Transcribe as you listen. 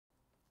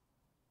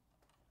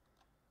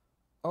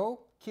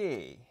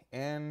Okay,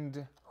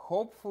 and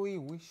hopefully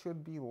we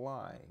should be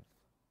live.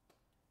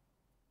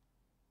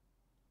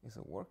 Is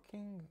it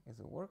working? Is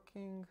it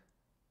working?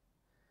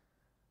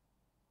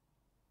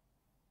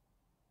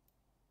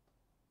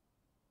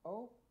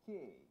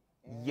 Okay.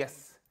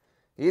 Yes,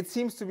 it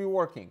seems to be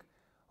working.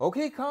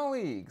 Okay,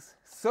 colleagues.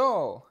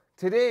 So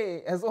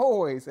today, as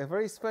always, a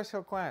very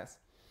special class.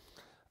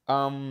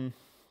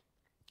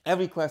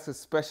 Every class is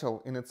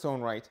special in its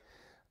own right.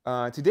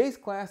 Today's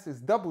class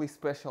is doubly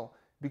special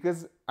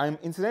because I'm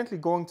incidentally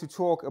going to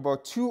talk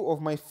about two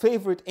of my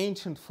favorite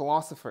ancient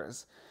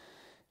philosophers.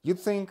 You'd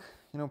think,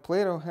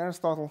 Plato,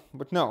 Aristotle,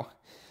 but no.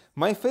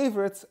 My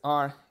favorites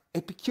are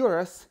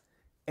Epicurus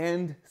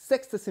and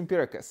Sextus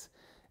Empiricus.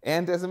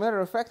 And as a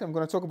matter of fact, I'm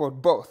going to talk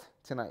about both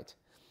tonight.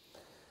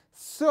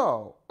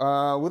 So,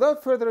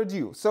 without further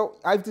ado,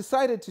 I've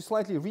decided to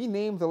slightly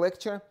rename the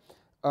lecture.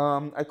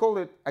 I call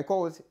it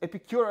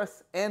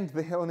Epicurus and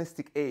the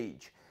Hellenistic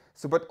Age.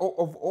 So, but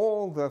of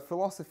all the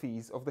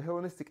philosophies of the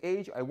Hellenistic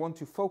age, I want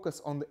to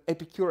focus on the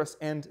Epicurus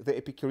and the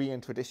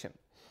Epicurean tradition.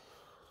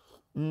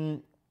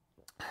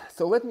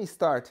 So let me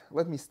start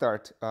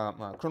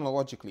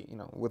chronologically,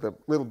 with a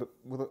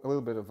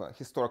little bit of a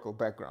historical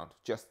background,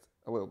 just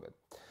a little bit.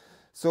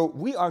 So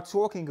we are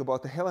talking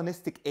about the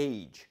Hellenistic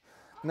age.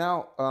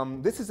 Now,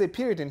 this is a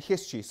period in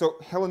history. So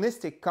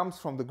Hellenistic comes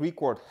from the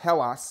Greek word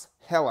Hellas,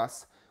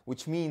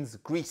 which means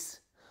Greece.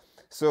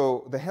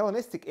 So the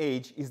Hellenistic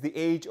age is the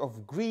age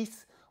of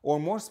Greece, or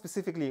more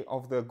specifically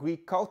of the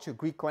Greek culture,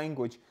 Greek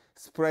language,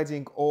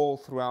 spreading all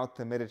throughout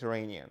the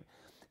Mediterranean.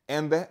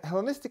 And the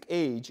Hellenistic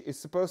age is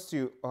supposed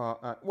to,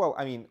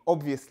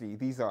 obviously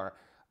these are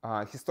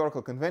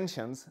historical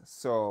conventions,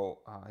 so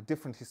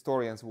different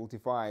historians will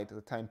divide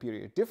the time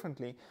period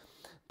differently.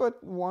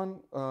 But one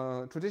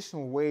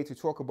traditional way to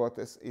talk about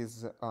this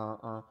is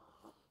to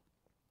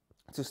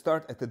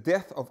start at the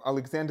death of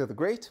Alexander the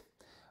Great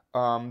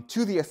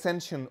to the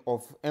ascension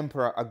of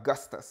Emperor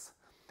Augustus.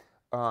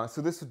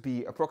 So this would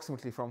be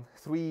approximately from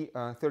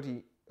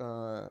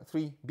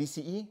 333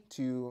 BCE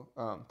to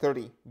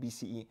 30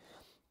 BCE.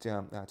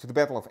 To the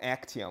Battle of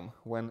Actium,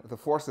 when the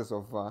forces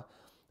of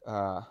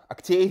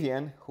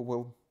Octavian, who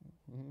will,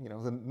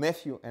 the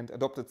nephew and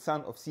adopted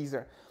son of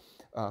Caesar,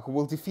 who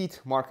will defeat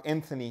Mark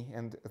Antony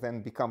and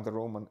then become the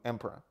Roman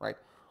emperor, right?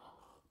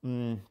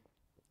 And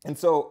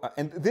so,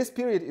 and this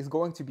period is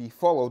going to be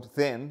followed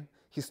then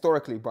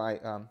historically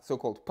by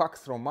so-called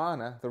Pax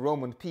Romana, the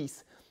Roman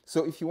peace.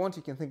 So if you want,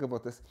 you can think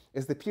about this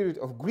as the period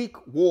of Greek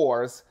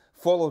wars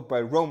followed by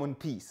Roman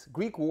peace.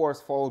 Greek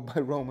wars followed by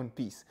Roman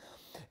peace.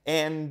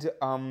 And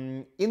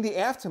in the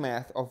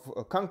aftermath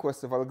of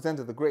conquest of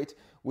Alexander the Great,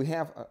 we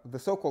have the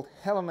so-called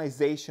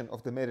Hellenization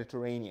of the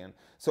Mediterranean.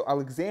 So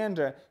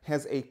Alexander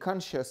has a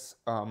conscious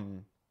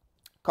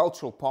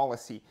cultural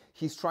policy.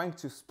 He's trying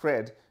to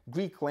spread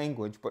Greek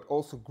language, but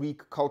also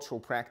Greek cultural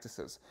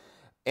practices.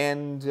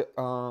 And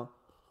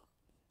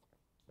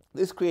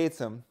this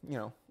creates a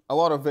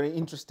lot of very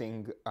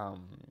interesting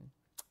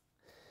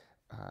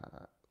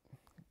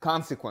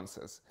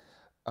consequences.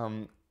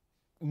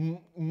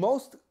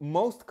 Most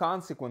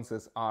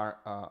consequences are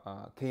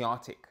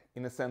chaotic,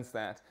 in the sense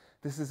that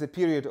this is a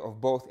period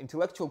of both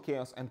intellectual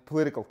chaos and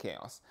political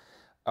chaos.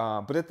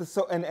 But at the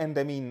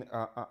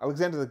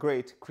Alexander the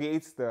Great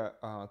creates the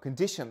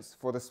conditions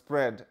for the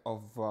spread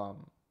of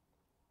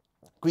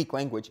Greek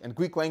language, and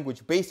Greek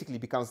language basically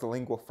becomes the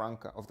lingua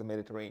franca of the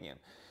Mediterranean.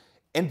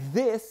 And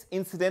this,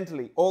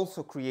 incidentally,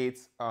 also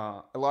creates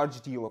a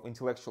large deal of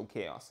intellectual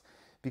chaos,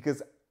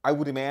 because I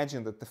would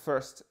imagine that the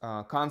first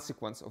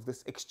consequence of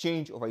this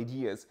exchange of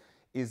ideas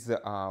is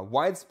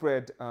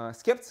widespread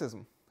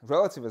skepticism,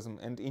 relativism,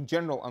 and in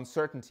general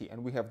uncertainty.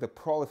 And we have the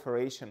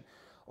proliferation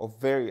of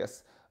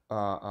various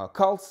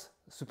cults,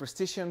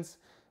 superstitions,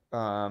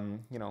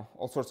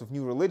 all sorts of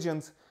new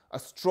religions.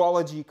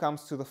 Astrology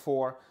comes to the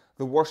fore.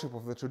 The worship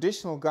of the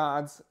traditional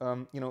gods,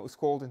 is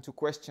called into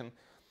question.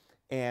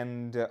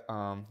 And,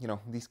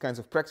 these kinds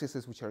of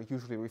practices, which are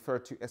usually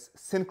referred to as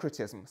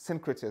syncretism,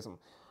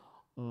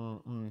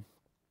 when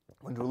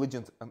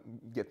religions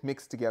get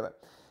mixed together.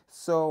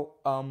 So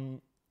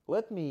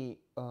let me.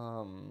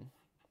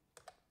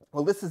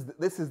 Well, this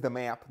is the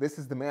map. This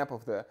is the map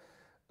of the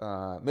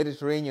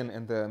Mediterranean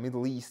and the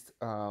Middle East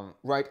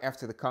right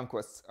after the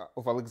conquests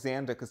of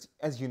Alexander, because,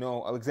 as you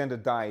know, Alexander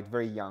died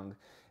very young,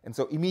 and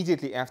so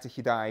immediately after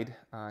he died,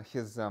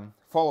 his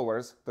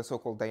followers, the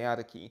so-called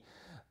Diadochi,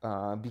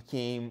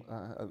 began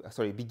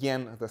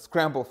the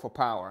scramble for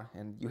power,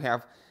 and you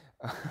have.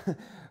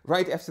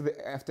 Right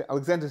after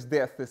Alexander's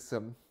death, this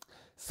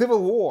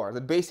civil war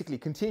that basically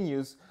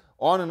continues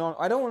on and on.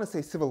 I don't want to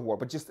say civil war,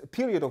 but just a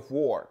period of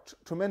war,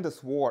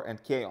 tremendous war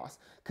and chaos,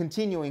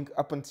 continuing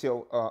up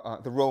until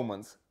the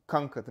Romans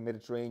conquer the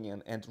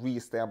Mediterranean and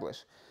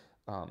reestablish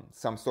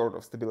some sort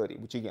of stability,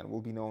 which again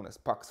will be known as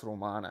Pax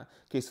Romana.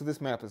 Okay, so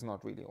this map is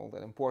not really all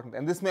that important,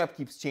 and this map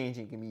keeps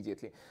changing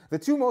immediately. The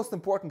two most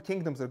important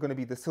kingdoms are going to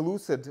be the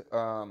Seleucid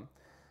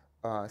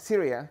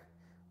Syria,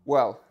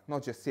 well,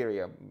 not just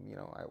Syria, you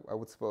know, I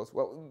would suppose.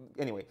 Well,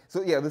 anyway,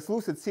 so yeah, the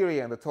Seleucid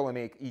Syria and the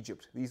Ptolemaic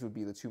Egypt, these would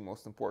be the two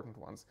most important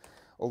ones,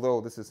 although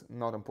this is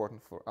not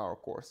important for our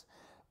course.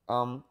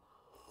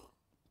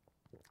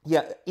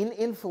 Yeah,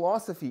 in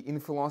philosophy,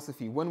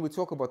 when we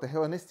talk about the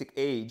Hellenistic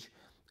age,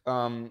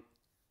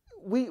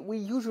 we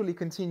usually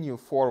continue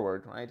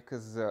forward, right?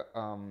 Because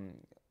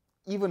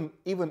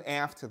even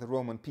after the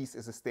Roman peace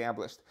is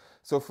established,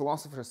 so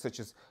philosophers such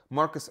as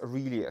Marcus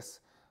Aurelius,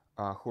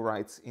 who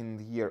writes in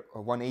the year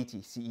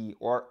 180 CE,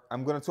 or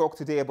I'm going to talk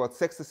today about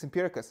Sextus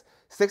Empiricus.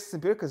 Sextus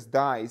Empiricus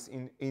dies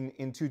in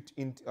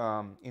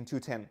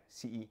 210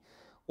 CE,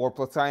 or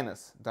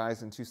Plotinus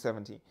dies in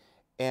 270,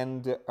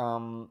 and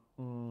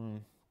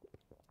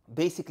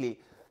basically,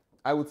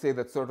 I would say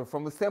that sort of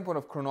from the standpoint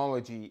of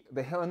chronology,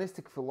 the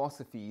Hellenistic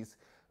philosophies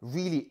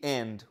really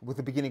end with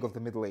the beginning of the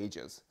Middle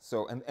Ages.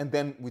 So, and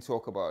then we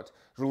talk about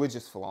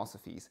religious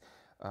philosophies,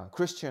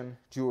 Christian,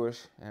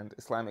 Jewish, and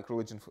Islamic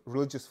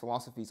religious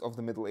philosophies of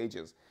the Middle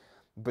Ages.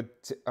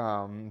 But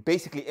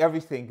basically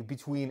everything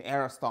between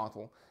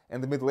Aristotle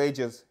and the Middle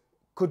Ages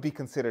could be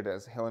considered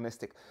as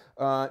Hellenistic.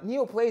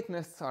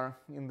 Neoplatonists are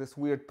in this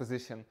weird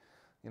position.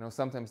 You know,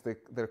 sometimes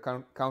they're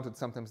counted,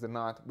 sometimes they're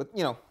not. But,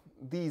 you know,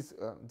 these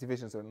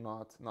divisions are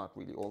not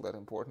really all that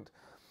important.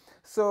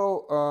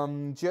 So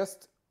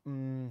just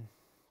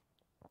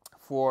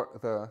for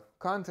the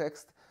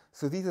context,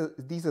 so these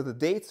are the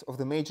dates of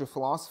the major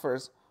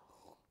philosophers.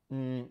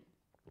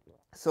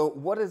 So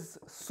what is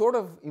sort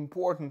of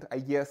important, I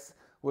guess,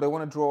 what I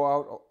want to draw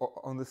out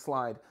on this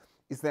slide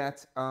is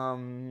that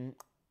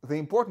the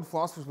important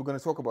philosophers we're going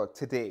to talk about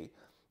today,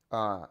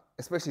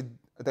 especially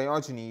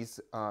Diogenes,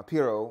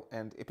 Pyrrho,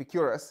 and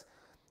Epicurus,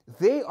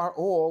 they are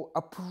all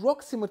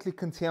approximately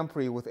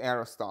contemporary with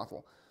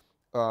Aristotle.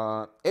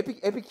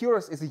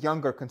 Epicurus is a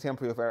younger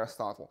contemporary of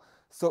Aristotle.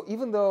 So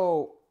even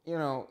though, you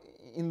know,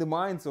 in the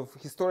minds of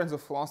historians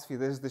of philosophy,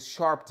 there's this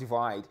sharp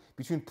divide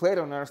between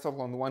Plato and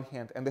Aristotle on the one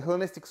hand, and the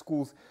Hellenistic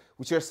schools,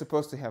 which are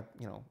supposed to have,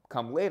 you know,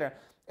 come later.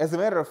 As a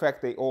matter of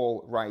fact, they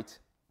all write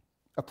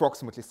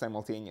approximately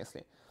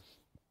simultaneously.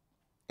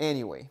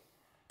 Anyway,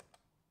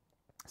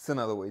 it's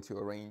another way to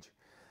arrange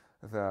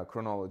the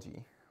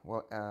chronology.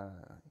 Well,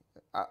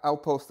 I'll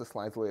post the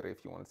slides later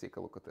if you want to take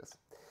a look at this.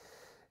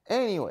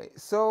 Anyway,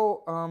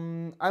 so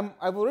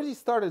I've already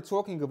started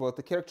talking about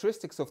the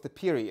characteristics of the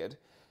period,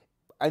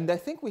 and I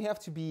think we have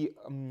to be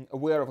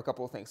aware of a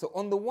couple of things. So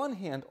on the one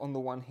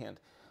hand,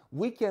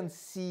 we can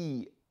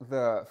see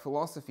the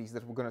philosophies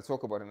that we're going to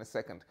talk about in a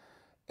second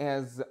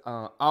as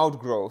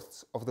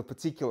outgrowths of the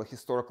particular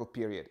historical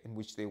period in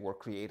which they were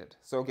created.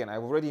 So again,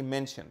 I've already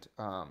mentioned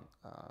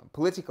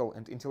political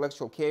and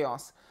intellectual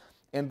chaos,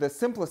 and the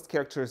simplest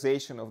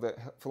characterization of the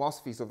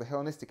philosophies of the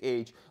Hellenistic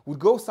age would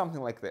go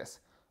something like this.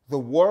 The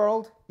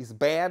world is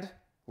bad,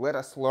 let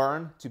us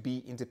learn to be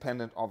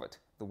independent of it.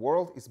 The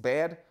world is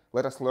bad,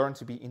 let us learn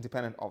to be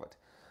independent of it.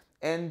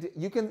 And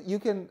you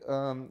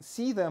can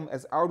see them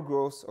as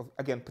outgrowths of,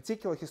 again,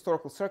 particular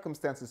historical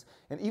circumstances,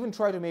 and even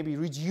try to maybe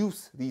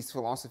reduce these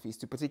philosophies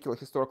to particular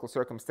historical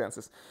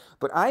circumstances.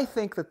 But I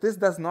think that this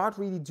does not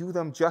really do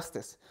them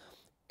justice.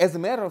 As a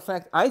matter of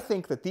fact, I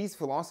think that these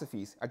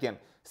philosophies, again,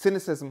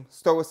 Cynicism,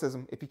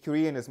 Stoicism,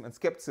 Epicureanism, and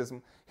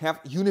Skepticism, have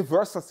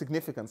universal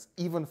significance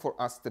even for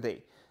us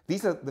today.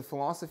 These are the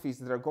philosophies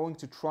that are going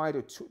to try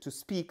to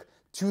speak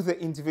to the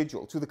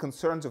individual, to the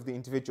concerns of the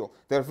individual.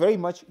 They're very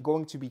much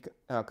going to be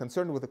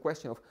concerned with the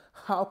question of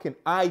how can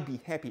I be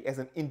happy as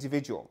an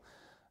individual?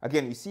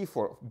 Again, you see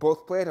for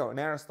both Plato and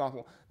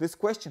Aristotle, this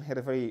question had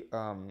a very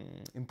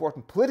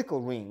important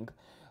political ring,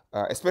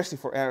 especially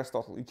for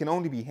Aristotle. You can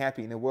only be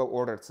happy in a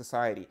well-ordered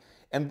society.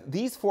 And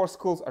these four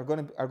schools are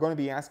going to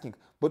be asking,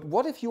 but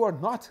what if you are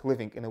not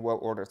living in a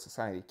well-ordered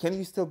society? Can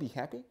you still be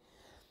happy?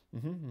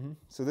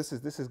 So this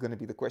is going to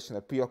be the question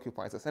that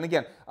preoccupies us. And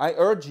again, I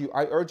urge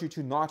you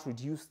to not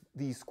reduce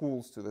these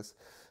schools to this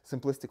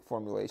simplistic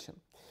formulation.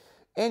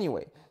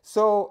 Anyway,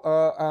 so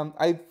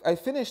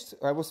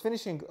I was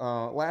finishing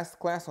last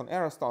class on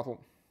Aristotle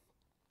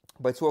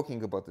by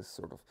talking about this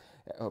sort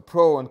of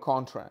pro and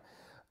contra,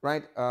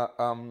 right?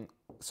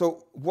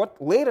 So what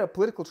later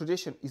political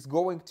tradition is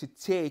going to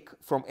take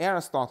from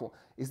Aristotle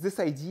is this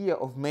idea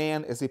of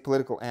man as a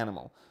political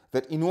animal,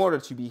 that in order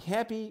to be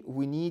happy,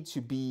 we need to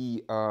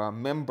be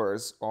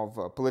members of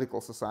a political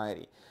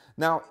society.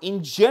 Now,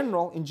 in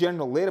general,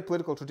 later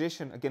political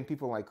tradition, again,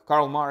 people like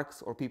Karl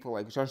Marx or people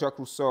like Jean-Jacques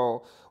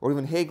Rousseau or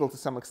even Hegel to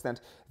some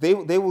extent, they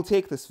will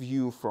take this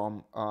view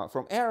from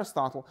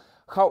Aristotle.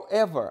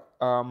 However,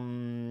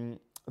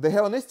 the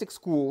Hellenistic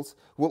schools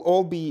will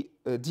all be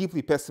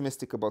deeply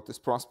pessimistic about this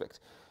prospect,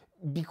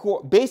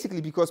 basically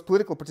because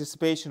political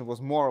participation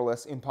was more or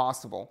less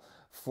impossible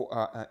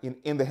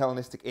in the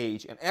Hellenistic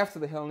age. And after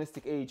the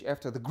Hellenistic age,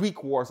 after the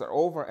Greek wars are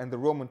over and the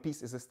Roman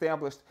peace is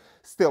established,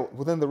 still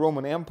within the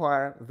Roman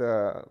Empire,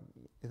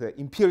 the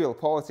imperial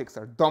politics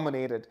are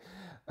dominated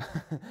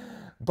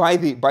by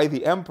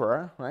the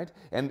emperor, right,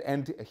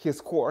 and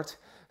his court.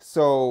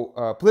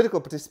 So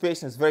political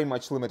participation is very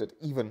much limited,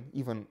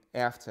 even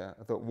after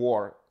the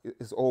war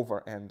is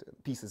over and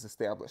peace is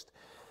established.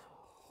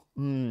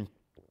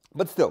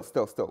 But still,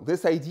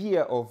 this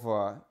idea of,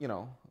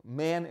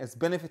 man is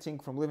benefiting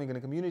from living in a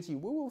community,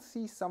 we will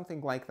see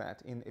something like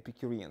that in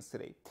Epicureans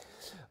today.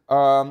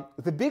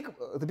 The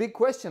big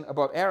question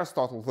about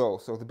Aristotle, though,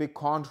 so the big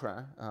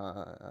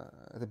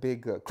the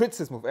big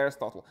criticism of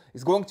Aristotle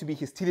is going to be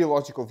his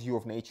teleological view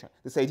of nature,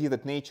 this idea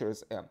that nature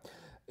is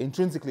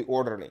intrinsically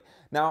orderly.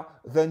 Now,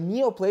 the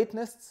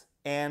Neoplatonists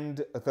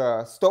and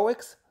the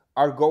Stoics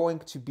are going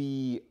to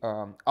be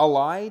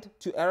allied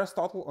to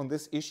Aristotle on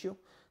this issue.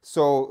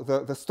 So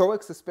the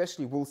Stoics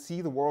especially will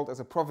see the world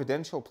as a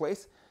providential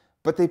place,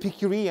 but the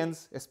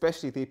Epicureans,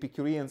 especially the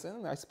Epicureans,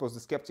 and I suppose the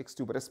skeptics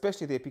too, but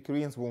especially the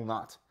Epicureans will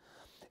not.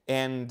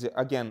 And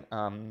again,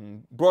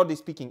 broadly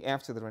speaking,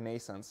 after the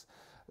Renaissance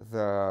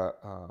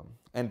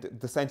and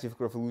the scientific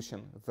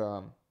revolution,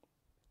 the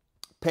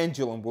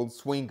pendulum will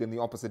swing in the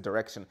opposite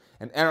direction,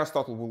 and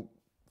Aristotle will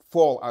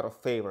fall out of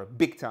favor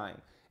big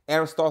time.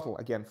 Aristotle,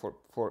 again,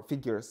 for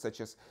figures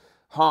such as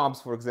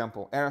Hobbes, for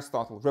example,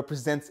 Aristotle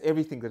represents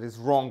everything that is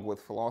wrong with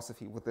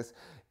philosophy, with this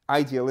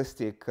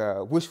idealistic,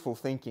 wishful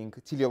thinking,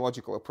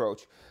 teleological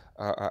approach.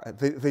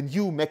 The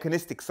new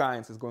mechanistic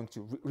science is going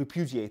to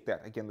repudiate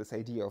that, again, this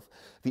idea of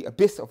the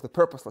abyss of the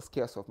purposeless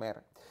chaos of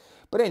matter.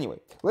 But anyway,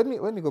 let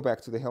me go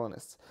back to the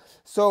Hellenists.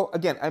 So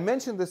again, I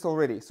mentioned this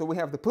already. So we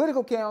have the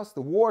political chaos,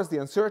 the wars, the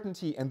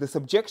uncertainty, and the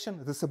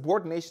subjection, the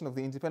subordination of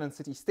the independent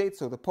city-state.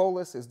 So the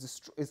polis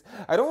is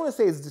I don't want to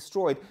say it's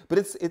destroyed, but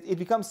it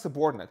becomes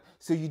subordinate.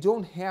 So you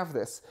don't have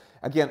this,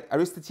 again,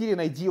 Aristotelian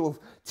ideal of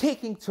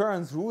taking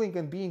turns, ruling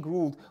and being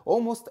ruled,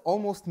 almost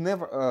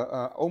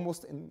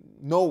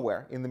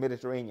nowhere in the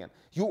Mediterranean.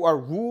 You are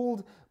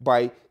ruled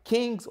by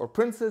kings or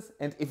princes,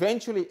 and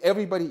eventually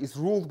everybody is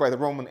ruled by the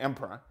Roman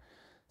emperor.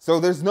 So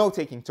there's no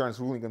taking turns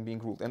ruling and being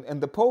ruled. And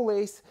the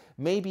polis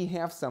maybe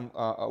have some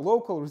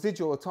local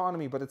residual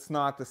autonomy, but it's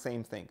not the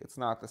same thing. It's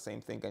not the same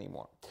thing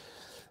anymore.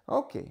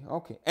 Okay.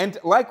 And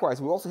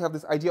likewise, we also have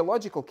this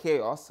ideological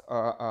chaos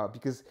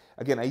because,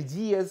 again,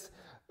 ideas,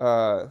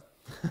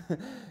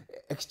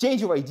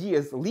 exchange of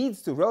ideas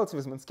leads to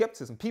relativism and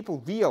skepticism.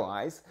 People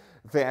realize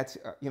that,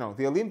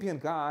 the Olympian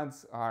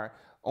gods are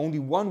only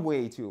one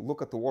way to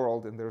look at the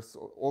world, and there's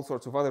all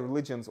sorts of other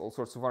religions, all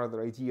sorts of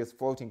other ideas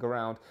floating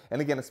around. And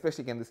again,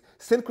 especially this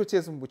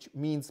syncretism, which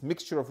means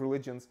mixture of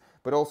religions,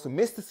 but also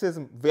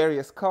mysticism,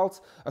 various cults,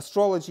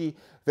 astrology.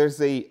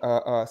 There's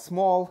a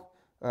small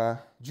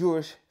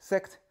Jewish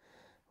sect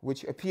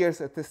which appears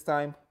at this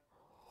time,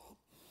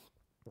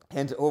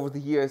 and over the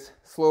years,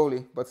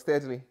 slowly but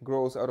steadily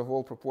grows out of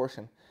all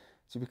proportion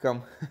to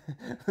become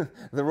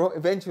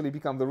eventually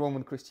become the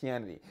Roman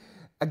Christianity.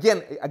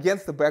 Again,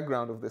 against the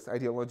background of this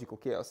ideological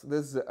chaos.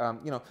 This,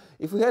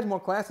 if we had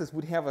more classes,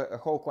 we'd have a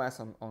whole class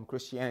on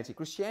Christianity.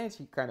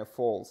 Christianity kind of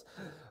falls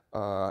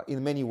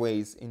in many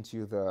ways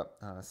into the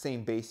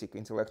same basic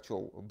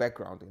intellectual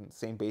background, and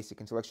same basic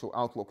intellectual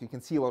outlook. You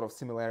can see a lot of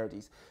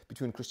similarities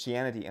between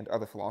Christianity and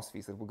other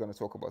philosophies that we're going to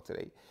talk about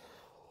today.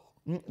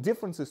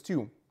 Differences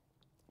too,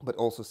 but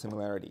also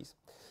similarities.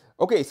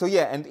 Okay, so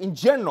yeah, and in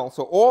general,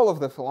 so all of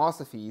the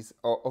philosophies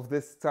of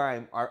this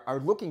time are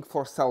looking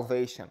for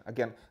salvation.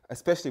 Again,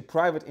 especially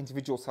private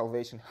individual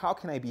salvation. How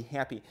can I be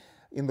happy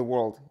in the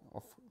world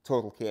of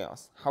total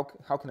chaos? How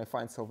can I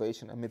find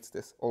salvation amidst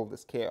all of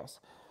this chaos?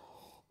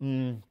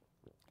 And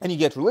you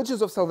get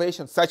religions of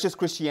salvation, such as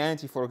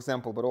Christianity, for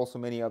example, but also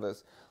many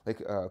others,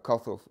 like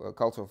cult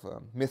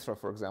of Mithra,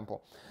 for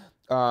example.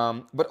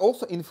 But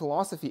also in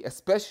philosophy,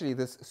 especially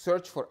this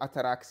search for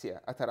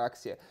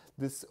ataraxia,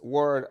 this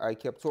word I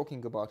kept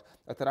talking about,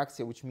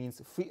 ataraxia, which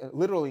means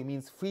literally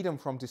means freedom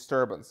from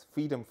disturbance,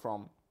 freedom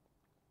from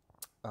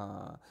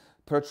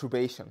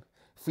perturbation,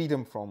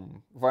 freedom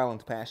from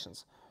violent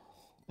passions.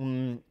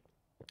 And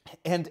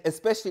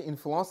especially in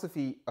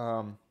philosophy,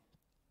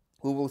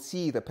 we will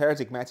see the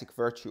paradigmatic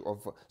virtue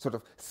of sort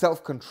of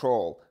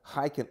self-control.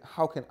 How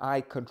can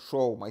I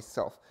control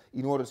myself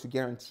in order to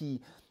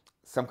guarantee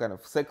some kind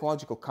of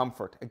psychological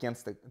comfort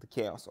against the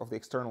chaos of the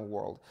external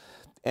world?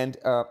 And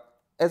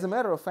as a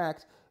matter of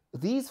fact,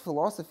 these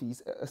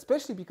philosophies,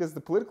 especially because the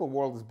political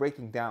world is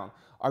breaking down,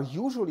 are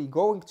usually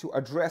going to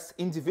address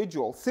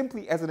individual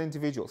simply as an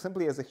individual,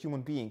 simply as a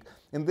human being.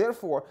 And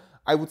therefore,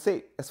 I would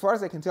say, as far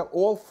as I can tell,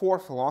 all four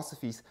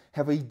philosophies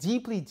have a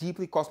deeply,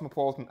 deeply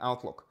cosmopolitan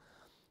outlook.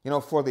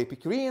 For the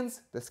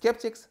Epicureans, the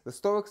skeptics, the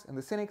Stoics, and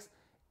the Cynics,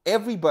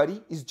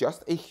 everybody is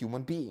just a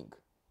human being.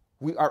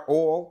 We are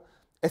all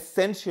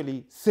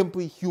essentially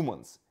simply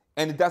humans.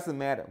 And it doesn't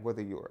matter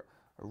whether you're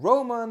a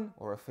Roman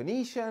or a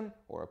Phoenician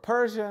or a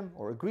Persian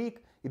or a Greek.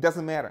 It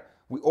doesn't matter.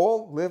 We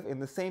all live in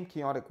the same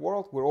chaotic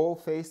world. We're all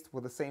faced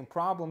with the same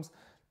problems.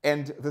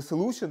 And the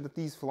solution that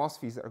these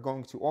philosophies are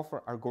going to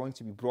offer are going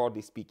to be,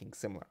 broadly speaking,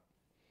 similar.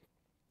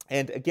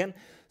 And again,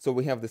 so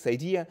we have this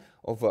idea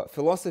of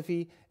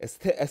philosophy as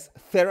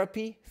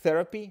therapy.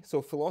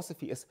 So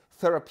philosophy is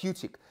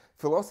therapeutic.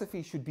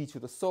 Philosophy should be to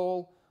the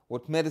soul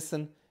what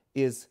medicine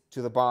is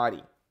to the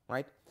body,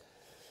 right?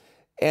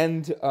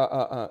 And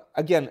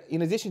again,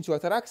 in addition to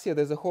ataraxia,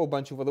 there's a whole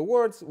bunch of other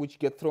words which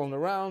get thrown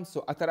around.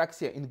 So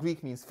ataraxia in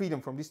Greek means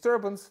freedom from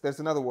disturbance. There's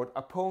another word,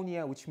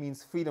 aponia, which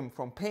means freedom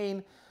from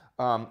pain.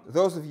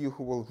 Those of you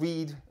who will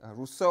read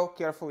Rousseau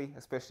carefully,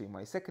 especially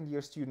my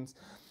second-year students,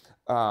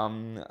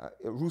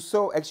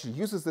 Rousseau actually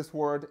uses this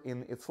word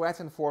in its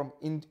Latin form,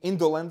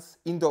 indolence,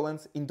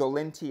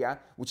 indolentia,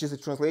 which is a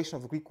translation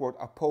of the Greek word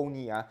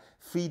aponia,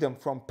 freedom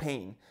from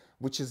pain,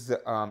 which is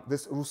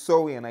this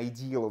Rousseauian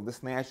ideal of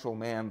this natural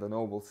man, the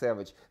noble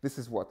savage. This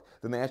is what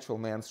the natural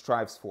man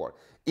strives for.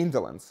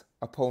 Indolence,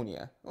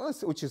 aponia,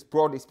 which is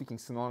broadly speaking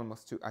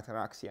synonymous to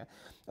ataraxia.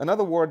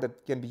 Another word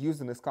that can be used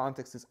in this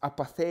context is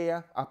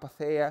apatheia,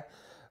 apatheia.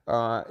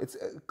 It's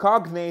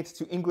cognate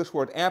to English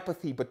word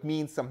apathy, but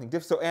means something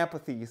different. So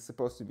apathy is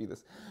supposed to be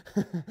this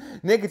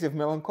negative,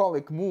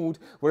 melancholic mood,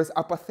 whereas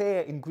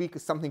apatheia in Greek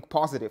is something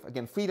positive.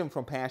 Again, freedom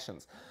from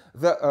passions.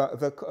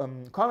 The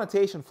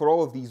connotation for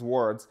all of these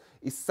words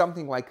is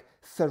something like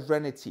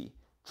serenity,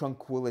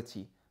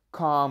 tranquility,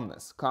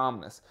 calmness.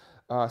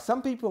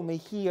 Some people may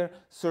hear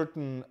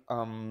certain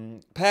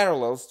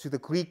parallels to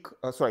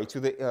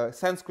the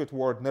Sanskrit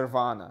word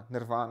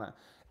nirvana.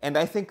 And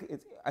I think,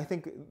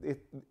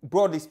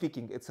 broadly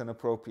speaking, it's an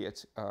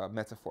appropriate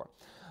metaphor.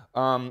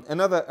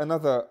 Another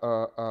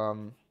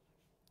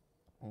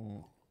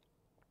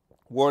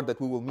word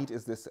that we will meet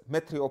is this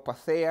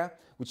metriopatheia,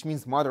 which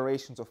means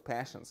moderations of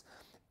passions,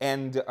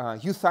 and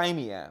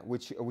euthymia,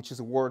 which is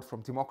a word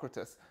from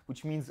Democritus,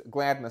 which means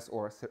gladness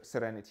or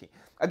serenity.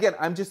 Again,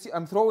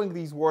 I'm throwing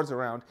these words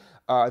around.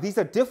 These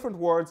are different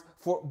words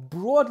for,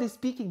 broadly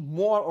speaking,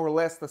 more or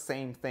less the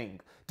same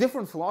thing.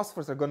 Different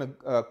philosophers are going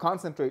to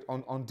concentrate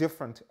on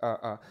different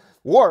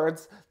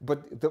words,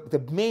 but the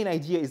main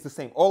idea is the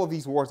same. All of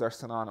these words are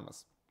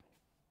synonymous.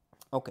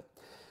 Okay,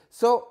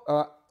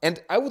 so,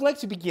 and I would like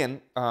to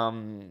begin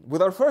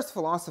with our first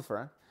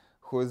philosopher,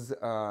 who is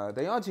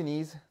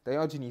Diogenes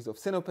of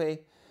Sinope,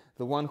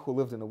 the one who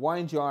lived in a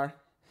wine jar.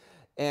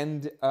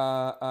 And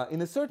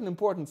in a certain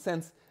important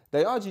sense,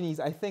 Diogenes,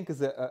 I think,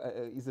 is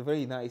a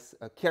very nice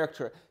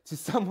character to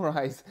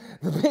summarize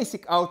the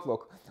basic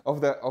outlook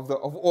of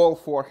all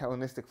four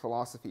Hellenistic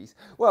philosophies.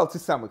 Well, to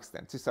some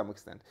extent.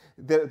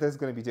 There's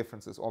going to be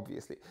differences,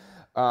 obviously.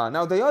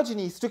 Now,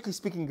 Diogenes, strictly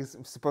speaking, is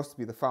supposed to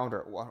be the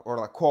founder or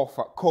like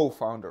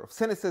co-founder of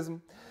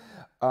Cynicism.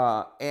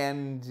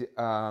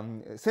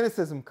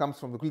 Cynicism comes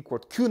from the Greek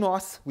word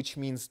kunos, which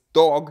means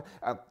dog.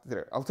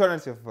 There are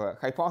alternative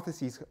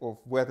hypotheses of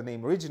where the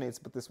name originates,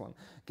 but this one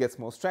gets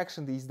most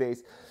traction these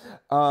days.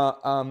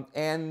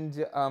 Again,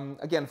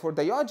 for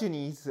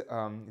Diogenes,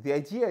 the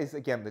idea is,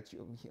 again, that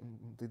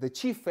the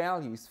chief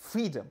value is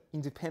freedom,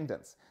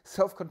 independence,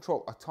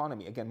 self-control,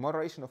 autonomy, again,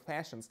 moderation of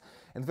passions,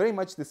 and very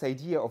much this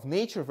idea of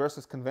nature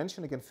versus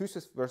convention, again,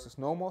 physis versus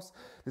nomos,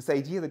 this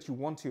idea that you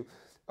want to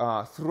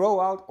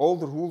throw out all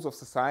the rules of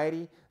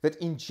society, that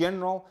in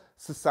general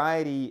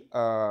society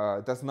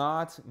does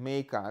not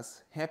make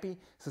us happy,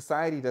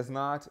 society does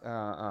not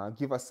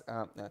give us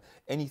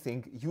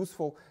anything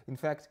useful. In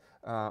fact,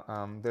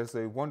 there's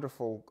a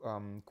wonderful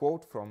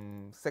quote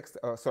from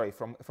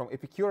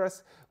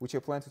Epicurus, which I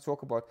plan to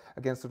talk about.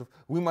 Again, sort of,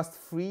 we must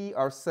free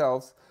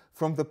ourselves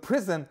from the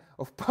prison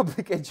of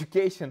public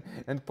education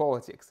and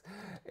politics.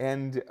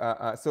 And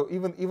so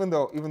even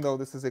though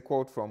this is a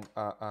quote from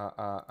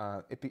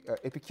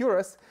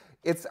Epicurus,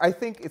 I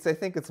think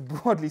it's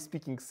broadly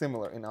speaking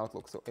similar in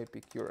outlook. So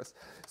Epicurus.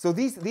 So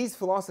these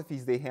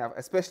philosophies they have,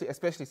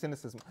 especially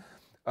Cynicism,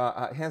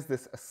 has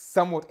this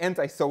somewhat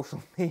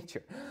antisocial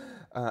nature.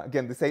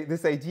 Again,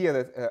 this idea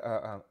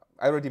that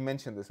I already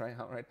mentioned this,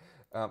 right?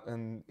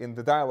 In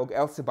the dialogue,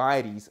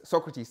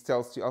 Socrates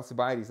tells to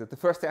Alcibiades that the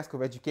first task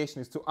of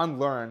education is to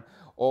unlearn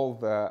all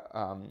the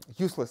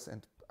useless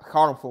and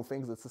harmful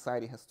things that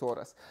society has taught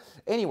us.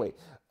 Anyway,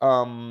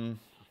 and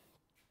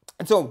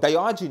so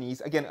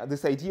Diogenes, again,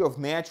 this idea of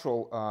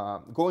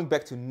natural, going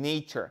back to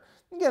nature,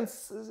 again,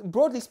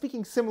 broadly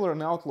speaking, similar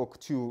in outlook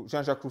to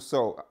Jean-Jacques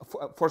Rousseau,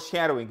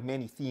 foreshadowing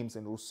many themes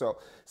in Rousseau.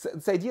 So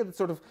this idea that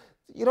sort of,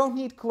 you don't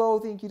need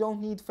clothing, you don't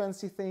need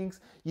fancy things,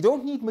 you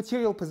don't need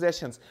material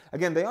possessions.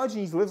 Again,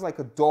 Diogenes lives like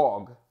a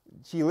dog.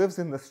 He lives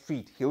in the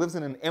street. He lives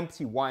in an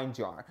empty wine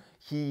jar.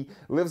 He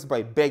lives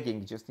by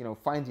begging, just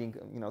finding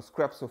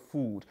scraps of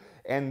food,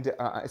 and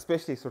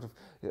especially sort of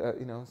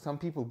some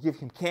people give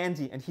him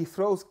candy, and he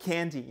throws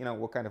candy.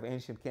 What kind of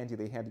ancient candy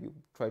they had, you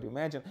try to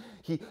imagine.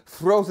 He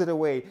throws it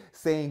away,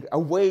 saying,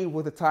 "Away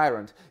with the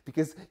tyrant,"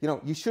 because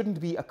you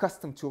shouldn't be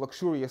accustomed to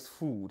luxurious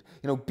food.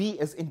 Be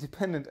as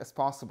independent as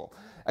possible.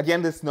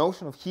 Again, this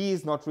notion of he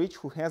is not rich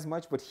who has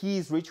much, but he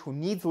is rich who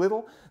needs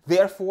little.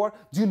 Therefore,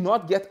 do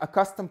not get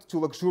accustomed to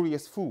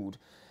luxurious food.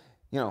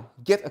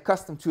 Get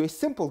accustomed to a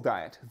simple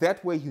diet.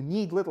 That way you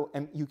need little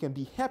and you can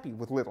be happy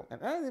with little.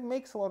 And it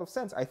makes a lot of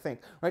sense, I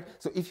think, right?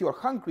 So if you're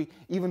hungry,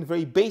 even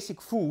very basic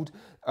food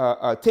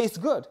tastes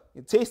good.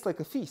 It tastes like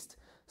a feast.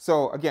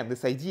 So again,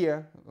 this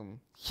idea,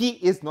 he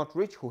is not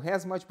rich who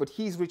has much, but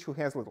he is rich who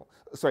has little.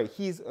 Sorry,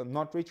 he's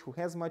not rich who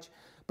has much,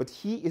 but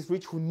he is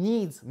rich who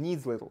needs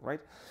little,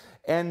 right?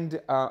 And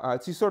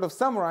to sort of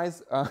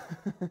summarize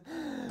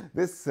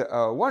this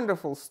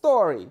wonderful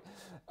story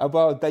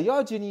about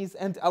Diogenes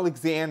and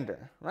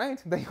Alexander,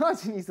 right?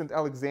 Diogenes and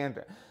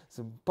Alexander.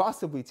 So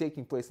possibly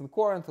taking place in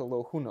Corinth,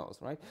 although who knows,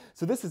 right?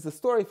 So this is the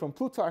story from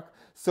Plutarch.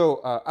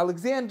 So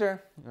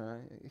Alexander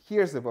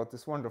hears about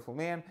this wonderful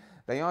man,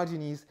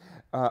 Diogenes,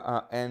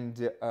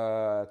 and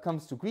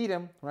comes to greet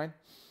him, right?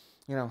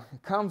 You know, he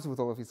comes with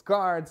all of his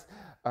guards,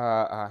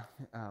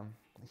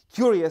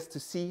 curious to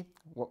see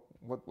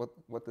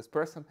what this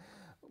person,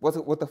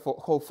 what the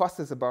whole fuss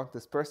is about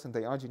this person,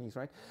 Diogenes,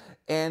 right?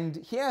 And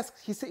he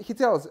asks, he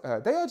tells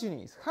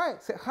Diogenes,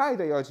 hi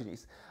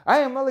Diogenes, I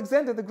am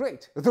Alexander the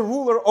Great, the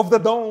ruler of the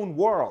known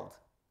world.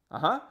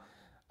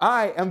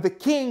 I am the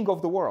king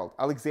of the world,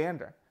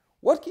 Alexander.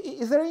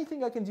 Is there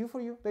anything I can do for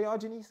you,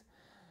 Diogenes?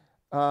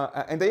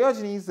 And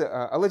Diogenes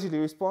allegedly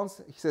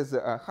responds, he says,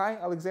 hi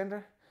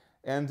Alexander,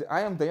 and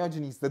I am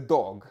Diogenes the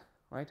dog,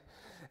 right?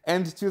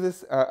 And to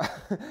this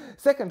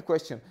second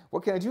question,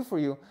 what can I do for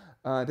you?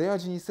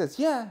 Diogenes says,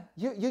 yeah,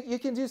 you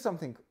can do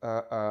something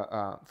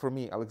for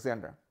me,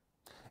 Alexander.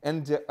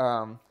 And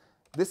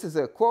this is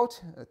a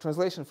quote, a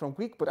translation from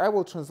Greek, but I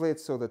will translate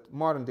so that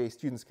modern day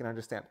students can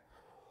understand.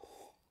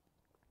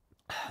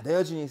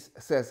 Diogenes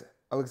says,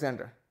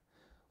 Alexander,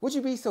 would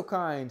you be so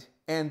kind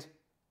and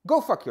go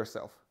fuck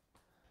yourself?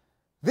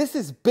 This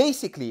is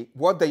basically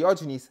what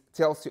Diogenes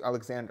tells to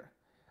Alexander.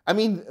 I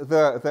mean,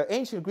 the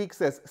ancient Greek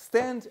says,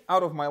 stand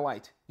out of my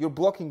light. You're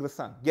blocking the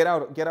sun. Get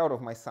out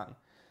of my sun.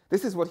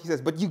 This is what he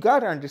says. But you got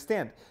to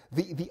understand,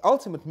 the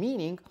ultimate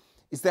meaning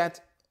is that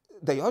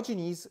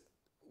Diogenes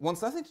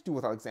wants nothing to do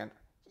with Alexander.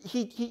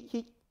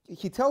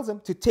 He tells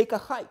him to take a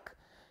hike.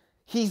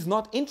 He's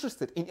not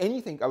interested in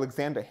anything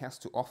Alexander has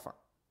to offer,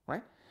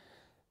 right?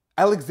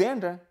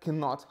 Alexander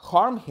cannot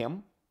harm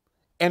him,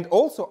 and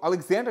also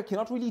Alexander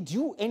cannot really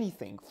do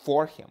anything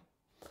for him.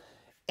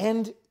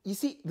 And you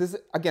see,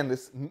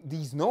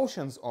 these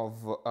notions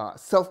of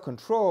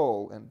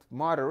self-control and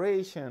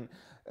moderation,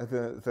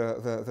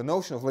 the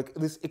notion of like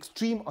this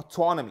extreme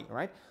autonomy,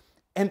 right?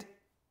 And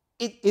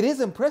it is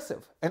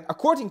impressive. And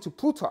according to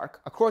Plutarch,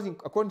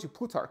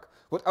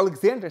 what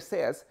Alexander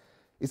says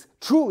is,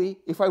 truly,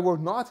 if I were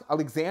not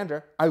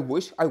Alexander, I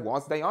wish I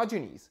was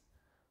Diogenes,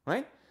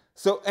 right?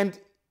 So, and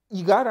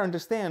you got to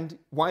understand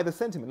why the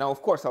sentiment. Now,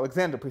 of course,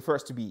 Alexander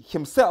prefers to be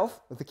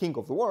himself, the king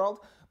of the world.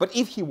 But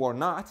if he were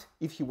not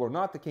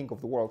the king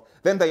of the world,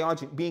 then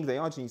being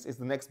Diogenes is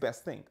the next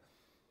best thing.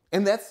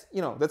 And that's,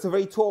 you know, that's a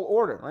very tall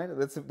order, right?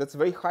 That's a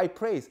very high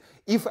praise.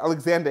 If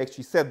Alexander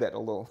actually said that,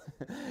 although,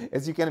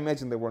 as you can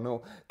imagine, there were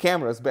no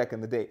cameras back in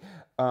the day.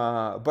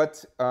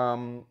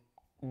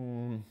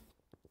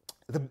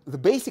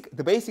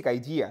 The basic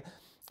idea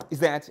is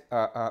that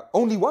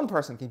only one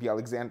person can be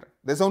Alexander.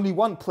 There's only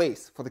one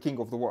place for the king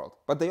of the world.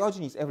 But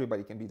Diogenes,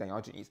 everybody can be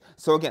Diogenes.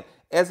 So again,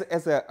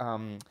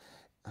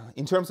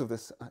 in terms of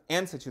this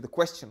answer to the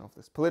question of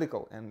this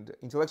political and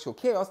intellectual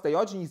chaos,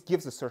 Diogenes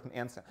gives a certain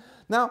answer.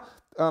 Now,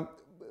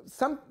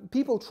 some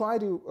people try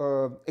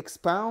to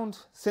expound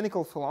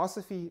cynical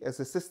philosophy as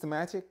a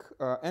systematic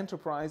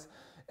enterprise.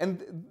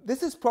 And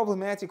this is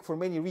problematic for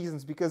many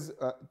reasons, because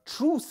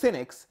true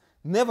cynics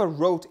never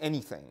wrote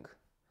anything,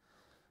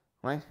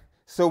 right?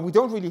 So we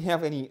don't really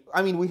have any,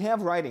 I mean, we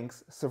have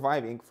writings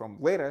surviving from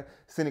later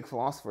cynic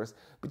philosophers,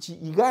 but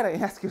you gotta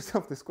ask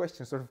yourself this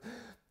question, sort of,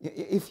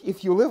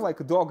 if you live like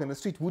a dog in the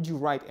street, would you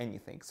write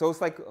anything? So it's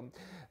like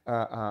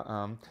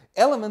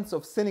elements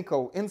of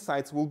cynical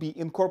insights will be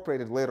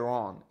incorporated later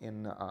on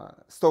in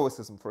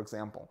Stoicism, for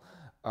example.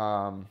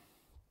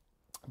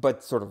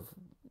 But sort of,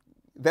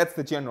 that's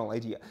the general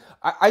idea.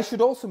 I should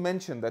also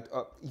mention that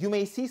you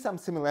may see some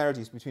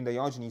similarities between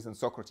Diogenes and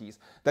Socrates.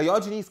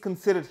 Diogenes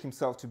considered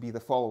himself to be the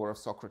follower of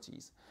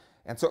Socrates.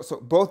 And so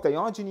both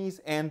Diogenes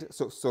and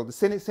so the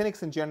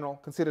Cynics in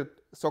general considered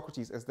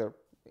Socrates as their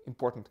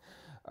important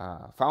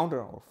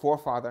founder or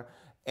forefather.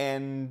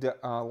 And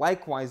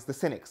likewise, the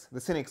Cynics,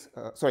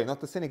 sorry, not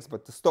the Cynics,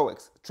 but the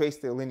Stoics, trace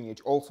their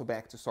lineage also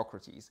back to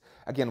Socrates.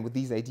 Again, with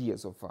these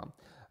ideas of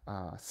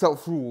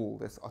self-rule,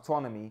 this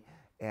autonomy,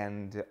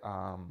 and,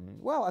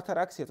 well,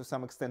 ataraxia to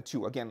some extent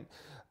too. Again,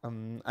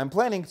 I'm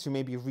planning to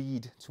maybe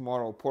read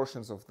tomorrow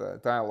portions of the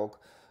dialogue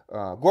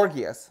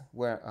Gorgias,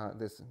 where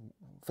this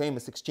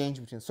famous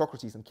exchange between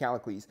Socrates and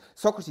Callicles.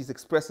 Socrates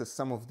expresses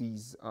some of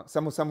these,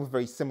 some of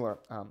very similar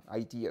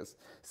ideas,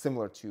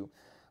 similar to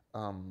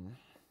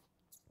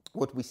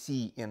what we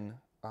see in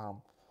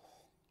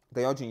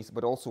Diogenes,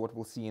 but also what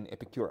we'll see in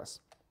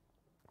Epicurus.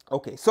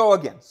 Okay, so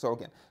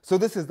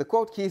this is the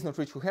quote: he is not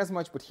rich who has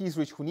much, but he is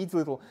rich who needs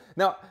little.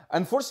 Now,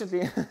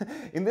 unfortunately,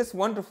 in this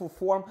wonderful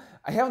form,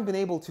 I haven't been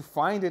able to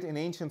find it in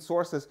ancient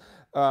sources.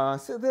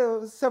 So there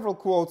are several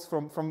quotes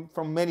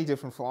from many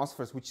different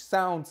philosophers which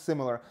sound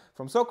similar,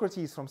 from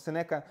Socrates, from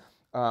Seneca,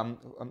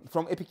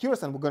 from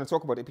Epicurus, and we're going to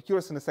talk about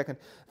Epicurus in a second.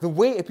 The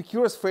way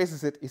Epicurus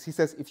phrases it is, he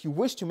says, if you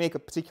wish to make a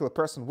particular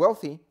person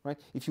wealthy, right?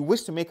 If you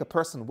wish to make a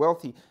person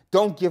wealthy,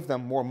 don't give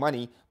them more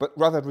money, but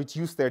rather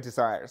reduce their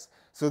desires.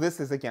 So this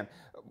is, again,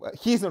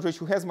 he is not rich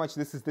who has much.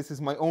 This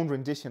is my own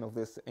rendition of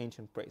this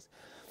ancient phrase.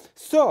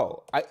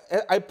 So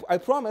I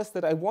promised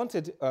that I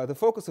wanted the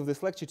focus of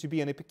this lecture to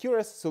be on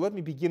Epicurus. So let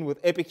me begin with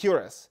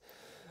Epicurus.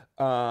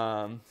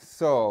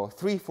 So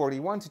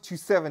 341 to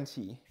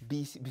 270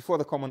 BC, before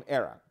the Common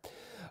Era.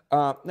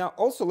 Now,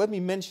 also let me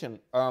mention,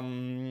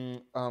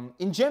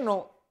 in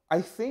general,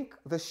 I think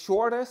the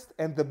shortest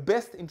and the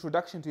best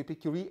introduction to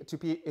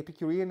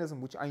Epicureanism,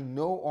 which I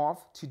know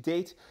of to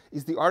date,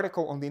 is the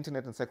article on the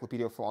Internet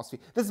Encyclopedia of Philosophy.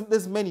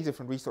 There's many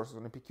different resources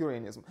on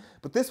Epicureanism,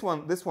 but this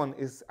one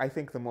is, I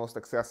think, the most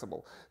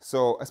accessible.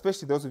 So,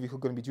 especially those of you who are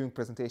going to be doing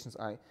presentations,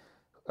 I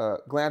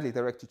gladly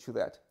direct you to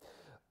that.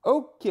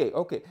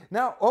 Okay.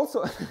 Now,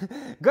 also,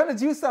 gonna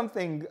do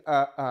something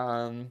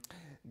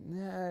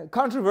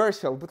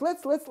controversial, but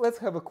let's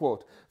have a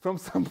quote from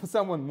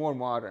someone more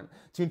modern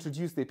to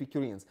introduce the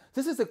Epicureans.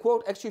 This is a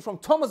quote actually from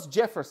Thomas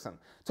Jefferson.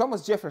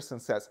 Thomas Jefferson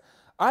says,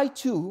 "I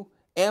too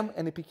am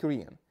an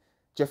Epicurean."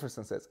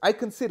 Jefferson says, "I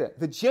consider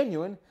the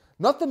genuine,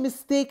 not the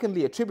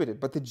mistakenly attributed,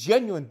 but the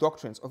genuine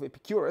doctrines of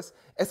Epicurus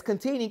as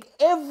containing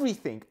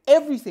everything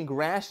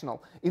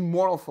rational in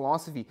moral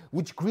philosophy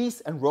which Greece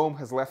and Rome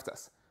has left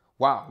us."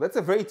 Wow, that's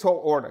a very tall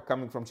order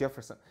coming from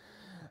Jefferson.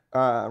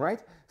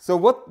 Right? So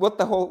what's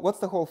the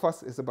whole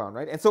fuss is about,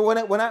 right? And so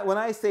when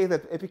I say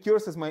that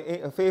Epicurus is my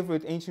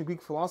favorite ancient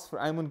Greek philosopher,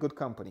 I'm in good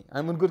company.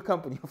 I'm in good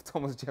company of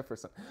Thomas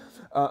Jefferson.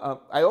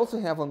 I also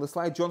have on the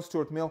slide John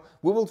Stuart Mill.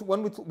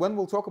 When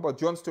we'll talk about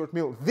John Stuart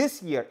Mill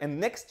this year and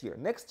next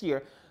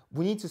year,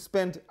 we need to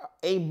spend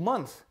a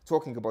month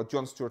talking about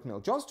John Stuart Mill.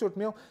 John Stuart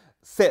Mill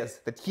says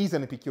that he's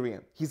an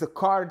Epicurean. He's a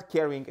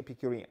card-carrying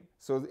Epicurean.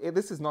 So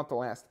this is not the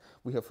last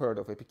we have heard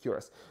of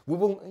Epicurus. We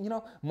will,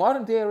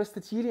 modern-day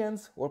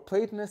Aristotelians or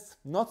Platonists,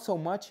 not so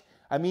much.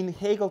 I mean,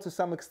 Hegel to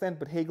some extent,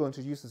 but Hegel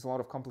introduces a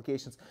lot of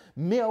complications.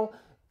 Mill,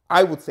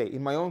 I would say,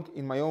 in my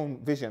own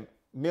vision,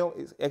 Mill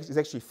is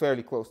actually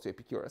fairly close to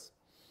Epicurus.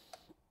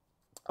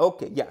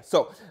 Okay, yeah,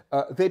 so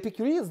the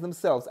Epicureans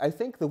themselves, I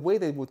think the way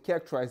they would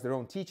characterize their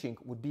own teaching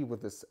would be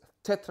with this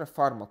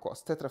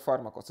tetrapharmakos.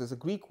 Tetrapharmakos is a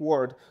Greek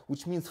word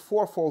which means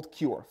fourfold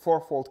cure.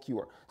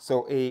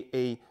 So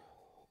a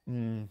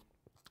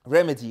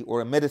remedy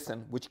or a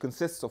medicine which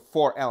consists of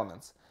 4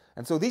 elements.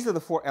 And so these are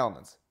the 4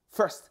 elements.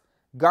 First,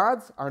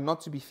 gods are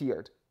not to be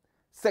feared.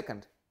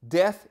 Second,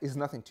 death is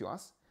nothing to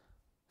us.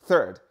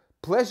 Third,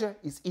 pleasure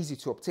is easy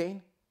to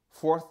obtain.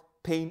 Fourth,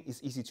 pain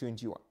is easy to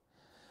endure.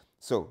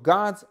 So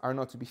gods are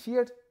not to be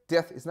feared,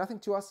 death is nothing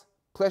to us,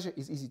 pleasure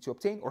is easy to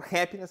obtain, or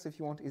happiness, if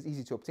you want, is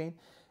easy to obtain,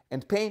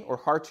 and pain or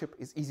hardship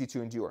is easy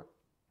to endure.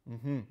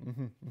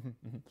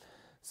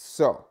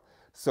 So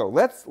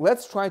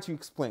let's try to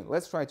explain.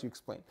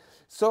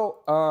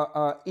 So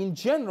in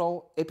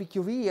general,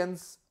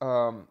 Epicureans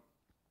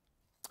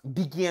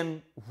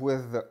begin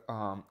with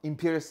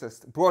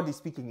empiricist, broadly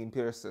speaking,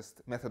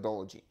 empiricist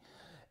methodology,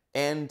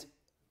 and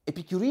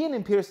Epicurean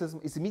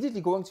empiricism is immediately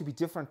going to be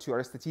different to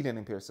Aristotelian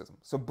empiricism.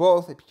 So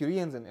both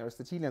Epicureans and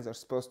Aristotelians are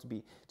supposed to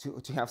be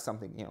to have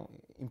something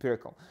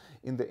empirical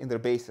in their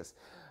basis.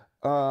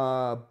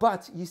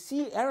 But you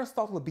see,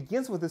 Aristotle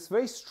begins with this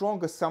very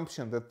strong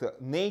assumption that the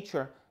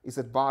nature is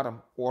at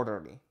bottom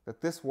orderly,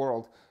 that this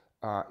world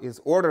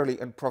is orderly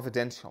and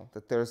providential,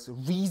 that there's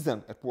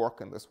reason at work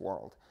in this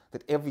world,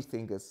 that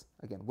everything is,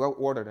 again, well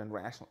ordered and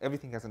rational,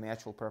 everything has a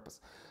natural purpose.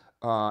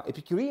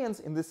 Epicureans,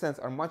 in this sense,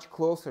 are much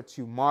closer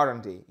to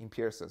modern-day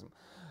empiricism.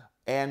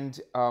 And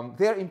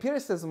their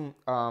empiricism,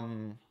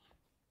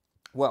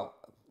 well,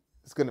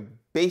 it's going to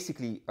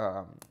basically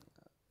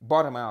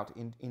bottom out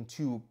in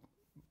 2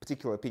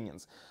 particular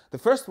opinions. The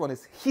first one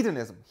is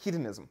hedonism.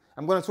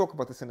 I'm going to talk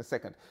about this in a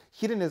second.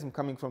 Hedonism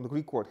coming from the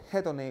Greek word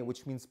hedone,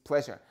 which means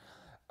pleasure.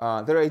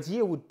 Their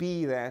idea would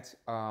be that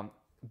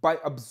by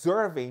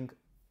observing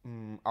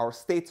our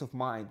states of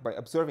mind, by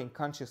observing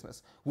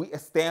consciousness, we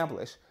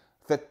establish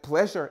that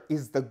pleasure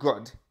is the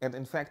good, and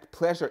in fact,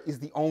 pleasure is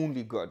the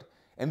only good.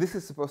 And this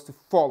is supposed to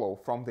follow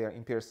from their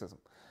empiricism.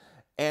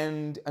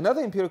 And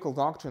another empirical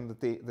doctrine that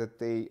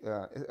they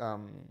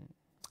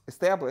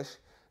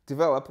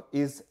develop,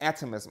 is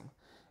atomism.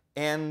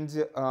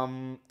 And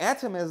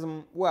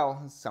atomism,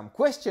 well, some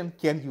question,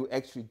 can you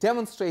actually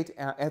demonstrate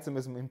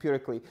atomism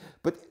empirically?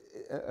 But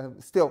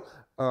still,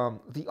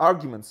 the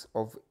arguments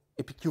of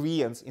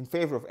Epicureans in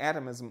favor of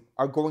atomism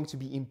are going to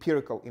be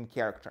empirical in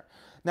character.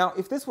 Now,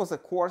 if this was a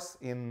course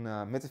in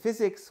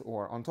metaphysics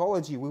or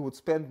ontology, we would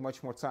spend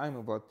much more time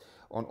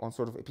on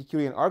sort of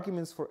Epicurean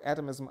arguments for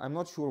atomism. I'm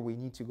not sure we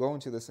need to go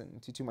into this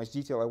into too much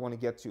detail. I want to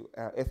get to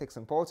ethics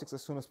and politics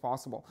as soon as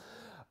possible.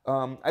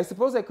 I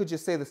suppose I could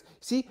just say this.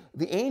 See,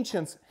 the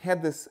ancients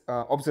had this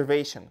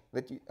observation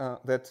that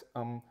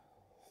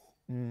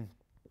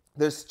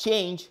there's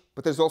change,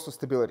 but there's also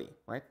stability,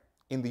 right,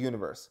 in the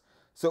universe.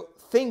 So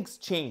things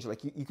change.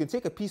 Like you can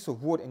take a piece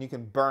of wood and you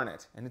can burn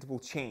it, and it will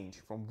change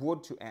from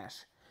wood to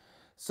ash.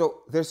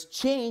 So there's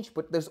change,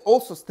 but there's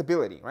also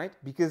stability, right?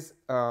 Because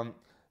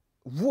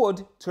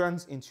wood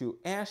turns into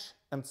ash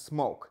and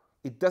smoke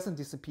It doesn't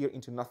disappear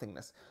into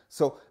nothingness.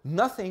 So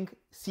nothing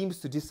seems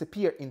to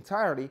disappear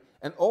entirely,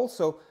 and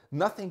also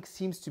nothing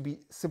seems to be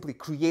simply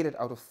created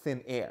out of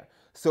thin air.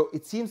 So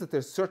it seems that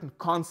there's certain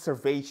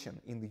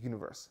conservation in the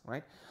universe,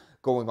 right,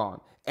 going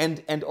on.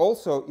 And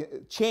also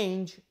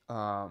change,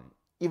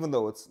 even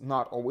though it's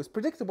not always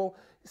predictable,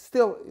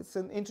 still it's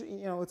an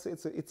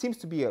it seems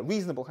to be a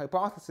reasonable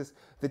hypothesis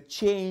that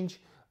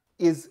change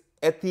is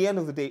at the end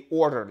of the day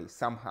orderly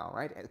somehow,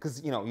 right?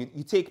 Because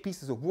you take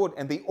pieces of wood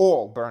and they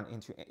all burn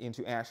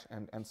into ash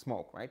and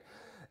smoke, right?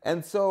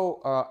 And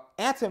so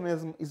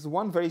atomism is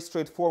one very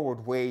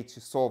straightforward way to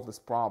solve this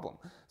problem.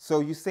 So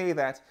you say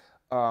that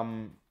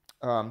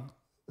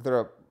there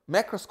are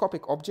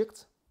macroscopic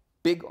objects,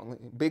 big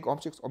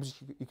objects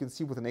you can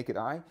see with the naked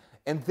eye,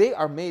 and they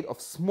are made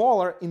of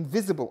smaller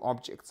invisible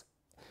objects.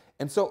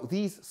 And so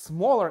these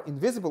smaller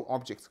invisible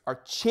objects are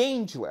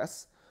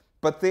changeless,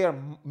 but their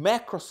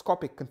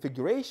macroscopic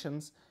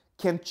configurations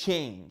can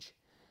change.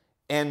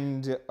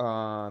 And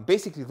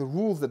basically the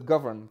rules that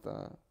govern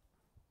the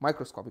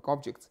microscopic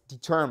objects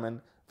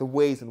determine the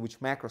ways in which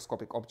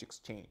macroscopic objects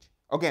change.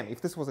 Again,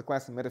 if this was a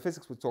class in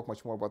metaphysics, we'd talk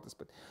much more about this,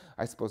 but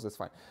I suppose that's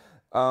fine.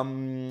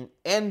 We're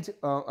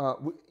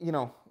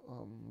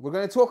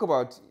going to talk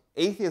about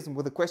atheism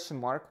with a question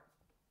mark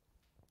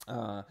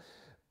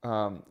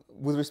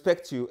with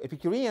respect to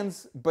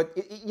Epicureans, but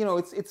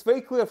it's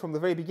very clear from the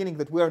very beginning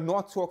that we are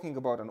not talking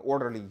about an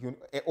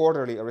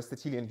orderly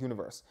Aristotelian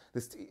universe.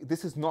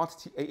 This is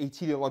not a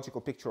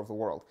teleological picture of the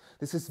world.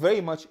 This is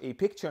very much a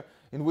picture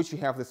in which you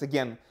have this,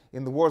 again,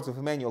 in the words of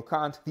Immanuel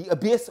Kant, the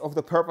abyss of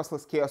the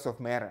purposeless chaos of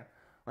matter.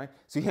 Right?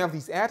 So you have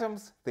these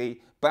atoms,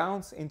 they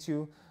bounce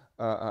into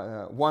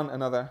one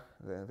another,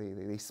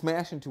 they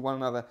smash into one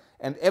another,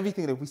 and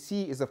everything that we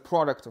see is a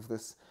product of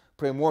this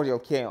primordial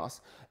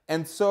chaos.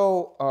 And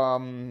so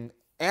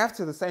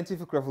after the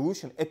scientific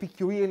revolution,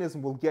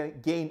 Epicureanism will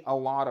gain a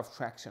lot of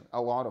traction,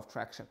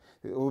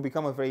 It will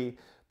become a very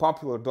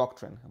popular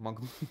doctrine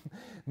among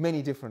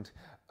many different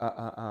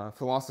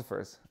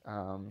philosophers.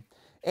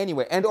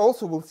 Anyway, and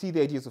also we'll see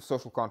the ideas of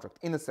social contract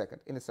in a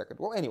second.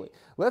 Well, anyway,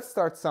 let's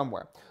start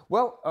somewhere.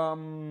 Well,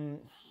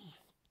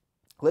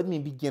 let me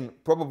begin,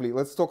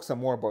 let's talk some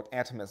more about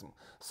atomism.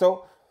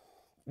 So,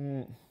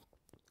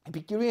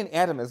 Epicurean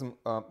atomism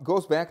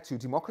goes back to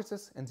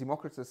Democritus, and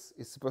Democritus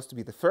is supposed to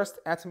be the first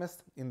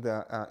atomist in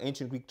the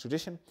ancient Greek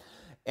tradition.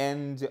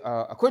 And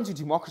according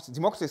to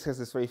Democritus has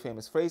this very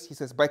famous phrase. He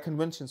says, by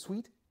convention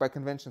sweet, by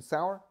convention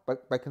sour,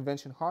 by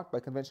convention hot, by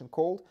convention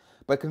cold,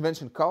 by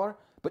convention color,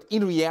 but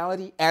in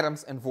reality,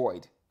 atoms and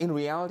void. In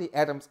reality,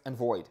 atoms and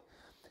void.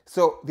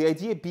 So the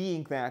idea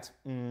being that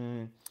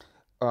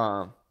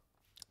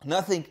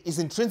nothing is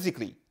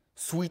intrinsically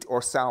sweet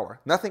or sour.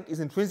 Nothing is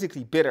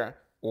intrinsically bitter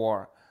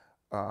or,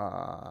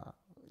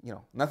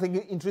 nothing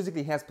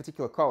intrinsically has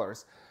particular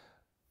colors.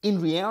 In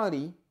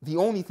reality, the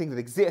only thing that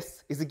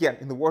exists is, again,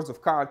 in the words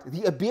of Kant,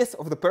 the abyss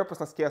of the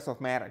purposeless chaos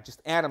of matter,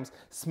 just atoms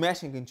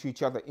smashing into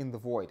each other in the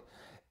void.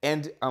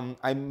 And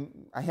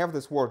I have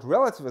this word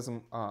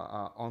relativism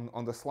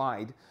on the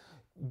slide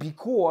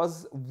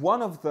because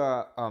one of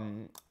the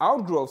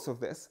outgrowths of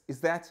this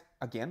is that,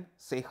 again,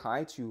 say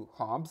hi to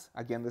Hobbes.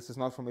 Again, this is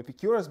not from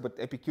Epicurus, but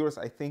Epicurus,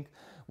 I think,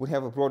 would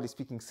have a broadly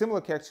speaking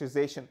similar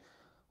characterization.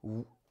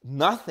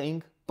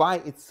 Nothing by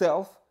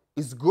itself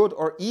is good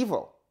or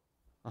evil.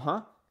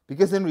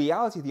 Because in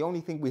reality, the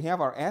only thing we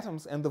have are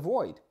atoms and the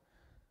void.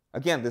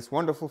 Again, this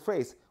wonderful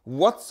phrase,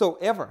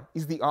 whatsoever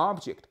is the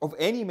object of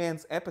any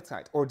man's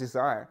appetite or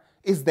desire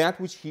is that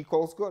which he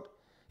calls good.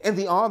 And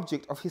the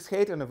object of his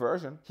hate and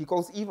aversion he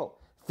calls evil,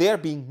 there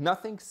being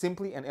nothing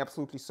simply and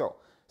absolutely so.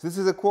 So this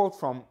is a quote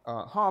from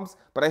Hobbes,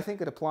 but I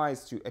think it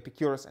applies to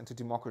Epicurus and to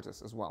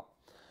Democritus as well.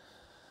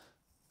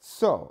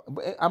 So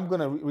I'm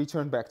going to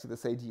return back to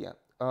this idea.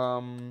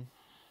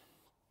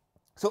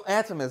 So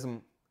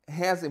atomism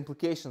has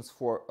implications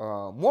for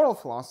moral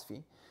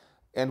philosophy,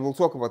 and we'll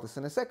talk about this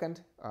in a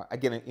second.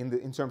 Again,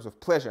 in terms of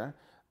pleasure,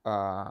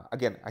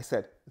 again, I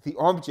said the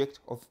object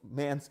of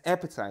man's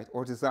appetite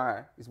or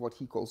desire is what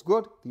he calls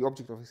good. The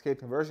object of his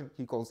hate and aversion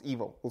he calls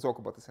evil. We'll talk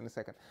about this in a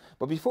second.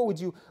 But before we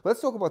do,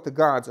 let's talk about the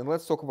gods and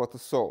let's talk about the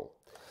soul.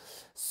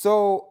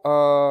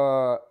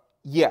 So,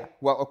 yeah,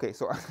 well, okay,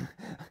 so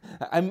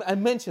I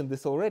mentioned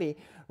this already,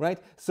 right?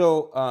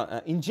 So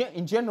in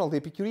general, the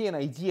Epicurean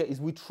idea is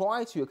we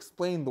try to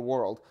explain the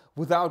world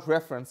without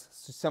reference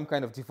to some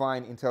kind of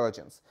divine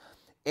intelligence.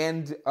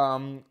 And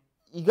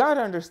you got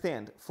to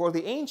understand, for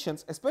the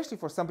ancients, especially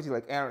for somebody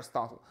like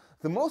Aristotle,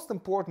 the most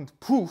important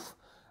proof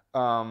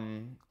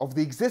of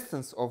the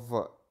existence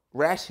of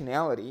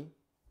rationality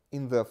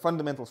in the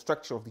fundamental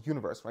structure of the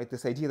universe, right?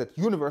 This idea that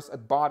universe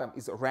at bottom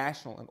is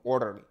rational and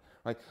orderly,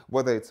 right?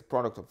 Whether it's a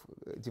product of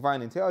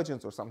divine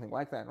intelligence or something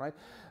like that, right?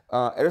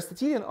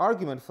 Aristotelian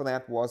argument for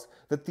that was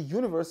that the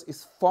universe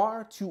is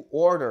far too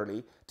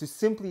orderly to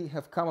simply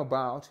have come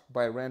about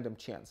by random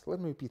chance. Let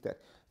me repeat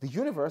that. The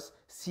universe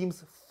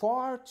seems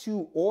far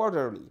too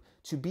orderly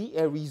to be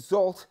a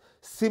result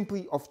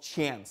simply of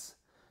chance.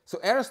 So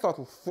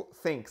Aristotle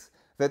thinks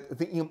that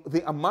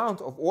the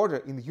amount of order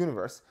in the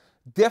universe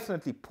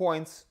definitely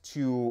points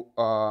to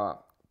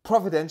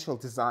providential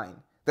design.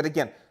 That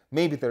again,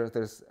 maybe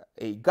there's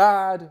a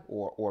god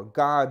or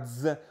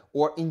gods,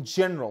 or in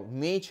general,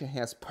 nature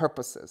has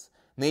purposes.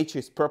 Nature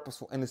is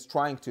purposeful and is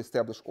trying to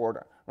establish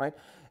order, right?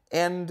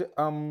 And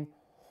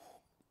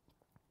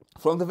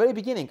from the very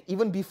beginning,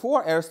 even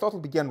before Aristotle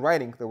began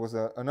writing, there was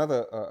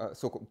another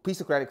so-called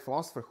pre-Socratic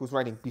philosopher who's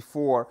writing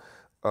before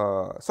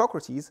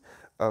Socrates,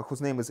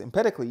 whose name is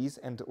Empedocles,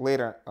 and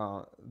later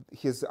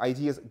his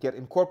ideas get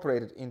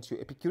incorporated into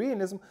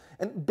Epicureanism.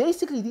 And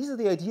basically, these are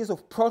the ideas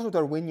of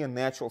proto-Darwinian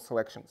natural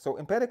selection. So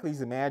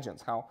Empedocles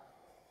imagines how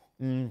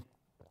you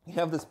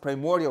have this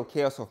primordial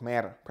chaos of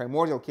matter,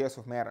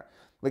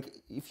 Like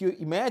if you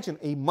imagine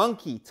a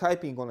monkey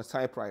typing on a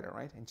typewriter,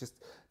 right, and just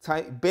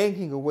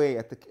banging away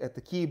at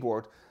the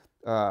keyboard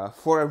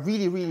for a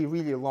really, really,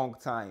 really long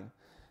time,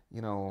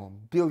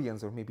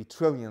 billions or maybe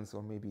trillions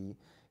or maybe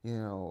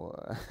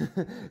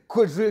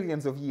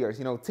quadrillions of years,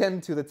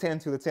 10 to the 10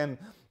 to the 10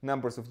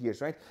 numbers of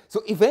years, right?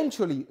 So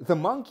eventually the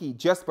monkey,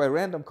 just by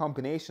random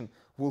combination,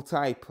 will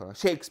type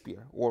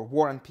Shakespeare or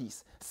War and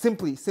Peace,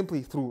 simply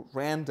through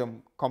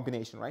random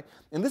combination, right?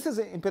 And this is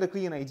an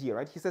Empedoclean idea,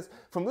 right? He says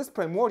from this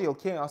primordial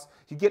chaos,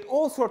 you get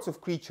all sorts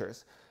of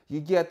creatures. You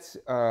get,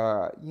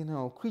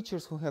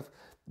 creatures who have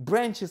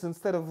branches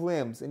instead of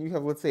limbs, and you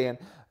have, let's say,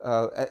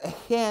 a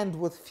hand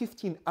with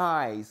 15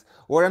 eyes,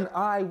 or an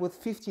eye with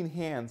 15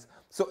 hands.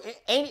 So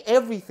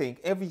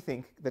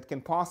everything that can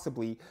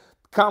possibly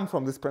come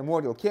from this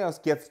primordial chaos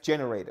gets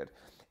generated.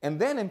 And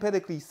then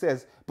Empedocles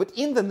says, but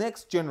in the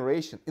next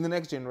generation,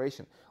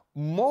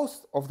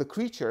 most of the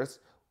creatures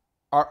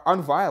are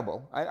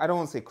unviable. I don't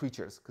want to say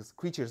creatures, because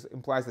creatures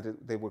implies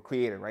that they were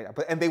created, right?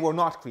 And they were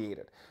not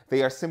created.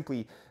 They are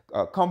simply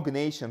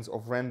combinations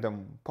of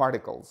random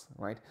particles,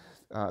 right?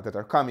 That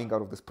are coming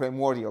out of this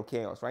primordial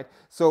chaos, right?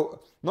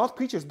 So not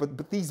creatures,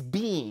 but these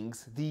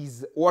beings,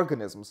 these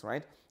organisms,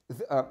 right?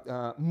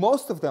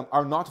 Most of them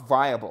are not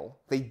viable.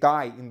 They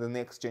die in the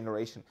next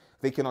generation.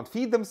 They cannot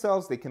feed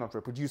themselves. They cannot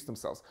reproduce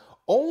themselves.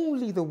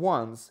 Only the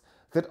ones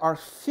that are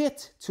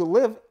fit to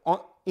live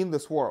in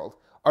this world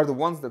are the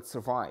ones that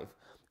survive.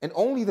 And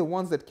only the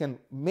ones that can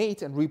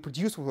mate and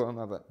reproduce with one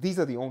another, these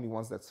are the only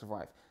ones that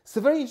survive. It's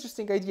a very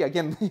interesting idea.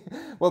 Again,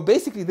 well,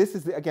 basically, this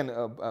is,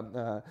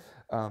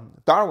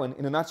 Darwin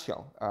in a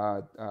nutshell.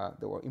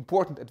 There were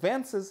important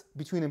advances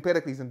between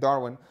Empedocles and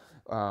Darwin,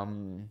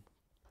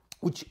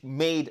 which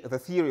made the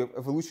theory of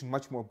evolution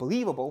much more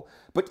believable.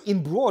 But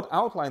in broad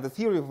outline, the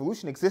theory of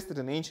evolution existed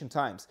in ancient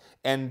times.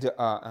 And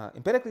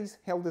Empedocles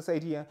held this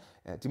idea,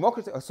 not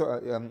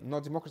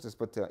Democritus,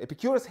 but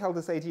Epicurus held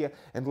this idea,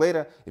 and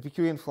later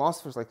Epicurean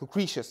philosophers like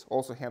Lucretius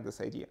also had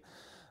this idea.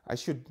 I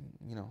should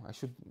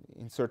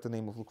insert the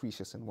name of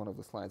Lucretius in one of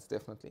the slides,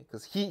 definitely,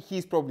 because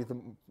he's probably the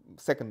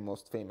second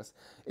most famous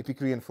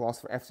Epicurean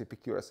philosopher after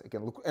Epicurus.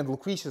 Again, and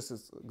Lucretius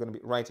is going to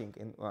be writing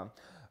in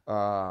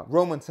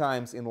Roman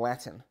times in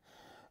Latin.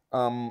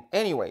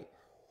 Anyway,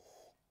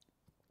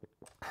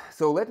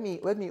 so let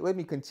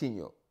me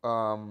continue.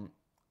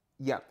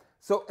 Yeah.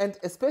 So, and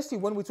especially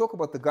when we talk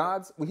about the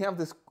gods, we have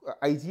this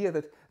idea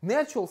that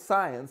natural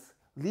science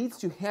leads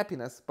to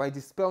happiness by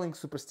dispelling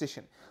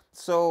superstition.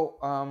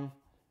 So,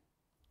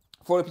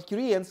 for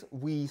Epicureans,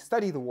 we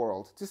study the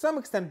world to some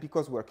extent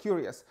because we're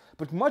curious,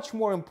 but much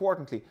more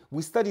importantly,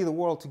 we study the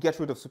world to get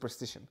rid of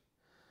superstition.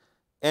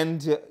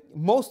 And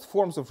most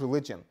forms of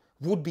religion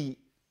would be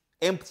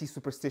empty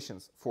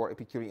superstitions for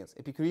Epicureans.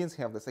 Epicureans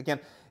have this. Again,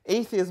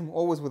 atheism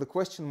always with a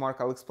question mark.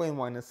 I'll explain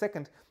why in a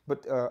second.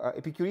 But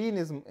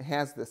Epicureanism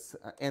has this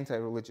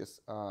anti-religious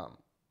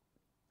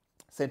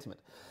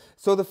sentiment.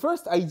 So the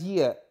first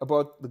idea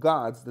about the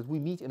gods that we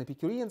meet in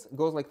Epicureans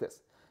goes like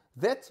this.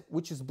 That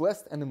which is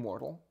blessed and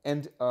immortal,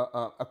 and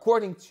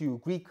according to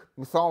Greek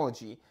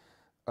mythology,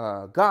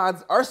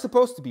 gods are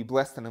supposed to be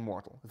blessed and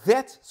immortal.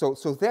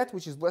 So that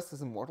which is blessed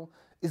as immortal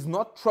is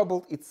not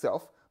troubled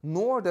itself,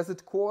 nor does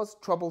it cause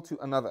trouble to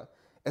another.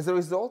 As a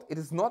result, it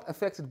is not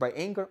affected by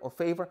anger or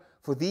favor,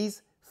 for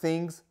these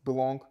things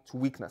belong to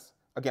weakness.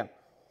 Again,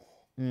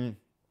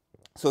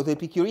 so the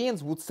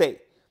Epicureans would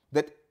say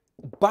that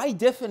by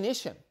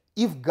definition,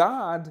 if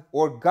God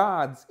or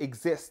gods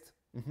exist,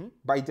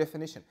 by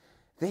definition,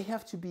 they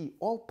have to be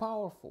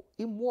all-powerful,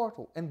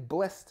 immortal, and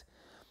blessed.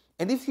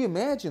 And if you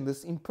imagine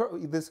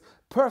this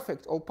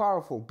perfect,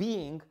 all-powerful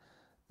being,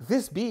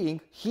 this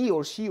being, he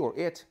or she or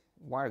it,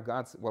 why are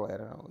gods? Well, I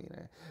don't know.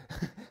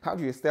 How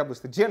do you establish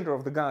the gender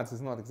of the gods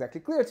is not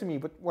exactly clear to me,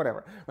 but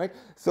whatever, right?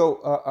 So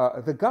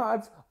the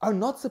gods are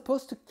not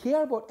supposed to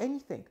care about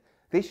anything.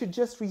 They should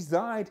just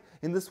reside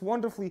in this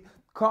wonderfully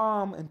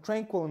calm and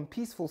tranquil and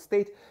peaceful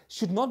state,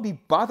 should not be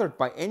bothered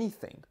by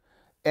anything.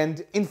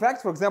 And in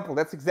fact, for example,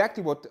 that's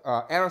exactly what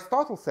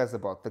Aristotle says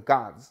about the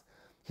gods.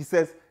 He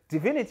says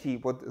divinity,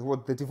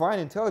 what the divine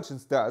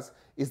intelligence does,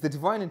 is the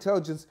divine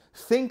intelligence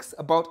thinks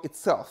about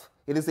itself.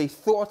 It is a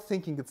thought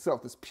thinking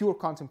itself, this pure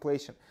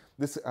contemplation,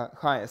 this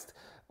highest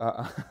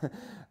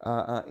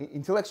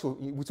intellectual,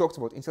 we talked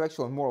about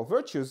intellectual and moral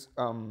virtues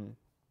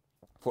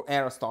for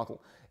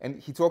Aristotle. And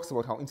he talks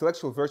about how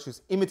intellectual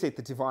virtues imitate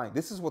the divine.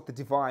 This is what the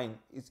divine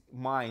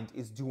mind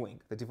is doing.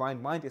 The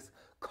divine mind is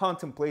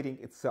contemplating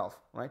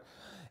itself, right?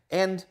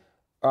 And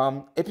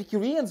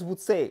Epicureans would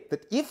say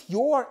that if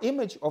your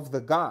image of the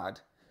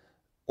god,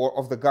 or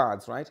of the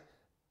gods, right,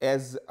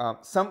 as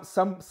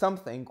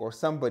something or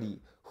somebody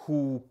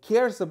who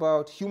cares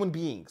about human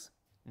beings,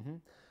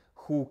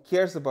 who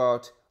cares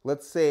about,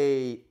 let's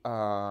say,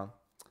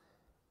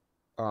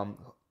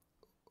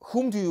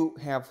 whom do you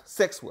have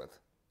sex with,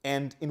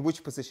 and in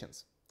which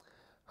positions?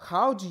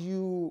 How do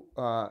you,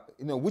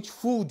 which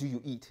food do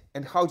you eat,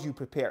 and how do you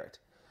prepare it?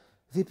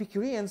 The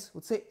Epicureans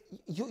would say,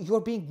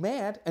 you're being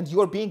mad and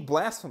you're being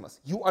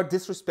blasphemous. You are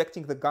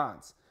disrespecting the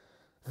gods.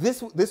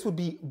 This would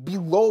be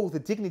below the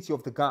dignity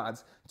of the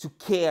gods to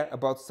care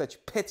about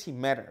such petty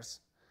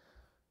matters,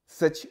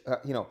 such,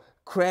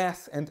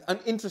 crass and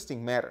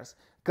uninteresting matters.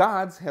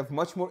 Gods have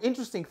much more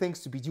interesting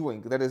things to be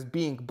doing, that is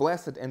being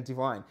blessed and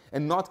divine,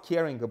 and not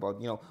caring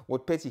about,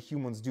 what petty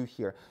humans do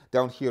here,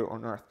 down here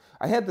on earth.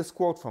 I had this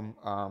quote from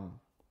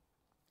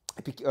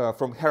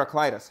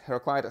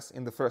Heraclitus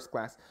in the first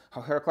class,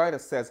 how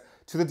Heraclitus says,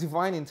 to the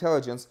divine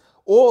intelligence,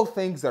 all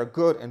things are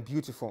good and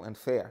beautiful and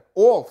fair.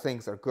 All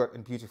things are good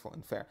and beautiful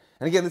and fair.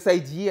 And again, this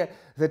idea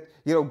that,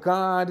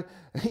 God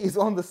is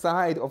on the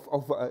side of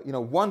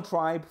one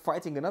tribe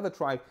fighting another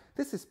tribe,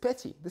 this is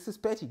petty. This is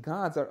petty.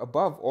 Gods are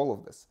above all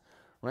of this,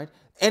 right?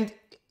 And,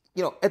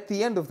 at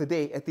the end of the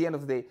day,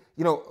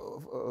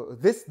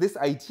 this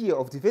idea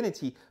of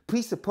divinity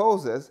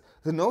presupposes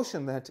the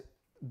notion that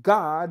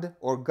God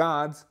or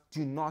gods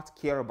do not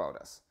care about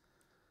us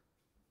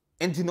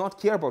and do not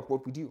care about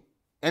what we do,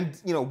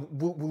 and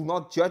will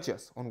not judge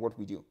us on what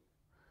we do.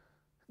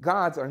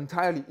 Gods are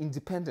entirely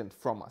independent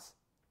from us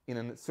in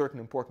a certain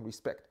important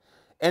respect.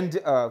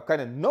 And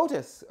kind of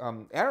notice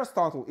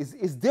Aristotle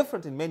is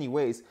different in many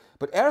ways,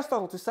 but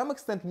Aristotle to some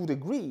extent would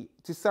agree,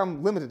 to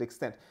some limited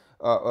extent,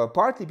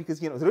 partly because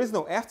there is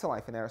no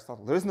afterlife in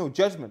Aristotle. There is no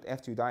judgment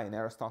after you die in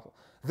Aristotle.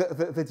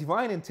 The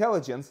divine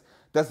intelligence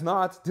does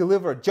not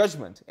deliver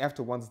judgment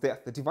after one's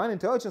death. The divine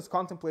intelligence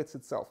contemplates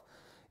itself.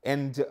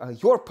 And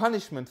your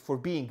punishment for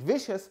being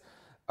vicious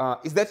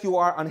is that you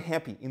are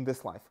unhappy in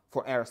this life,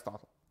 for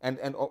Aristotle,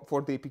 and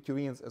for the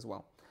Epicureans as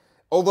well.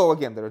 Although,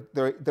 again,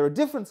 there are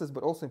differences,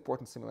 but also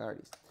important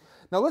similarities.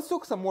 Now, let's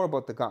talk some more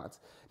about the gods.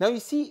 Now, you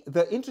see,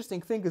 the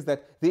interesting thing is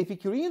that the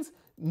Epicureans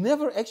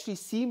never actually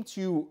seem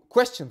to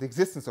question the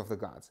existence of the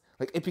gods.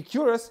 Like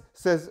Epicurus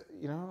says,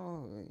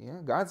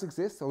 gods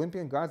exist,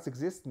 Olympian gods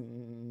exist,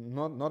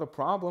 not a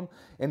problem.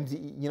 And,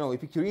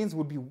 Epicureans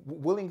would be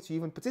willing to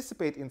even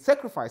participate in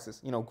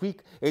sacrifices,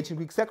 ancient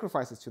Greek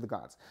sacrifices to the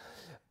gods.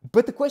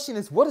 But the question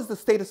is, what is the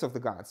status of the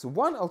gods? So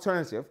one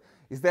alternative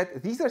is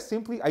that these are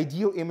simply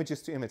ideal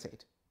images to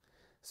imitate.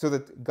 So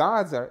that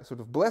gods are sort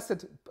of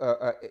blessed,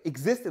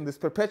 exist in this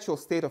perpetual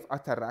state of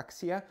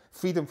ataraxia,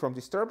 freedom from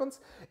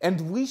disturbance,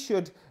 and we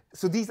should,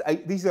 so these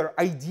are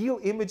ideal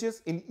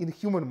images in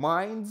human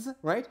minds,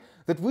 right,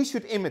 that we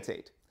should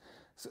imitate.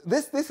 So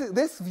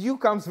this view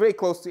comes very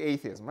close to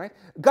atheism, right?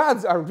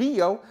 Gods are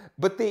real,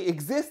 but they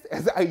exist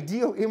as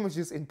ideal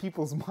images in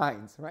people's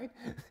minds, right?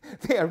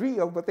 They are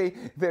real, but they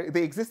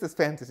exist as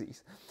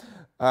fantasies.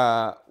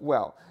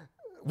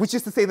 Which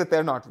is to say that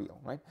they're not real,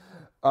 right?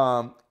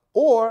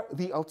 Or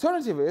the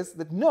alternative is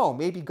that no,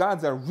 maybe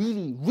gods are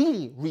really,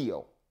 really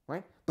real,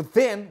 right? But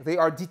then they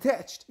are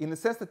detached in the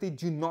sense that they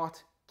do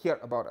not care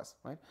about us,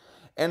 right?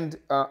 And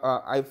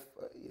I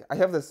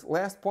have this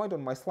last point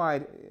on my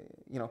slide.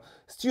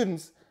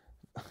 Students,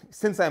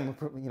 since I'm a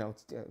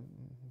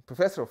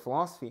professor of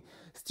philosophy,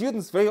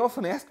 students very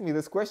often ask me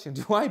this question: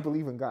 do I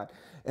believe in God?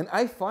 And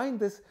I find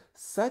this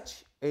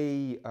such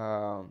a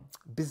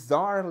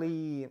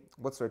bizarrely,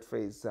 what's that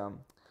phrase?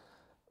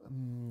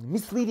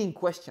 Misleading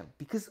question,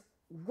 because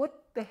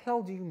what the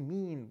hell do you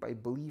mean by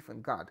belief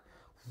in God?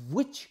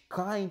 Which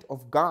kind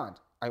of God,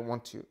 I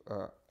want to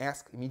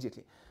ask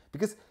immediately,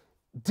 because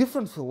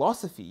different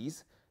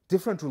philosophies,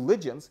 different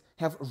religions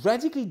have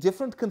radically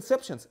different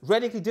conceptions,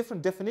 radically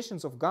different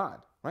definitions of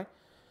God, right?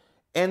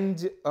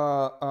 And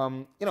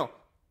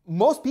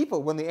most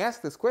people, when they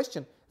ask this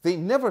question, they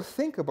never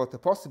think about the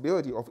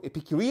possibility of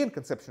Epicurean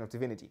conception of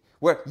divinity,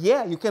 where,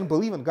 yeah, you can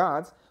believe in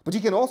gods, but you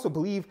can also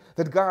believe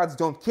that gods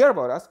don't care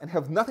about us and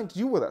have nothing to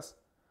do with us,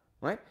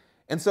 right?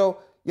 And so,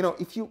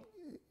 if you,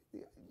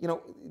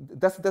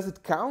 does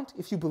it count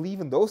if you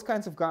believe in those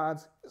kinds of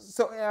gods?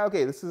 So,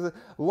 okay, this is a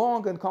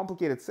long and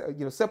complicated,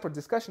 separate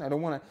discussion. I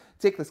don't want to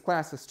take this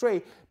class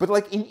astray, but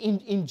like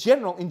in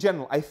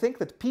general, I think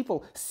that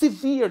people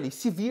severely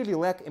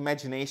lack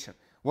imagination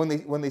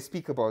when they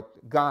speak about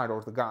God or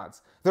the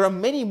gods. There are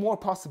many more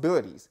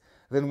possibilities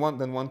than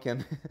one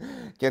can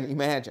can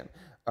imagine.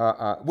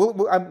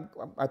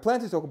 I plan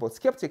to talk about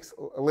skeptics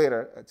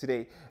later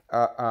today,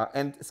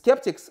 and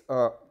skeptics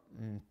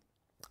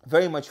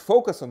very much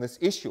focus on this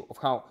issue of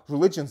how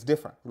religions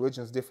differ.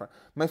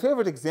 My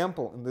favorite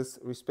example in this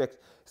respect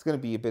is going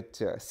to be a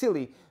bit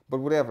silly, but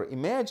whatever.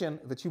 Imagine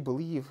that you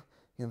believe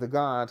in the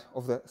God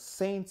of the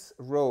Saints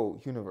Row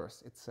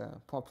universe. It's a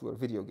popular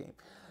video game.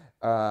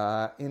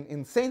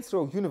 In Saints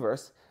Row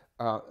universe,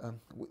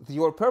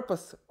 your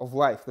purpose of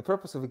life, the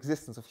purpose of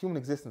existence, of human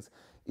existence,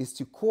 is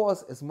to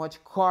cause as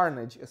much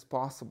carnage as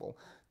possible,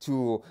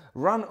 to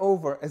run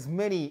over as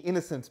many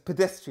innocent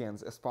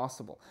pedestrians as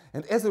possible.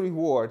 And as a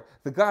reward,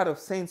 the god of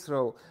Saints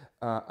Row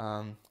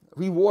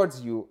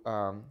rewards you,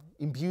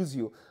 imbues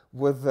you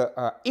with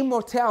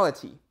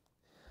immortality,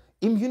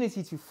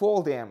 immunity to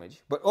fall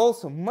damage, but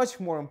also, much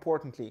more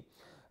importantly,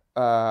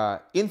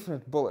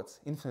 infinite bullets,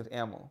 infinite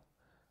ammo.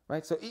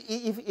 Right? So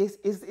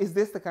is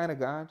this the kind of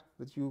God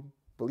that you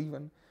believe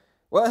in?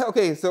 Well,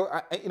 okay, so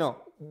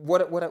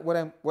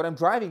what I'm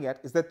driving at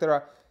is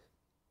that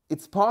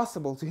it's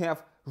possible to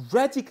have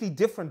radically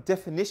different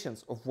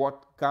definitions of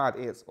what God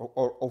is,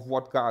 or of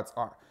what gods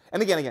are.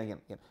 And again,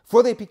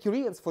 for the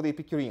Epicureans,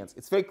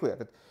 it's very clear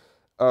that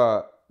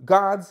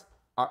gods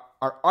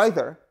are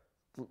either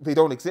they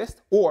don't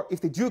exist, or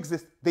if they do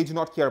exist, they do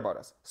not care about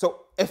us.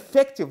 So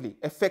effectively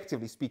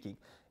speaking,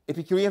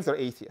 Epicureans are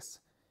atheists.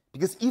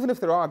 Because even if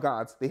there are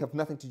gods, they have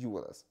nothing to do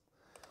with us.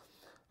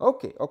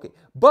 Okay.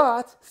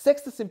 But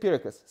Sextus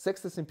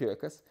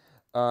Empiricus,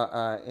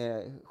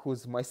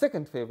 who's my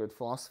second favorite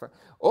philosopher,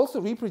 also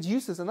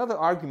reproduces another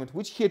argument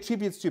which he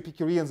attributes to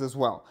Epicureans as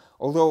well.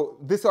 Although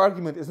this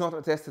argument is not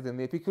attested in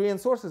the Epicurean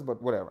sources,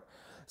 but whatever.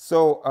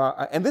 So,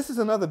 and this is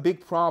another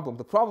big problem,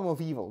 the problem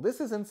of evil.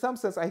 This is, in some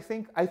sense, I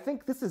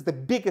think this is the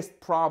biggest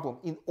problem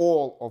in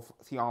all of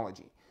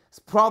theology. It's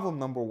problem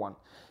number one.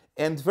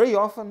 And very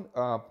often,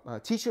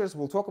 teachers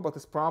will talk about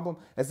this problem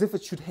as if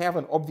it should have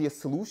an obvious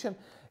solution.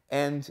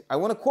 And I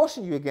want to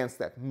caution you against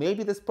that.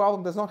 Maybe this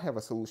problem does not have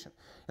a solution.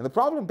 And the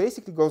problem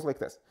basically goes like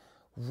this.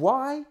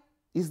 Why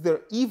is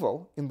there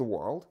evil in the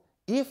world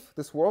if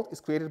this world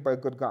is created by a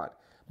good God?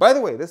 By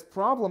the way, this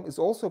problem is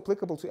also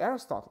applicable to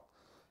Aristotle.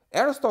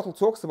 Aristotle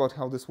talks about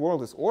how this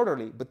world is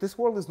orderly, but this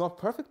world is not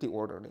perfectly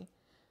orderly.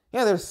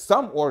 Yeah, there's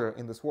some order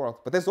in this world,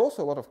 but there's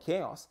also a lot of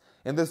chaos,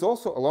 and there's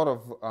also a lot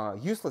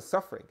of useless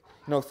suffering.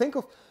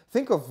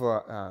 Think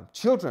of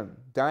children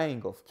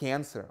dying of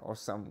cancer or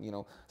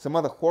some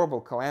other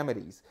horrible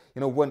calamities.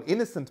 When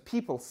innocent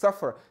people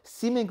suffer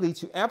seemingly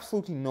to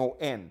absolutely no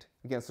end.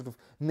 Again, sort of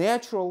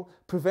natural,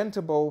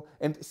 preventable,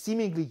 and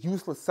seemingly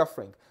useless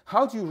suffering.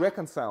 How do you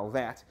reconcile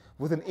that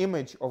with an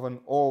image of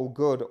an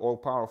all-good,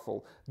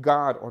 all-powerful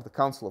God or the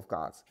Council of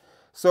Gods?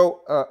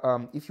 So,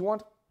 if you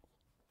want,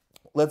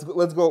 let's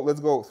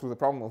go through the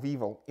problem of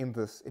evil in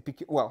this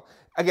well,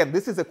 again,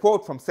 this is a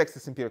quote from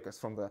Sextus Empiricus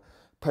from the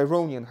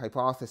Pyrrhonian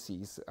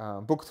Hypotheses,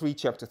 book 3,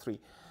 chapter 3.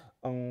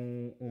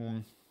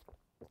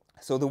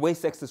 So the way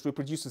Sextus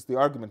reproduces the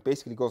argument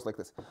basically goes like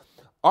this.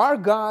 Are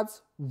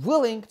gods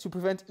willing to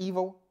prevent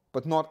evil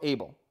but not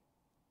able?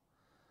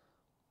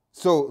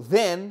 So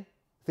then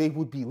they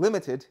would be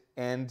limited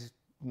and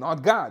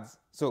not gods.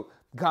 So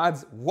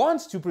gods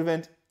want to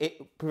prevent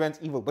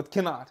evil but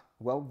cannot.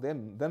 Well,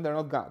 then they're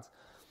not gods.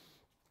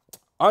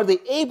 Are they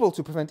able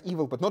to prevent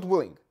evil but not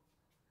willing?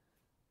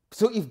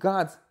 So if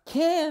gods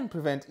can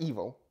prevent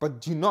evil but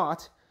do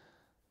not,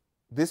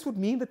 this would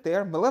mean that they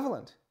are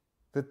malevolent,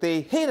 that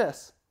they hate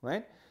us,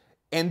 right?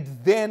 And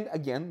then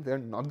again, they're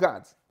not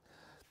gods.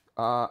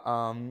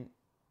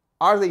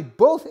 Are they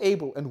both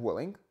able and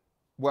willing?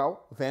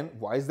 Well, then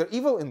why is there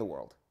evil in the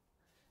world?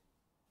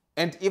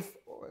 And if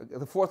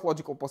the fourth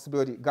logical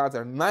possibility, gods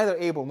are neither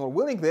able nor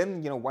willing,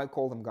 then why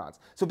call them gods?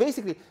 So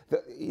basically,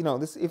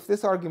 if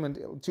this argument,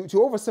 to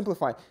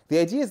oversimplify, the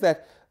idea is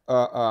that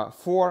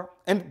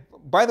and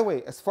by the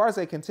way, as far as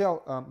I can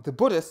tell, the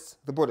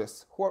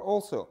Buddhists who are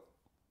also,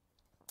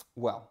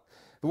 well,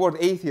 the word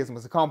atheism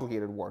is a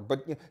complicated word,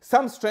 but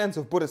some strands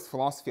of Buddhist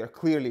philosophy are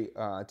clearly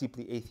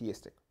deeply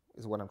atheistic,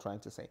 is what I'm trying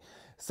to say.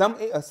 Some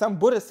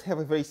Buddhists have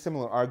a very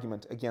similar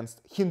argument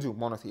against Hindu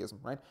monotheism,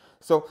 right?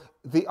 So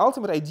the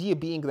ultimate idea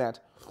being that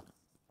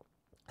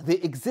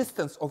the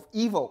existence of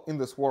evil in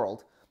this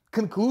world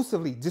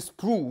conclusively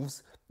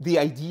disproves the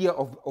idea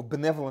of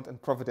benevolent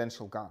and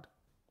providential God.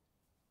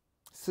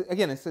 So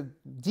again, it's a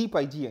deep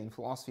idea in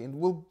philosophy, and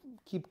we'll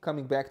keep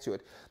coming back to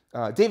it.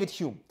 David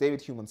Hume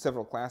in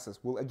several classes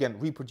will again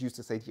reproduce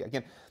this idea.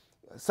 Again,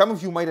 some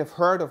of you might have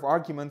heard of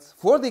arguments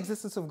for the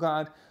existence of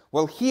God.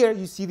 Well, here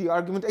you see the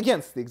argument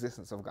against the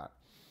existence of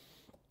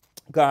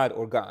God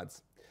or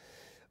gods.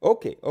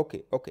 Okay.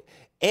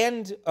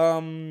 And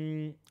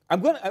I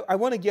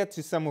want to get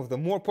to some of the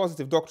more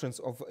positive doctrines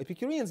of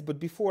Epicureans, but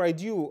before I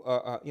do,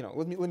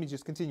 let me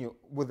just continue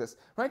with this,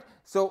 right?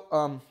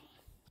 So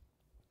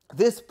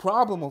this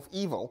problem of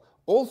evil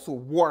also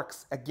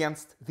works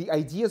against the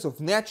ideas of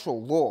natural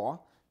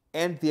law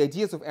and the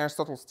ideas of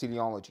Aristotle's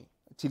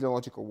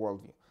teleological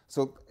worldview.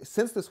 So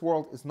since this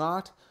world is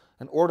not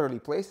an orderly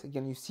place,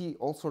 again, you see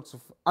all sorts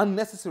of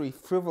unnecessary,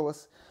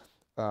 frivolous,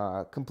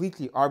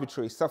 completely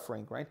arbitrary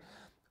suffering, right?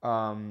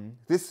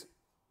 This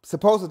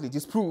supposedly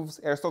disproves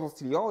Aristotle's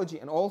teleology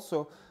and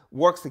also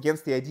works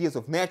against the ideas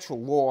of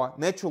natural law.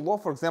 Natural law,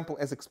 for example,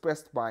 as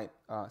expressed by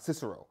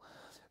Cicero.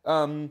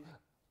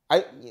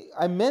 Like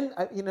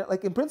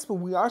in principle,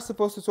 we are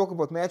supposed to talk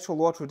about natural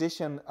law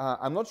tradition.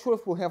 I'm not sure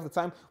if we'll have the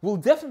time. We'll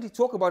definitely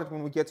talk about it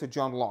when we get to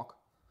John Locke.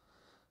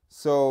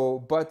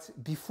 So, but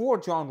before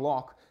John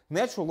Locke,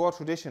 natural law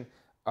tradition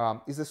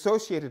is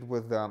associated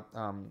with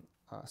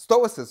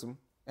Stoicism,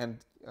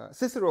 and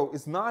Cicero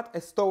is not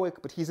a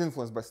Stoic, but he's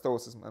influenced by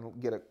Stoicism. And I'll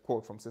get a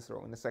quote from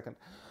Cicero in a second.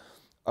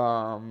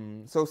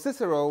 So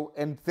Cicero,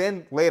 and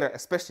then later,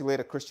 especially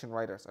later Christian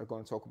writers, are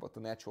going to talk about the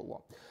natural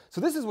law.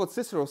 So this is what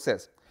Cicero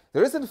says.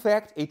 There is in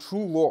fact a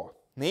true law,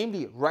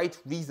 namely right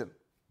reason,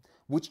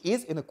 which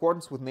is in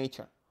accordance with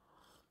nature.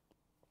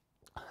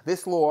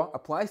 This law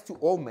applies to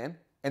all men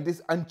and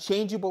is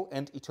unchangeable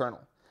and eternal.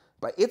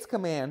 By its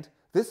command,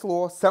 this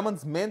law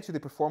summons men to the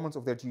performance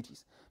of their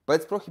duties. By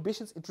its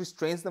prohibitions, it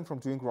restrains them from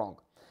doing wrong.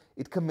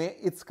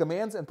 Its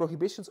commands and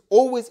prohibitions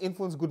always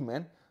influence good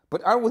men,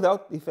 but are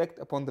without effect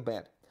upon the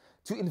bad.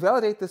 To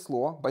invalidate this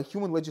law by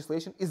human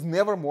legislation is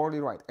never morally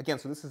right. Again,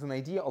 so this is an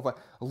idea of a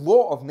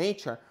law of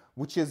nature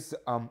which is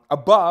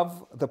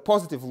above the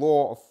positive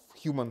law of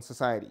human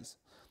societies.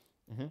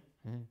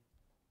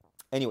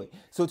 Anyway,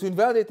 so to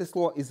invalidate this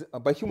law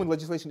by human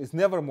legislation is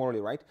never morally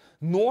right,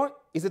 nor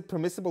is it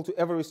permissible to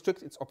ever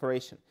restrict its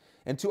operation,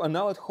 and to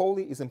annul it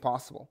wholly is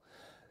impossible.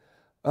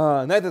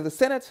 Neither the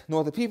Senate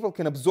nor the people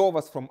can absolve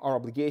us from our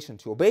obligation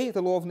to obey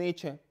the law of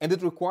nature, and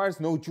it requires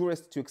no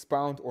jurist to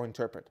expound or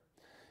interpret.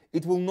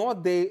 It will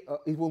not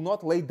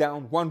lay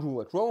down one rule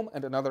at Rome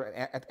and another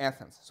at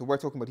Athens. So we're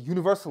talking about a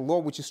universal law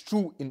which is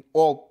true in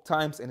all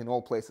times and in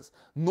all places.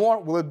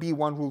 Nor will it be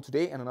one rule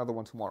today and another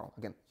one tomorrow.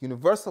 Again,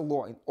 universal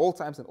law in all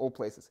times and all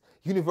places.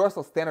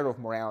 Universal standard of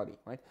morality,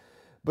 right?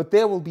 But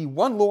there will be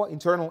one law,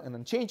 internal and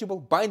unchangeable,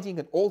 binding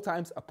at all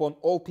times upon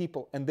all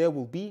people, and there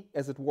will be,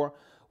 as it were,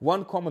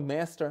 one common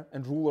master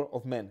and ruler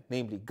of men,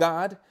 namely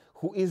God,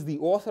 who is the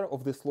author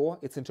of this law,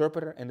 its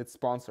interpreter, and its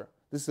sponsor.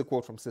 This is a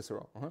quote from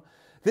Cicero.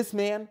 This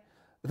man,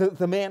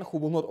 the man who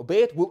will not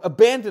obey it, will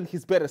abandon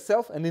his better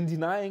self, and in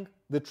denying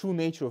the true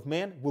nature of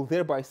man, will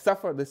thereby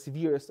suffer the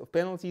severest of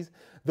penalties,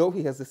 though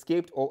he has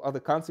escaped all other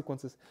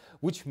consequences,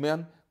 which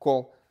men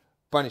call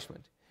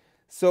punishment.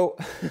 So,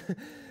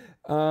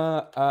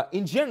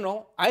 in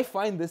general, I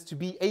find this to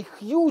be a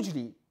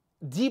hugely,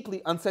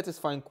 deeply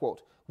unsatisfying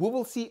quote. We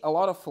will see a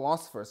lot of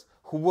philosophers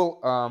who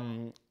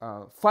will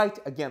fight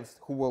against,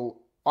 who will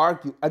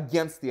argue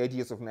against the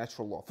ideas of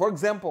natural law. For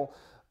example,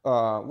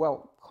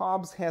 well,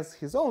 Hobbes has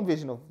his own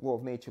vision of law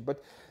of nature,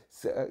 but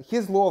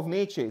his law of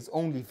nature is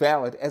only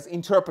valid as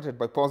interpreted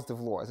by positive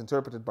law, as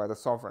interpreted by the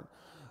sovereign.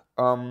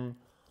 John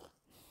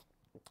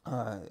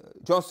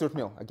Stuart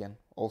Mill, again,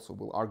 also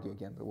will argue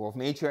again the law of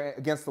nature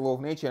against the law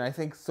of nature, and I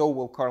think so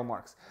will Karl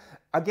Marx.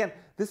 Again,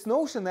 this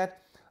notion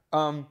that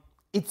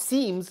it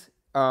seems,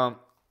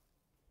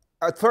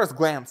 at first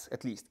glance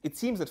at least, it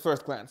seems at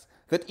first glance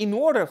that in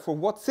order for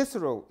what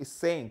Cicero is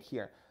saying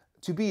here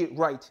to be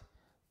right,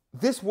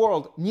 this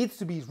world needs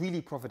to be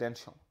really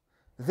providential.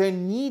 There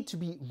need to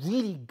be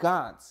really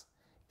gods,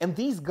 and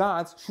these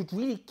gods should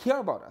really care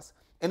about us.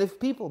 And if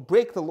people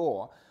break the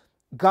law,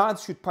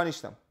 gods should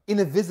punish them in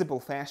a visible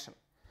fashion.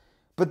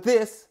 But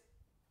this,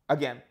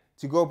 again,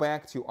 to go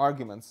back to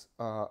arguments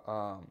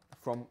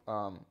from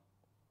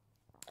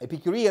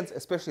Epicureans,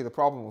 especially the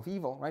problem of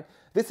evil, right?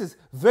 This is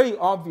very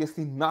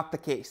obviously not the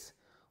case.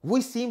 We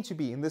seem to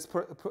be in this,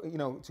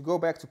 to go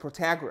back to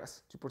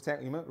Protagoras,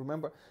 you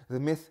remember the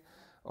myth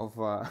of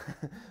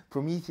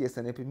Prometheus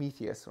and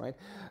Epimetheus, right?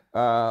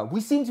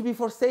 We seem to be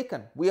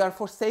forsaken. We are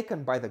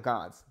forsaken by the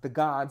gods. The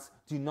gods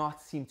do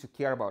not seem to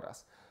care about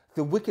us.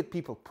 The wicked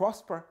people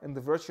prosper and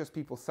the virtuous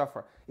people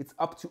suffer. It's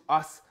up to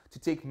us to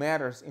take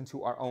matters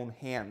into our own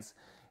hands.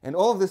 And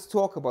all of this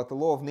talk about the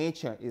law of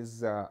nature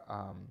is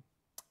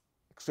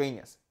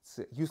extraneous.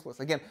 It's useless.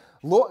 Again,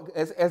 law,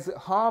 as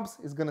Hobbes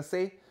is going to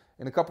say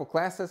in a couple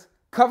classes,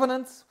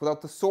 covenants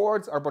without the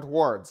swords are but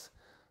words.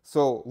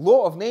 So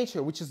law of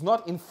nature, which is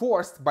not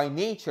enforced by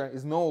nature,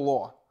 is no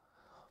law.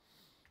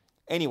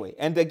 Anyway,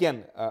 and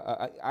again,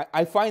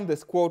 I find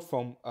this quote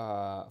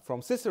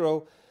from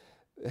Cicero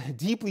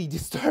deeply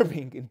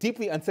disturbing and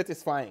deeply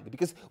unsatisfying,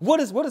 because what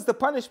is the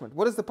punishment?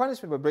 What is the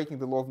punishment by breaking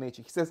the law of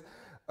nature? He says,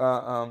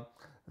 the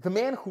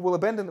man who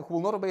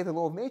will not obey the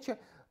law of nature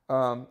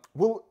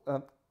will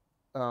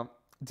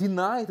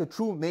deny the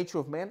true nature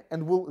of man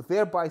and will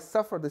thereby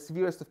suffer the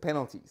severest of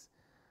penalties.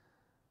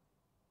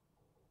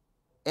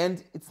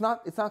 And it's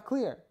not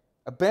clear.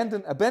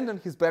 Abandon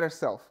his better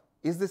self.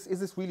 Is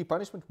this really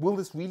punishment? Will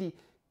this really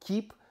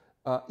keep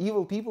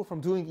evil people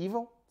from doing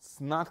evil? It's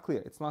not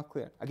clear. It's not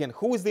clear. Again,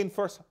 who is the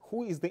enforcer?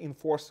 Who is the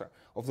enforcer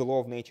of the law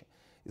of nature?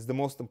 Is the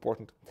most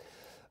important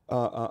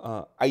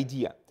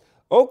idea.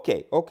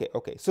 Okay.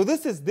 So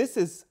this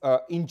is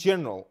in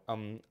general.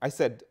 I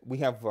said we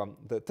have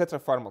the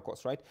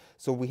tetrapharmakos, right?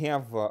 So we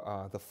have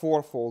the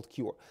fourfold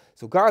cure.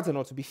 So gods are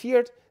not to be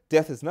feared.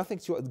 Death is nothing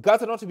to.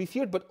 Gods are not to be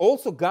feared, but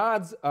also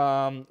gods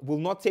will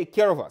not take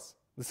care of us.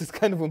 This is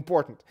kind of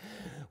important.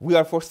 We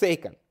are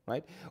forsaken,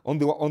 right?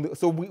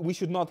 So we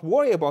should not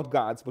worry about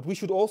gods, but we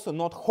should also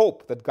not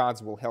hope that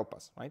gods will help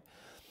us, right?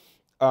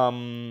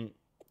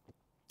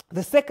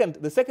 The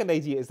second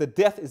idea is that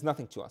death is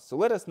nothing to us. So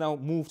let us now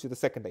move to the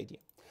second idea.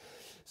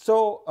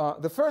 So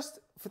the first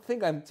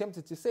thing I'm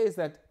tempted to say is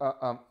that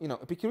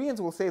Epicureans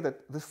will say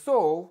that the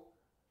soul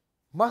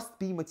must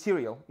be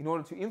material in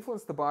order to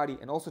influence the body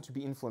and also to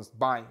be influenced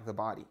by the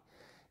body.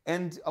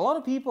 And a lot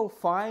of people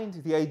find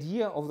the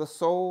idea of the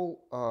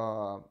soul,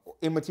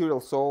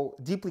 immaterial soul,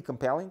 deeply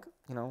compelling.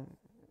 You know,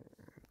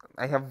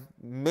 I have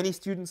many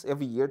students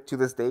every year to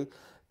this day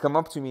come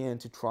up to me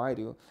and to try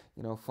to,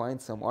 you know, find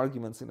some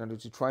arguments in order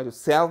to try to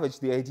salvage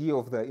the idea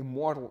of the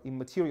immortal,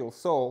 immaterial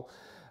soul.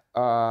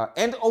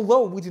 And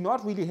although we do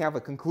not really have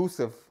a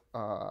conclusive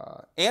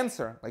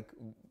answer, like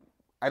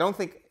I don't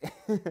think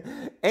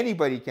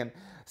anybody can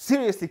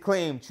seriously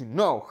claim to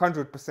know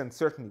 100%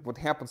 certainly what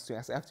happens to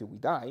us after we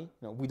die. You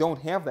know, we don't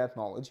have that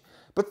knowledge.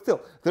 But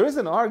still, there is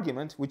an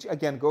argument which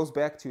again goes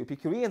back to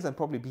Epicureans and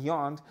probably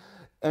beyond.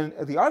 And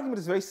the argument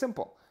is very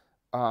simple.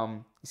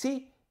 You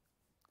see,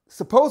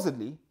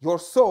 supposedly your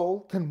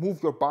soul can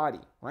move your body,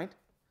 right?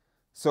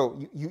 So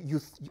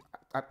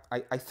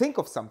I think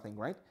of something,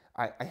 right?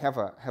 I have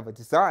a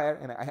desire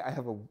and I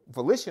have a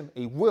volition,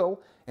 a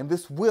will, and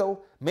this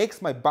will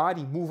makes my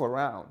body move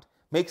around,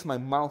 makes my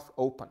mouth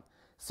open.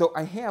 So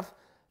I have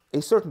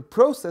a certain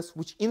process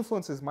which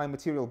influences my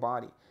material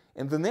body.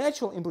 And the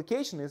natural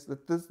implication is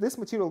that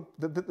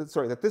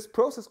this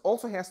process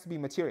also has to be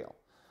material.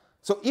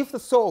 So if the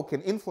soul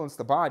can influence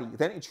the body,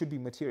 then it should be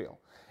material.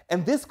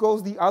 And this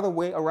goes the other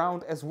way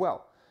around as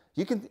well.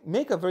 You can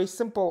make a very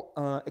simple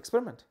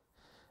experiment.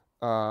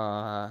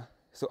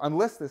 So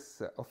unless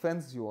this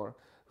offends your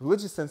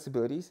religious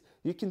sensibilities,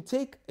 you can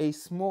take a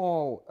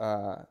small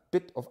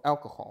bit of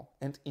alcohol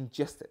and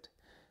ingest it.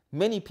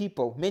 Many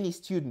people, many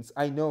students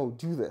I know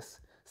do this,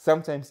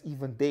 sometimes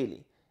even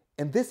daily.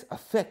 And this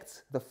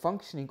affects the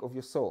functioning of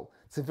your soul.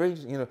 It's a very,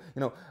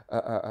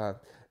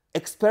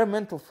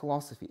 experimental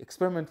philosophy,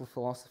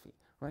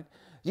 right?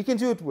 You can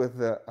do it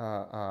with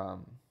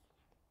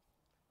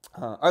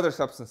other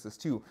substances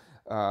too.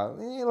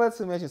 Let's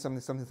imagine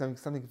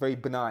something very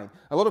benign.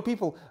 A lot of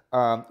people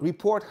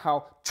report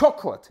how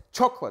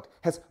chocolate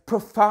has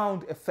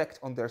profound effect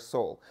on their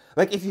soul.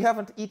 Like if you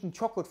haven't eaten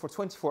chocolate for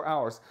 24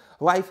 hours,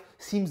 life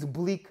seems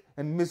bleak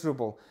and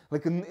miserable.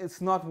 Like it's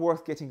not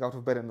worth getting out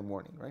of bed in the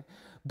morning, right?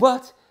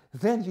 But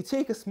then you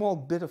take a small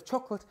bit of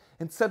chocolate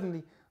and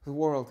suddenly the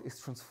world is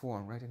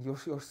transformed, right? And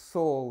your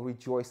soul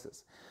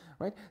rejoices,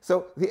 right?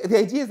 So the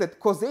idea is that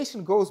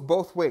causation goes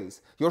both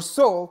ways. Your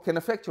soul can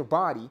affect your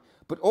body,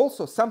 but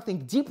also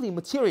something deeply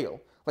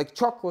material, like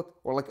chocolate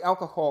or like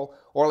alcohol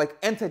or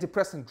like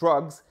antidepressant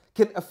drugs,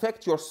 can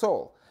affect your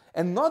soul.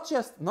 And not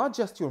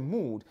just your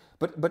mood,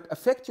 but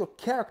affect your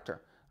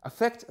character,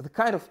 affect the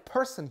kind of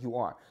person you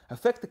are,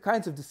 affect the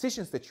kinds of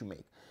decisions that you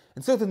make.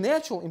 And so the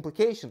natural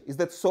implication is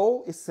that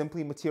soul is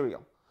simply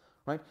material.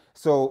 Right?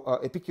 So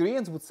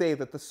Epicureans would say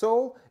that the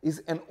soul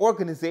is an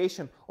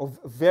organization of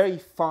very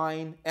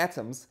fine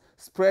atoms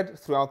spread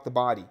throughout the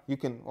body. You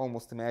can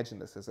almost imagine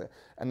this as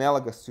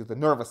analogous to the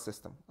nervous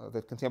system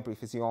that contemporary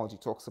physiology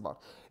talks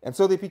about. And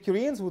so the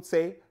Epicureans would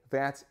say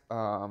that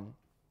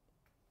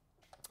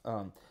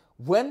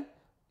when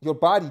your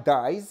body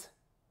dies,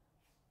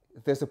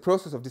 there's a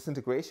process of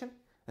disintegration,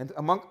 and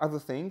among other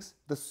things,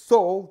 the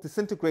soul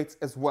disintegrates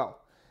as well.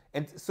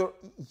 And so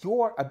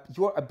your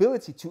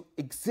ability to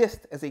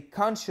exist as a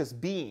conscious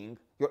being,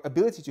 your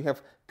ability to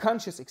have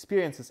conscious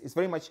experiences is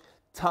very much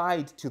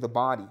tied to the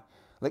body.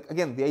 Like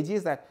again, the idea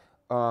is that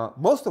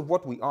most of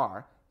what we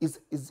are is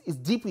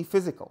deeply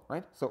physical,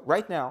 right? So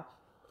right now,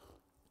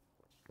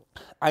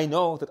 I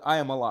know that I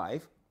am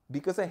alive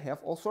because I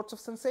have all sorts of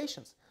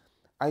sensations.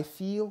 I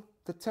feel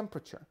the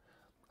temperature.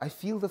 I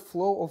feel the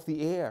flow of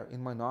the air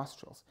in my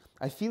nostrils.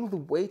 I feel the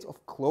weight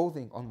of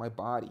clothing on my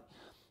body.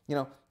 You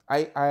know,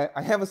 I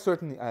have a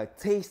certain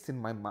taste in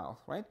my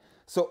mouth, right?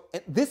 So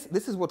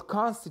this is what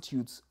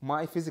constitutes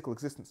my physical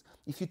existence.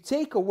 If you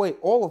take away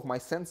all of my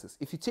senses,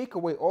 it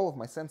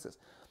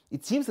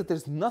seems that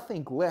there's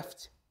nothing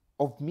left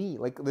of me.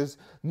 Like there's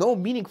no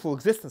meaningful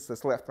existence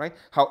that's left, right?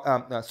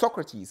 How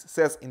Socrates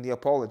says in the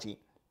Apology,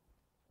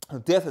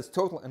 death is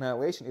total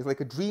annihilation, is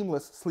like a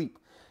dreamless sleep.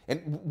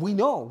 And we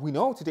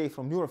know today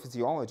from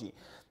neurophysiology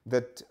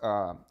that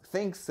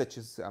things such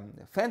as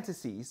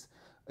fantasies,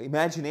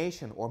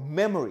 imagination, or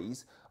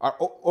memories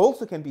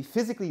also can be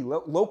physically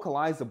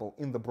localizable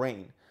in the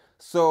brain.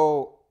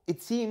 So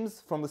it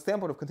seems, from the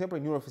standpoint of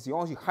contemporary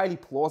neurophysiology, highly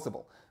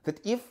plausible that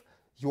if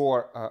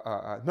your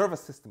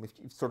nervous system,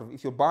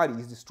 if your body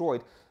is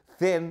destroyed,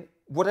 then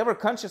whatever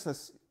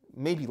consciousness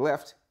may be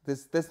left,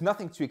 there's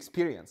nothing to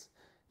experience.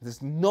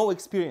 There's no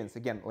experience.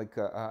 Again, like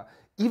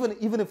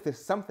even if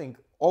there's something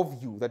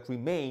of you that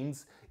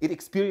remains, it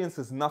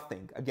experiences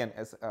nothing. Again,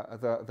 as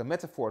the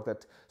metaphor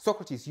that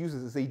Socrates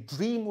uses is a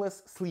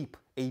dreamless sleep,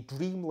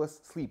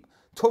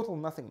 total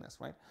nothingness,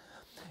 right?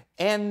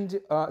 And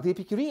the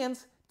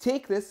Epicureans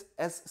take this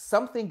as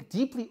something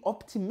deeply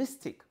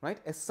optimistic, right?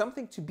 As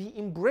something to be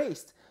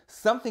embraced,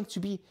 something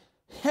to be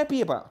happy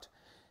about.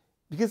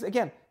 Because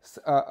again, this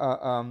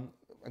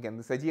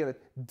idea that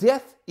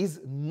death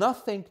is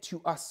nothing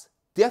to us.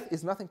 Death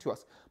is nothing to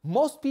us.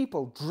 Most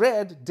people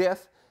dread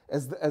death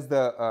as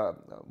the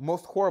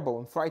most horrible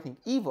and frightening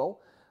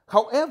evil.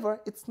 However,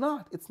 it's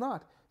not.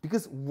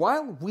 Because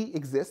while we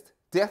exist,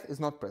 death is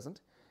not present.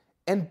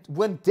 And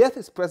when death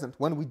is present,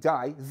 when we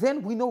die,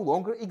 then we no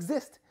longer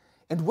exist.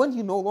 And when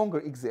you no longer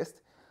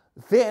exist,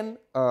 then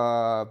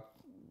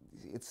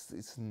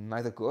it's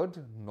neither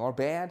good nor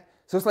bad.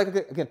 So it's like,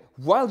 again,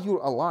 while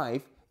you're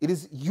alive, it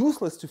is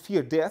useless to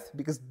fear death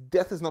because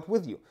death is not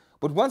with you.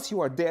 But once you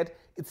are dead,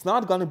 it's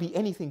not going to be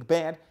anything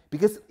bad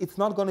because it's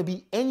not going to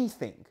be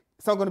anything.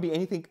 It's not going to be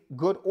anything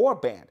good or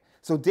bad.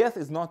 So death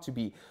is not to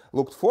be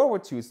looked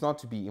forward to. It's not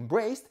to be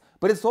embraced,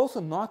 but it's also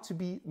not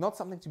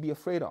something to be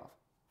afraid of.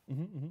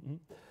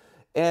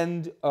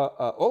 And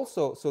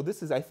also, so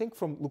this is, I think,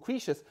 from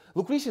Lucretius.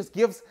 Lucretius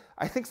gives,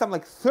 I think, some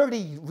like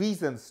 30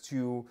 reasons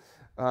to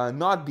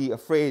not be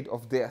afraid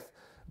of death.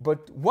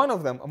 But one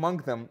of them, among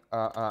them,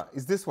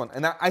 is this one.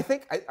 And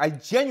I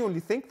genuinely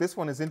think this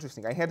one is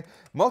interesting. I had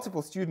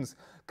multiple students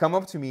come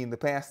up to me in the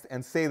past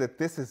and say that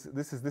this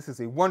is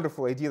a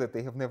wonderful idea that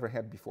they have never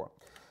had before.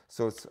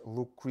 So it's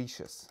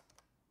Lucretius.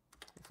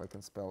 If I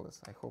can spell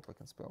this, I hope I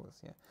can spell this.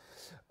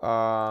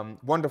 Yeah,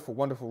 wonderful,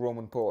 wonderful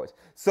Roman poet.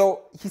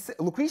 So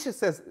Lucretius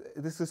says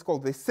this is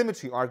called the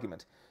symmetry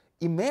argument.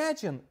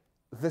 Imagine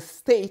the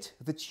state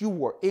that you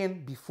were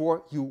in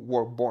before you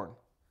were born.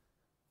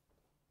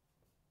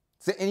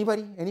 So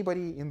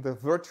anybody in the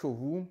virtual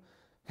room,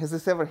 has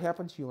this ever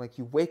happened to you? Like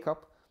you wake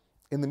up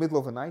in the middle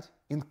of the night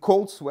in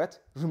cold sweat,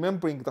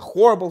 remembering the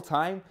horrible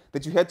time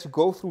that you had to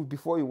go through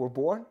before you were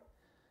born?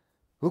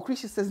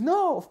 Lucretius says,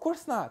 no, of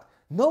course not.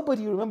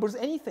 Nobody remembers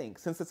anything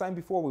since the time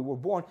before we were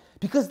born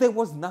because there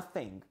was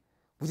nothing.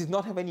 We did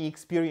not have any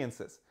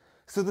experiences.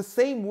 So the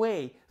same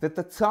way that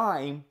the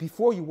time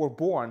before you were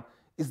born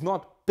is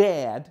not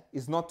bad,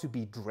 is not to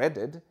be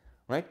dreaded,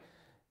 right?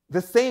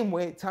 The same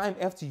way time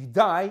after you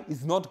die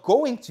is not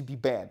going to be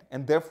bad,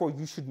 and therefore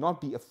you should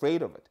not be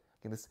afraid of it.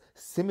 Again, this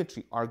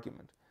symmetry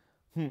argument.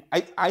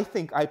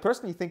 I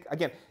personally think,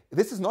 again,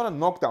 this is not a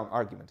knockdown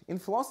argument. In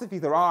philosophy,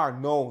 there are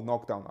no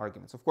knockdown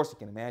arguments. Of course, you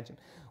can imagine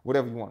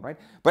whatever you want, right?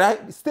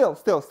 But still,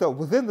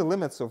 within the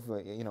limits of,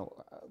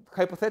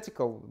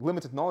 hypothetical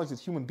limited knowledge that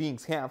human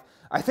beings have,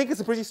 I think it's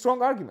a pretty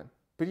strong argument,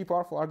 pretty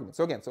powerful argument.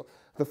 So again,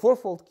 the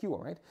fourfold cure,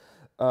 right?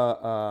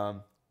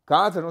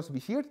 Gods are not to be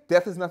feared.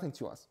 Death is nothing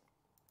to us.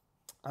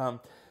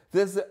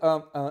 There's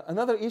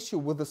another issue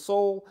with the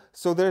soul.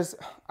 So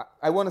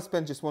I want to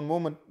spend just one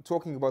moment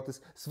talking about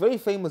this. It's a very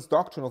famous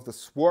doctrine of the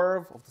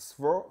swerve,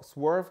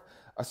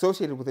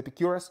 associated with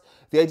Epicurus.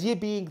 The idea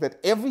being that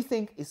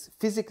everything is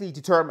physically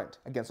determined.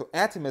 Again, so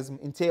atomism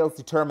entails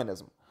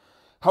determinism.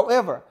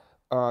 However,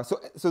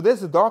 so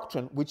there's a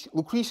doctrine which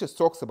Lucretius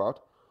talks about,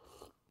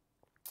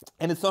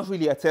 and it's not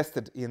really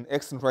attested in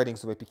excellent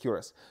writings of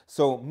Epicurus.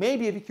 So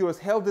maybe Epicurus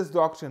held this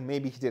doctrine,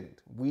 maybe he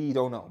didn't. We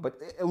don't know.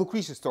 But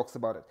Lucretius talks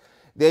about it.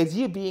 The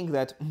idea being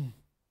that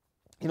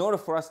in order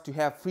for us to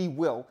have free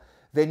will,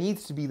 there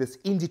needs to be this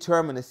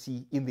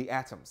indeterminacy in the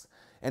atoms.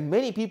 And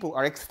many people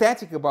are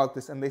ecstatic about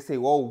this, and they say,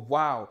 oh,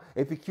 wow,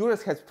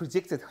 Epicurus has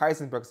predicted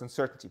Heisenberg's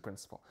uncertainty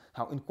principle,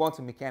 how in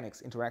quantum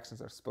mechanics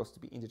interactions are supposed to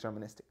be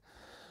indeterministic.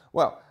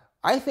 Well,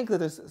 I think that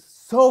there's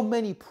so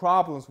many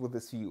problems with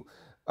this view.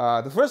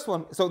 The first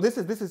one, so this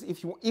is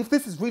if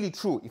this is really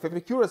true, if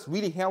Epicurus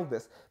really held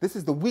this, this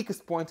is the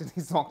weakest point in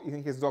his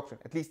doctrine,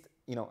 at least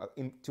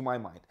to my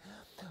mind.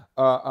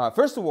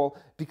 First of all,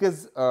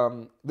 because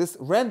this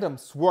random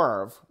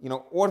swerve,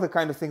 or the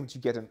kind of thing that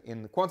you get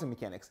in quantum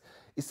mechanics,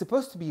 is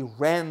supposed to be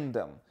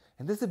random,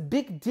 and there's a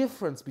big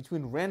difference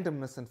between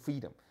randomness and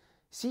freedom.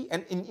 See,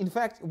 and in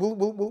fact,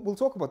 we'll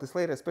talk about this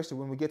later, especially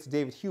when we get to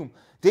David Hume.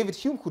 David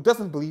Hume, who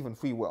doesn't believe in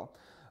free will,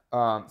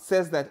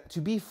 says that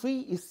to be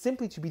free is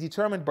simply to be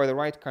determined by the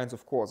right kinds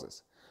of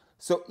causes.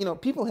 So,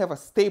 people have a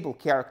stable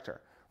character,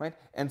 right?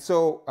 And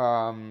so,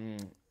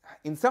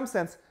 in some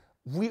sense,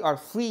 we are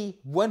free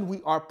when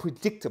we are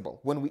predictable,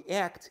 when we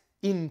act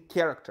in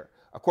character,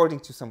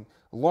 according to some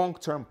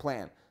long-term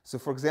plan. So,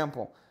 for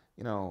example,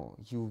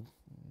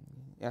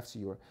 after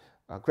you're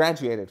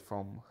graduated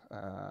from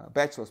a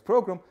bachelor's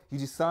program, you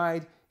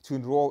decide to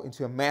enroll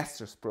into a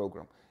master's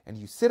program. And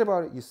you sit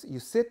about it, you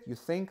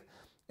think,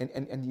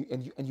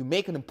 and you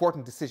make an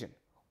important decision,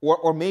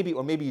 or maybe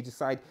you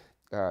decide,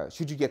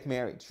 should you get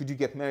married? Should you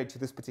get married to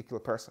this particular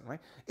person? Right?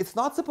 It's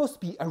not supposed to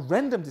be a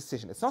random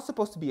decision. It's not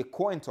supposed to be a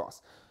coin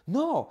toss.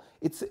 No,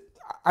 it's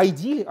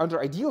ideally, under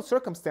ideal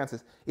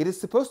circumstances, it is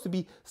supposed to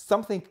be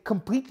something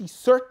completely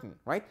certain.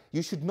 Right?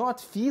 You should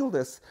not feel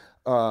this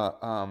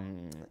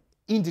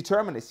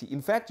indeterminacy.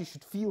 In fact, you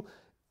should feel.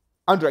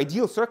 Under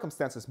ideal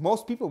circumstances,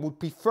 most people would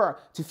prefer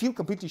to feel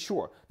completely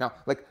sure. Now,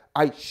 like,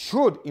 I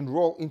should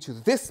enroll into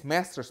this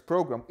master's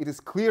program. It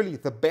is clearly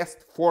the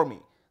best for me.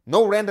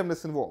 No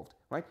randomness involved,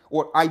 right?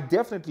 Or I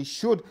definitely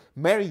should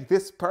marry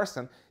this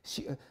person.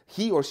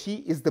 He or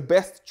she is the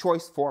best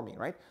choice for me,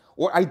 right?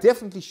 Or I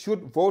definitely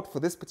should vote for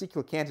this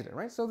particular candidate,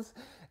 right? So this,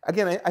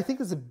 again, I think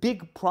there's a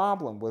big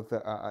problem with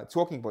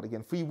talking about,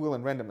 again, free will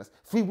and randomness.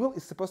 Free will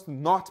is supposed to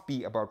not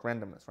be about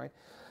randomness, right?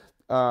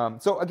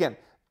 So again,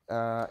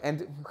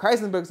 and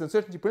Heisenberg's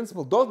uncertainty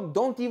principle,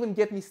 don't even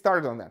get me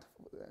started on that.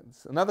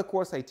 It's another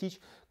course I teach,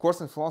 course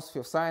in philosophy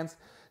of science.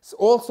 It's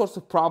all sorts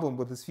of problems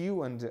with this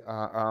view, and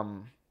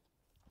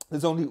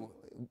there's only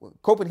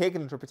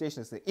Copenhagen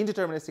interpretation is the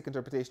indeterministic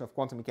interpretation of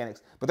quantum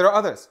mechanics, but there are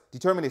others,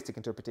 deterministic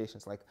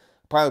interpretations like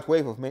pilot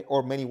wave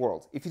or many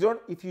worlds. If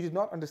you did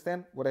not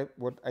understand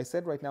what I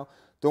said right now,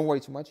 don't worry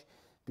too much,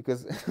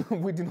 because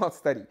we do not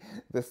study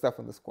this stuff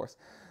in this course.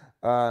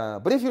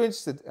 But if you're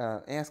interested,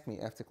 ask me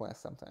after class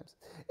sometimes.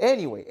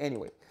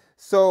 Anyway,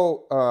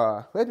 so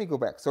let me go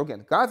back. So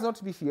again, God's not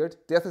to be feared,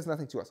 death is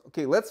nothing to us.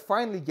 Okay, let's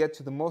finally get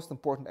to the most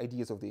important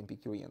ideas of the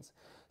Epicureans.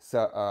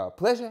 So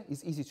pleasure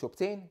is easy to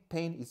obtain,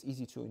 pain is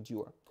easy to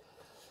endure.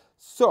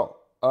 So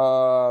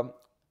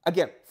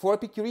again, for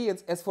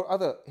Epicureans, as for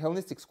other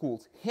Hellenistic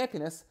schools,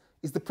 happiness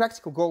is the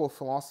practical goal of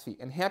philosophy,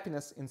 and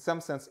happiness in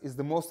some sense is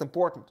the most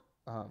important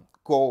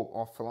goal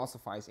of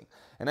philosophizing.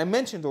 And I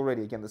mentioned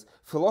already, again, this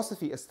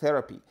philosophy as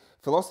therapy,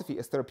 philosophy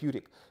as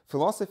therapeutic,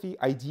 philosophy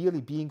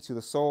ideally being to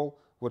the soul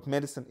what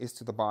medicine is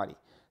to the body.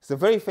 It's a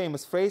very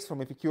famous phrase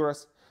from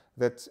Epicurus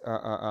that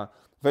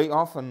very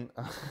often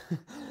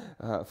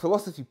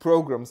philosophy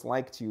programs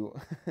like to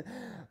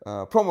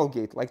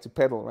promulgate, like to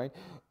peddle, right?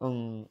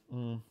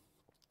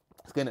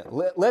 It's gonna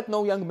let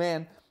no young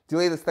man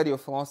delay the study of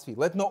philosophy.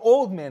 Let no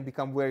old man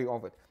become weary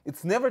of it.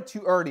 It's never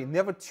too early,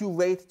 never too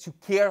late to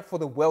care for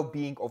the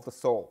well-being of the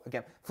soul.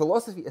 Again,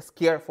 philosophy is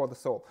care for the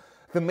soul.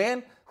 The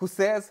man who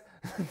says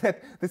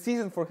that the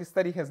season for his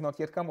study has not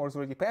yet come or is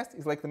already past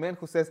is like the man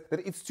who says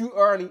that it's too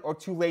early or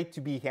too late to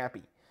be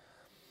happy.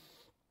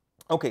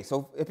 Okay,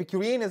 so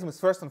Epicureanism is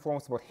first and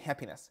foremost about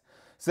happiness.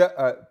 So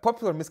a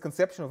popular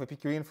misconception of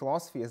Epicurean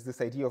philosophy is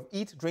this idea of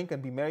eat, drink,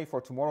 and be merry,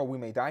 for tomorrow we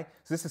may die.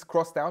 So this is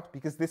crossed out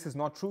because this is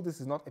not true. This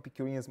is not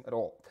Epicureanism at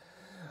all.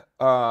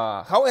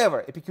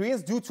 However,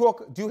 Epicureans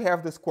do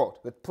have this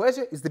quote, that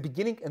pleasure is the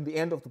beginning and the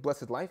end of the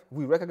blessed life.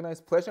 We recognize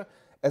pleasure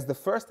as the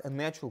first and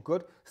natural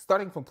good.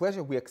 Starting from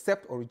pleasure, we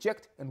accept or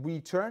reject, and we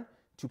return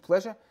to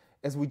pleasure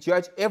as we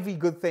judge every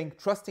good thing,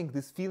 trusting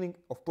this feeling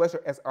of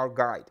pleasure as our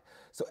guide.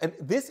 So, and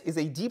this is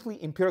a deeply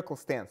empirical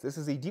stance. This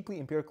is a deeply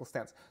empirical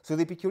stance. So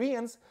the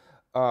Epicureans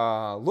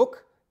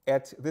look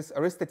at this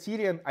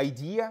Aristotelian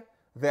idea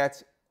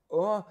that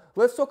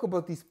let's talk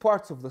about these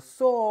parts of the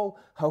soul,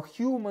 how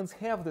humans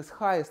have this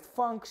highest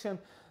function,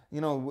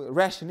 you know,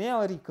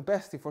 rationality,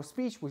 capacity for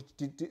speech, which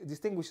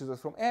distinguishes us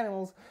from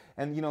animals,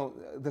 and, you know,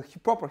 the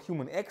proper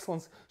human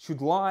excellence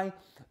should lie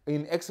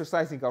in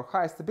exercising our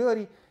highest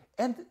ability.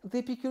 And the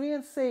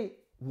Epicureans say,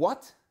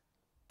 what?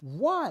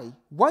 Why?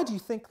 Why do you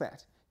think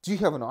that? Do you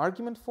have an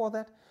argument for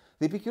that?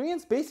 The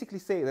Epicureans basically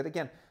say that,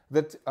 again,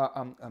 that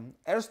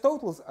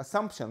Aristotle's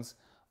assumptions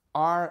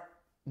are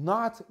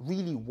not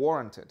really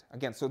warranted.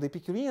 Again, so the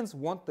Epicureans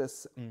want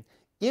this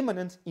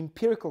immanent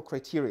empirical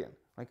criterion.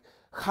 Like,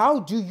 how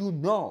do you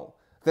know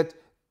that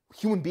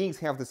human beings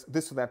have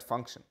this or that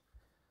function?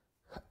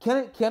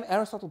 Can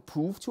Aristotle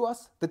prove to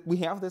us that we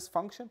have this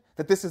function,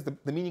 that this is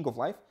the meaning of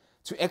life,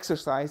 to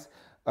exercise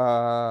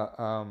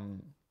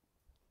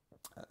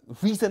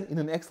reason in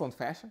an excellent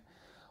fashion?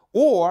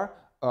 Or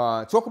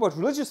talk about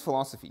religious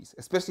philosophies,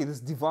 especially this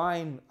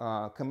divine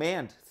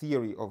command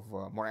theory of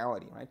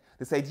morality, right?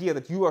 This idea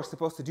that you are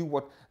supposed to do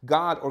what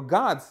God or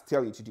gods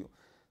tell you to do.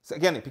 So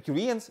again,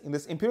 Epicureans, in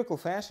this empirical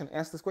fashion,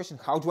 ask this question: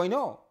 how do I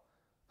know?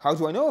 How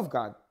do I know if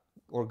God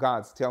or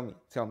gods tell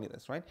me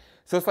this, right?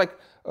 So it's like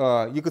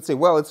you could say,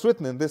 well, it's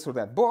written in this or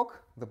that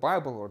book, the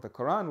Bible or the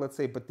Quran, let's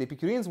say, but the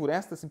Epicureans would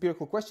ask this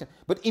empirical question: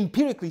 but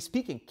empirically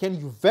speaking, can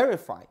you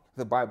verify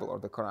the Bible or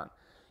the Quran?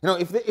 You know,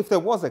 if there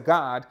was a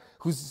god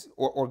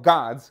or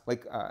gods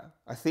like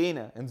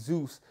Athena and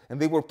Zeus,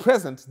 and they were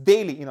present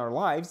daily in our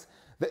lives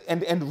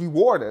and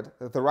rewarded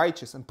the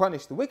righteous and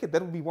punished the wicked,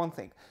 that would be one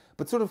thing.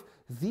 But sort of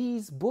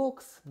these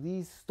books,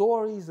 these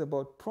stories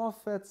about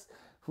prophets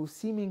who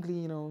seemingly,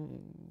 you know,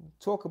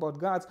 talk about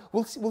gods,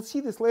 we'll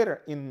see this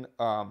later in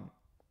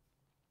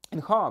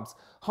Hobbes.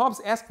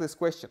 Hobbes asked this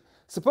question: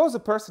 suppose a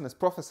person is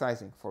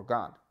prophesying for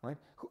God, right?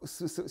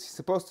 He's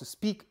supposed to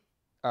speak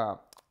the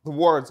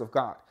words of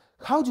God.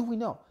 How do we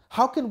know?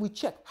 How can we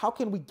check? How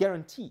can we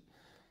guarantee?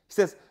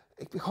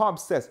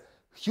 Hobbes says,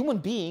 human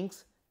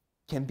beings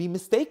can be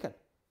mistaken.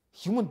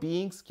 Human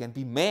beings can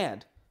be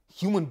mad.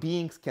 Human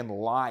beings can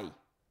lie.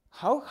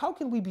 How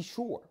can we be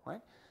sure,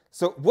 right?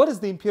 So what is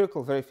the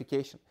empirical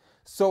verification?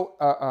 So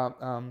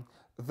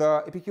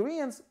the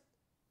Epicureans,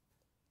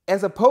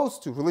 as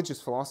opposed to religious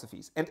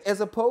philosophies, and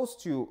as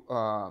opposed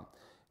to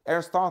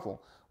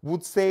Aristotle,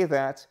 would say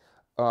that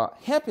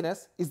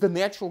happiness is the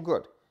natural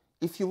good.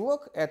 If you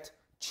look at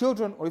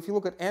children, or if you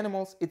look at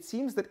animals, it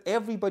seems that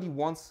everybody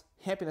wants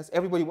happiness.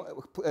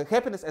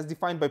 Happiness as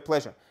defined by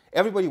pleasure.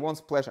 Everybody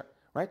wants pleasure,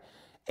 right?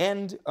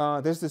 And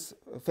there's this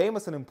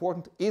famous and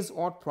important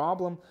is-ought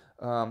problem.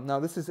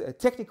 Now, this is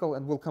technical,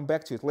 and we'll come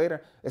back to it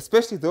later.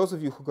 Especially those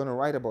of you who are going to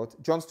write about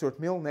John Stuart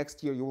Mill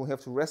next year, you will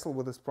have to wrestle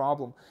with this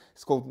problem.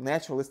 It's called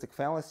naturalistic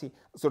fallacy.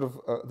 Sort of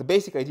the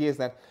basic idea is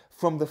that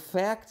from the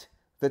fact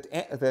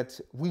that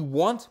we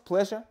want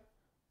pleasure,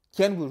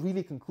 can we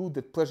really conclude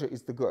that pleasure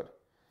is the good?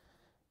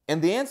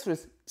 And the answer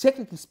is,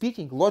 technically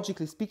speaking,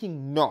 logically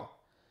speaking, no.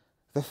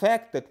 The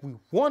fact that we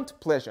want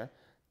pleasure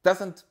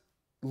doesn't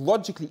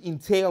logically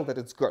entail that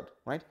it's good,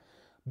 right?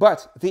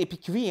 But the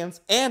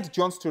Epicureans and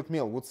John Stuart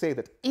Mill would say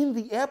that in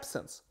the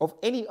absence of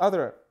any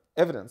other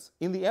evidence,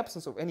 in the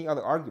absence of any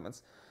other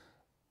arguments,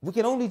 we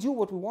can only do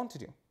what we want to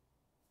do.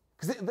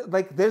 Because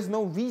like, there's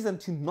no reason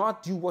to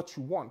not do what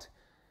you want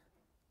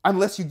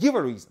unless you give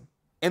a reason.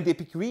 And the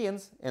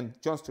Epicureans and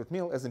John Stuart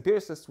Mill, as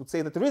empiricists, would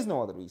say that there is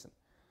no other reason.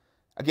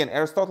 Again,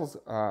 Aristotle's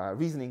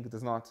reasoning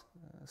does not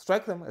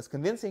strike them as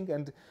convincing,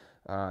 and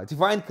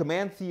divine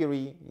command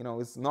theory,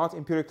 is not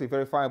empirically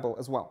verifiable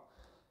as well.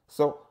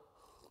 So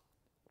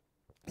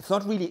it's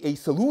not really a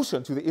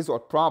solution to the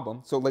is-ought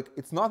problem. So like,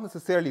 it's not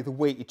necessarily the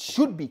way it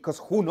should be, because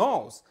who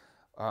knows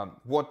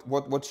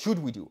what should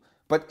we do?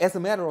 But as a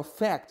matter of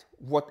fact,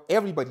 what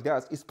everybody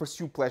does is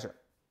pursue pleasure.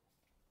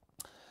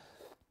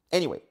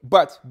 Anyway,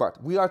 but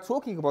we are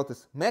talking about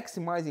this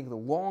maximizing the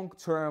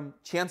long-term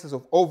chances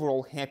of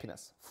overall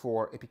happiness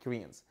for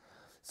Epicureans.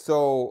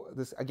 So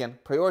this, again,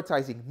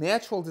 prioritizing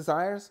natural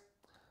desires.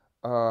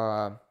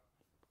 I'll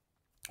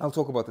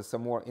talk about this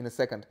some more in a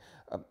second.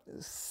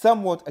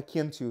 Somewhat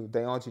akin to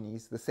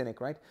Diogenes, the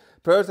Cynic, right?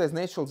 Prioritize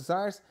natural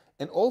desires,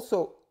 and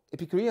also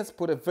Epicureans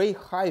put a very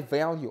high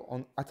value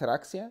on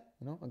ataraxia,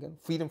 again,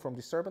 freedom from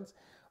disturbance,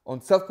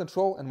 on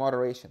self-control and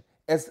moderation,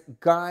 as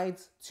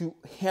guides to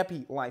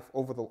happy life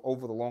over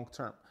the long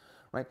term,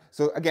 right?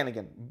 So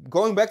again,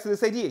 going back to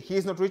this idea, he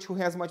is not rich who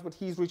has much, but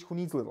he is rich who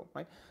needs little,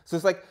 right? So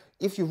it's like,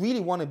 if you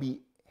really want to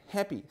be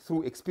happy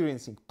through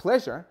experiencing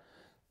pleasure,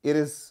 it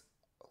is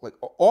like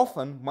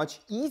often much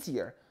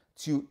easier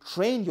to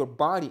train your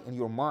body and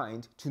your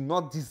mind to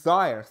not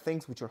desire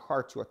things which are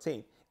hard to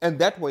attain, and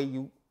that way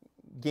you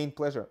gain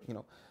pleasure,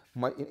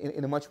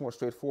 in a much more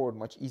straightforward,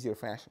 much easier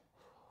fashion.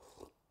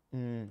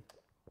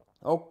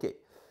 Okay.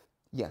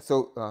 Yeah,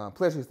 so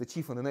pleasure is the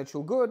chief and the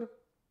natural good.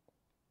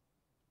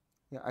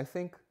 Yeah, I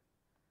think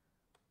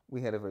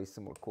we had a very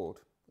similar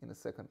quote in a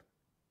second.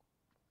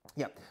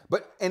 Yeah,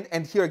 but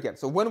and here again,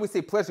 so when we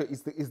say pleasure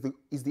is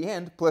the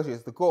end, pleasure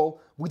is the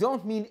goal, we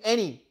don't mean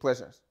any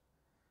pleasures,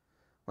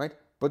 right?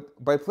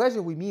 But by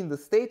pleasure we mean the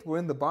state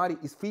wherein the body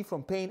is free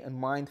from pain and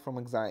mind from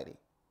anxiety.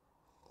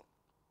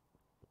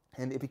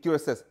 And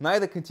Epicurus says,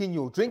 neither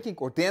continual drinking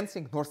or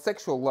dancing, nor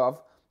sexual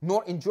love,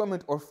 nor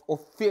enjoyment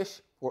of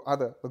fish or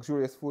other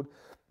luxurious food,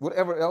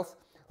 whatever else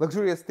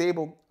luxurious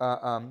table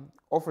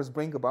offers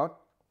bring about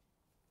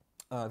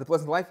the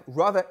pleasant life.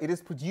 Rather, it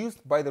is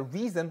produced by the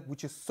reason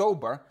which is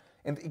sober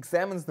and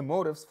examines the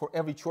motives for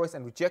every choice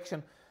and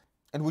rejection,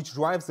 and which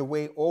drives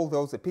away all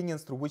those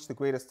opinions through which the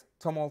greatest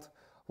tumult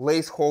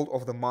lays hold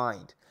of the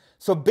mind.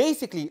 So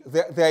basically,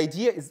 the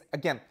idea is,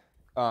 again,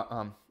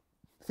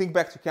 think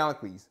back to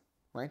Callicles,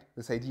 right?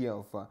 This idea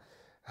of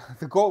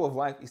the goal of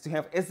life is to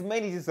have as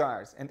many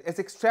desires and as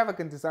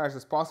extravagant desires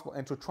as possible,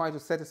 and to try to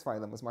satisfy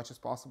them as much as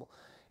possible.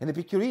 And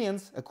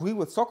Epicureans agree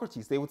with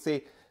Socrates. They would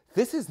say,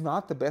 this is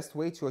not the best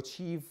way to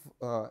achieve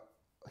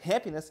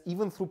happiness,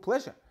 even through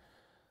pleasure.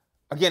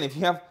 Again, if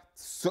you have,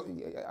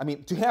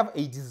 to have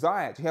a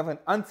desire, to have an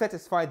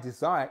unsatisfied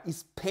desire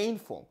is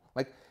painful.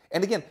 Like,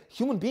 and again,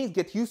 human beings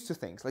get used to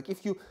things. Like,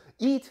 if you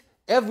eat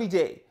every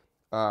day,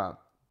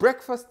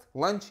 breakfast,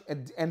 lunch,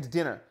 and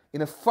dinner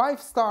in a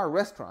 5-star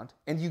restaurant,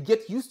 and you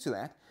get used to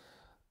that,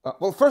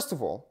 well, first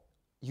of all,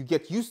 you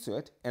get used to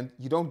it, and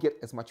you don't get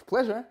as much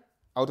pleasure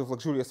out of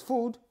luxurious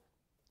food,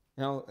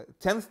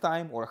 10th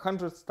time or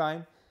 100th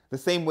time, the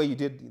same way you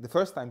did the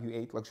first time you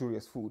ate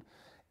luxurious food.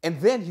 And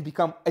then you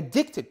become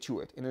addicted to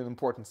it in an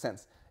important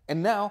sense.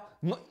 And now,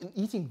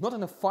 eating not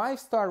in a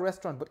 5-star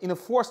restaurant, but in a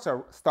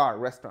 4-star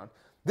restaurant,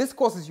 this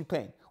causes you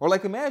pain. Or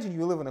like, imagine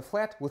you live in a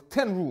flat with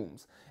 10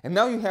 rooms, and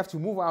now you have to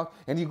move out,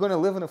 and you're going to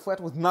live in a flat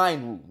with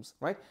 9 rooms,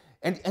 right?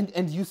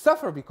 And you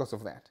suffer because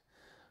of that,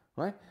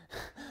 right?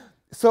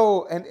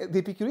 So, and the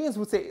Epicureans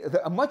would say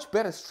that a much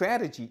better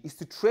strategy is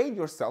to train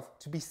yourself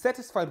to be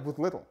satisfied with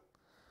little.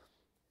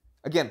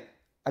 Again,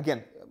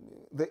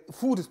 the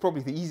food is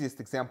probably the easiest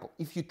example.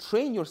 If you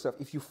train yourself,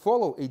 if you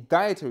follow a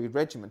dietary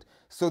regimen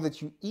so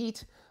that you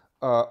eat,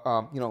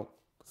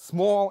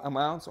 small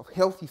amounts of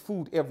healthy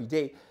food every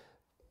day,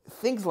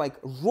 things like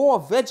raw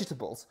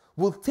vegetables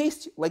will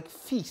taste like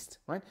feast,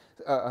 right?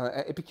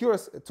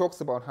 Epicurus talks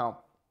about how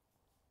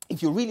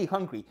if you're really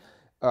hungry,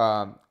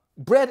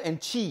 bread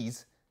and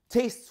cheese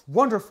tastes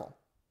wonderful,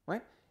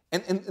 right?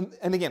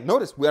 And again,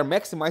 notice we are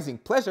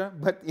maximizing pleasure,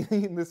 but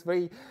in this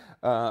very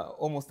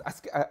almost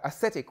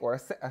ascetic or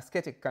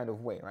ascetic kind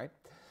of way, right?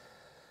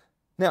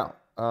 Now,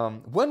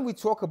 when we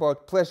talk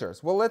about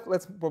pleasures, well,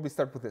 let's probably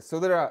start with this. So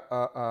there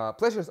are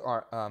pleasures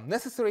are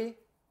necessary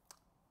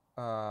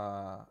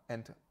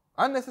and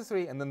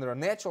unnecessary, and then there are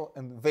natural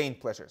and vain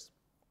pleasures.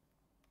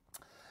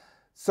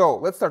 So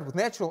let's start with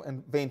natural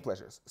and vain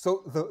pleasures.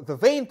 So the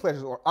vain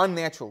pleasures or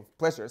unnatural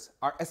pleasures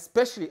are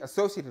especially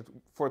associated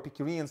for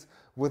Epicureans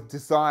with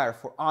desire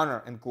for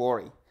honor and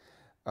glory.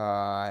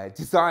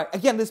 Desire,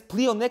 again, this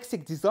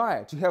pleonextic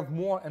desire to have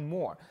more and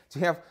more, to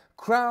have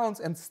crowns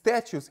and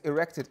statues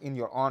erected in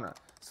your honor.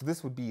 So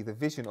this would be the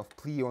vision of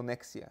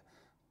pleonexia,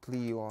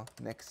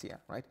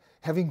 right?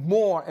 Having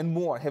more and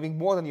more, having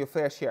more than your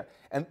fair share.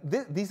 And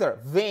these are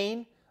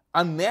vain,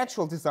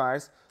 unnatural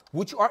desires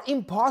which are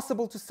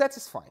impossible to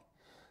satisfy.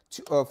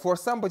 for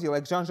somebody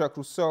like Jean-Jacques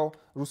Rousseau,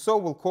 Rousseau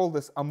will call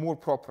this amour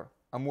propre,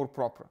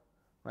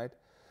 right?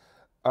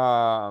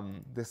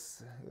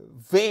 This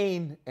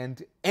vain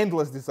and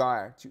endless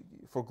desire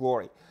for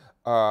glory.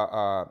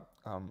 Hobbes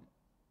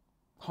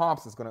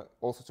is going to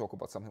also talk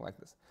about something like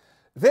this.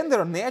 Then there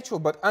are natural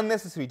but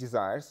unnecessary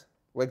desires,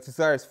 like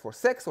desires for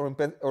sex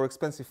or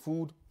expensive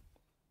food.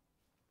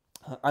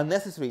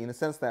 Unnecessary in the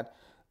sense that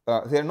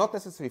they're not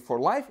necessary for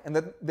life, and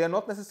that they're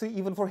not necessary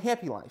even for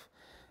happy life.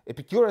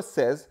 Epicurus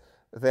says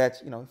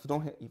that,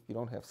 if you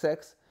don't have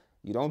sex,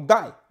 you don't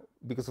die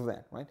because of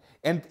that, right?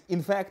 And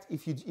in fact,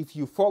 if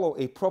you follow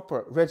a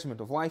proper regimen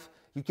of life,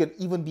 you can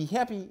even be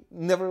happy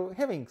never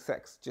having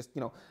sex, just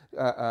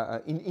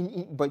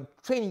by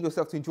training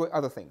yourself to enjoy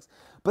other things.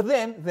 But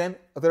then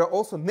there are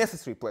also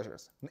necessary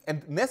pleasures,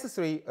 and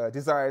necessary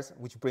desires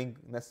which bring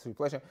necessary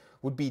pleasure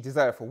would be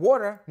desire for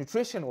water,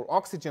 nutrition, or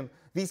oxygen,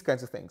 these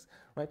kinds of things,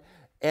 right?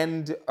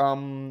 And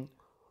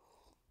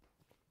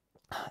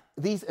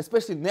these,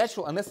 especially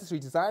natural unnecessary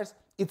desires,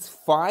 it's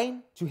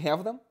fine to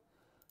have them.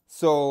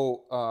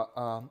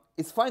 So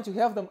it's fine to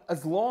have them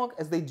as long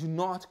as they do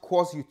not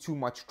cause you too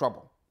much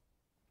trouble.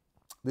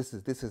 This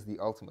is the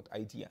ultimate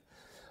idea.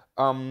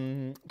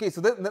 Okay, so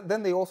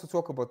then they also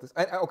talk about this.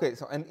 Okay,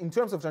 so and in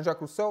terms of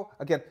Jean-Jacques Rousseau,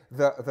 again,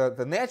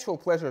 the natural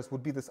pleasures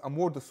would be this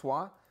amour de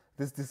soi,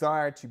 this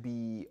desire to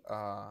be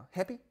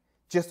happy,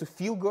 just to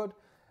feel good.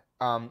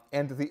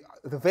 And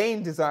the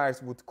vain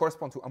desires would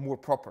correspond to amour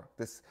propre,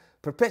 this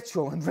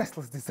perpetual and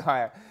restless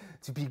desire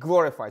to be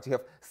glorified, to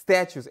have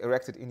statues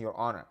erected in your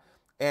honor.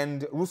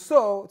 And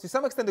Rousseau, to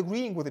some extent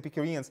agreeing with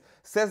Epicureans,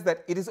 says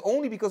that it is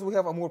only because we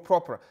have amour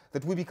propre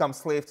that we become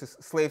slaves to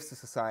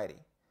society.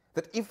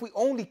 That if we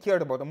only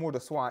cared about amour de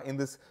soi in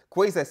this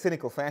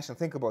quasi-cynical fashion,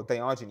 think about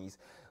Diogenes,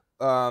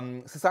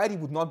 society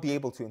would not be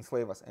able to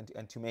enslave us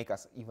and to make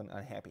us even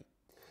unhappy.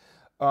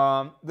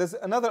 There's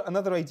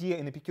another idea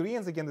in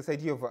Epicureans, again, this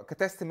idea of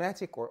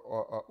katastematic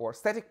or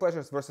static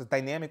pleasures versus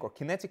dynamic or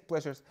kinetic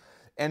pleasures.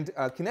 And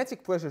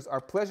kinetic pleasures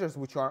are pleasures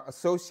which are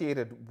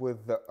associated with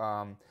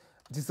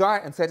desire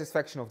and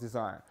satisfaction of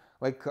desire.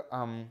 Like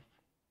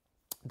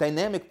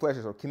dynamic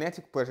pleasures or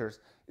kinetic pleasures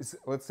is,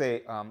 let's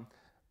say,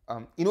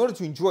 in order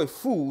to enjoy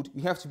food,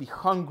 you have to be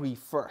hungry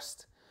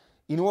first.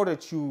 In order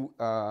to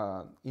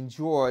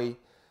enjoy,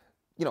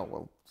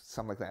 well,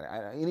 something like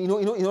that. In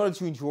order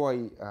to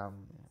enjoy,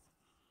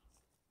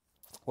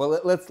 well,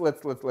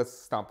 let's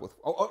stop with,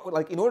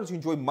 like, in order to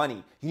enjoy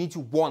money, you need to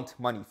want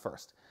money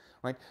first,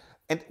 right?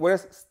 And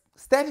whereas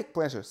static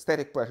pleasures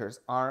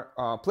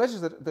are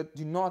pleasures that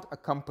do not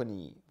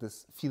accompany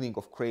this feeling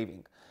of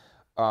craving.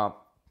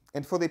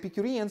 And for the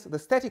Epicureans, the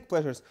static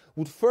pleasures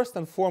would first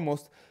and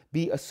foremost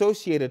be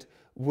associated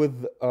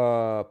with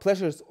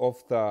pleasures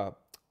of the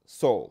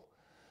soul,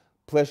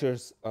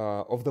 pleasures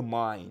of the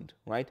mind,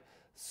 right?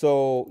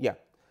 So, yeah.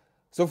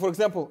 So, for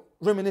example,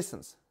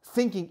 reminiscence,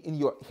 thinking in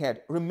your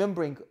head,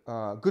 remembering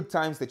good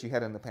times that you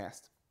had in the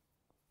past.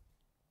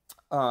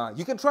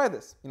 You can try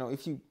this.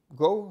 If you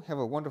go have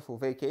a wonderful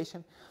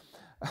vacation,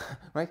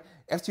 right?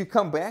 After you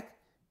come back,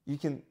 you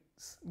can,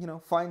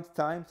 find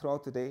time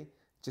throughout the day,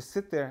 just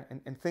sit there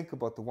and think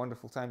about the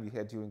wonderful time you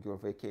had during your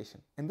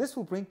vacation. And this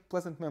will bring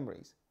pleasant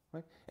memories,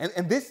 right?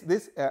 And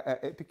this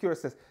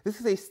Epicurus says, this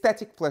is a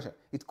static pleasure.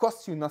 It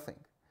costs you nothing.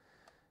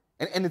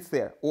 And it's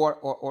there.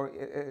 Or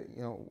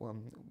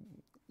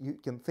you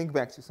can think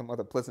back to some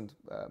other pleasant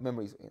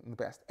memories in the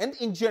past. And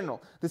in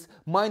general, this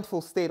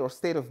mindful state or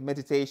state of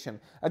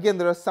meditation, again,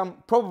 there are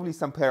probably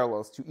some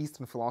parallels to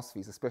Eastern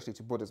philosophies, especially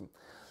to Buddhism.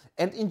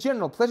 And in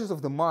general, pleasures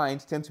of the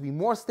mind tend to be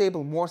more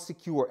stable, more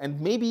secure,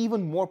 and maybe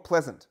even more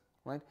pleasant,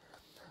 right?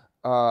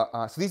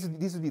 So these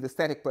would be the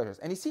static pleasures.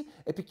 And you see,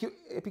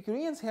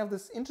 Epicureans have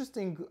this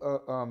interesting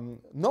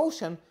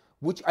notion,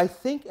 which I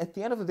think at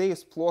the end of the day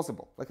is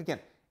plausible. Like, again,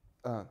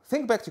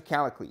 think back to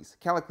Callicles.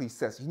 Callicles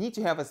says you need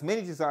to have as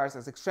many desires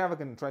as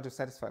extravagant and try to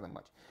satisfy them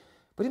much.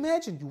 But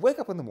imagine you wake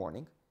up in the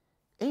morning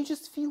and you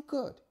just feel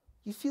good.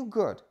 You feel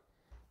good.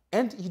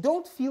 And you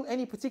don't feel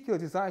any particular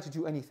desire to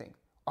do anything.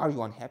 Are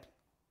you unhappy?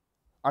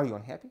 Are you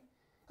unhappy?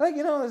 Like,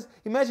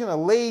 imagine a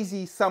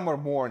lazy summer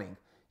morning.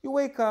 You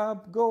wake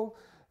up, go,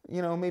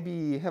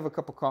 maybe have a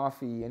cup of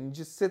coffee, and you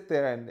just sit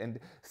there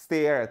and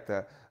stare at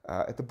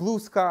the blue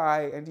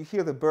sky, and you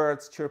hear the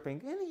birds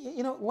chirping.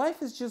 And,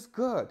 life is just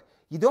good.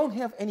 You don't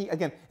have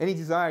any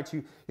desire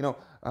to,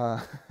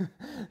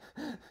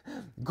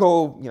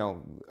 go,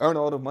 earn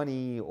a lot of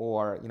money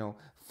or,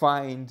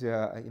 find,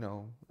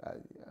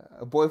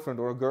 a boyfriend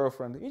or a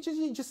girlfriend.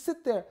 You just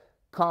sit there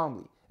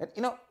calmly.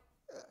 And,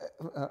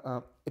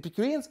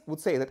 Epicureans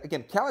would say that,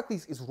 again,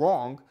 Callicles is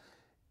wrong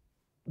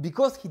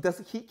because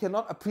he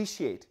cannot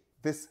appreciate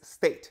this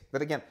state.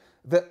 That, again,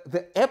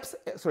 the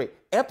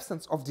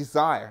absence of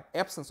desire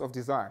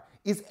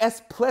is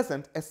as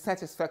pleasant as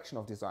satisfaction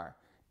of desire.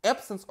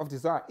 Absence of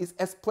desire is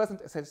as pleasant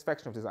as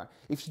satisfaction of desire.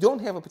 If you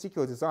don't have a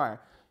particular desire,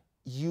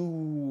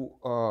 you're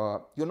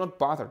not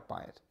bothered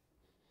by it.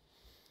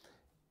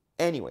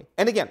 Anyway,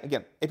 and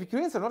again,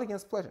 Epicureans are not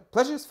against pleasure.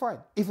 Pleasure is fine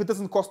if it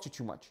doesn't cost you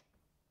too much,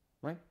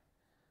 right?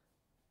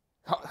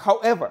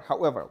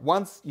 However,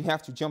 once you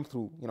have to jump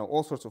through,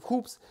 all sorts of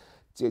hoops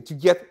to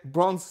get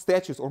bronze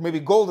statues or maybe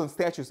golden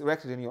statues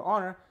erected in your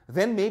honor,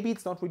 then maybe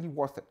it's not really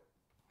worth it.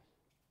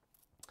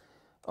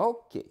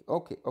 Okay.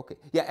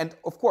 Yeah, and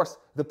of course,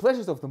 the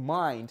pleasures of the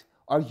mind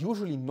are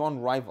usually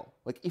non-rival.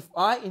 Like, if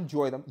I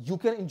enjoy them, you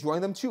can enjoy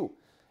them too.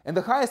 And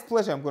the highest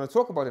pleasure I'm going to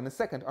talk about in a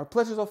second are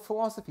pleasures of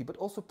philosophy, but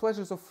also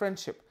pleasures of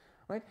friendship,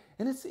 right?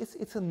 And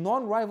it's a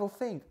non-rival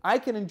thing. I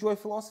can enjoy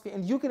philosophy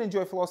and you can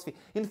enjoy philosophy.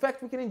 In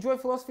fact, we can enjoy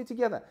philosophy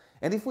together.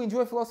 And if we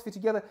enjoy philosophy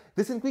together,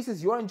 this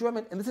increases your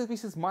enjoyment and this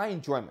increases my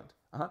enjoyment.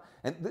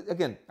 And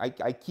again,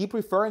 I keep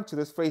referring to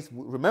this phrase.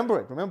 Remember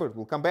it,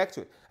 we'll come back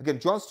to it. Again,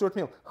 John Stuart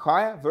Mill,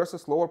 higher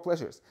versus lower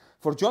pleasures.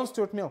 For John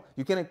Stuart Mill,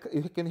 you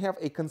can have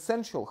a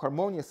consensual,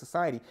 harmonious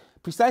society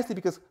precisely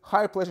because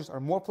higher pleasures are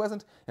more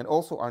pleasant and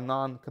also are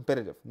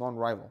non-competitive,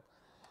 non-rival.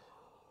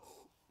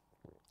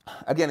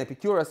 Again,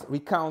 Epicurus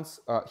recounts,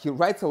 he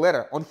writes a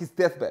letter on his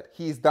deathbed.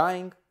 He is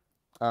dying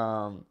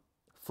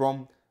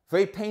from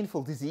very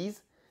painful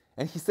disease,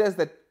 and he says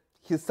that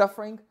his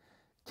suffering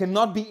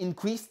cannot be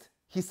increased.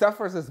 He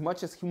suffers as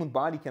much as human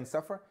body can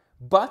suffer,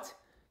 but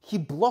he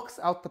blocks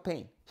out the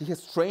pain. He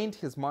has trained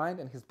his mind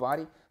and his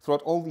body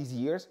throughout all these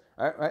years.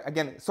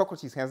 Again,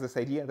 Socrates has this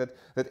idea that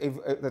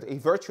a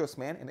virtuous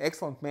man, an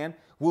excellent man,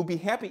 will be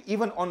happy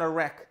even on a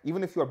rack,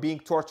 even if you are being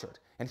tortured.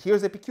 And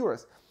here's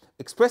Epicurus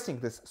expressing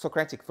this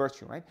Socratic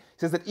virtue, right? He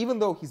says that even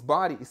though his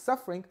body is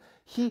suffering,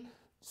 he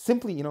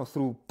simply,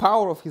 through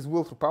power of his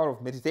will, through power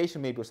of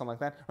meditation maybe or something like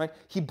that, right?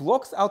 He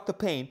blocks out the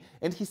pain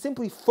and he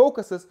simply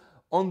focuses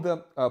on the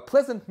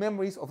pleasant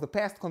memories of the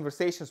past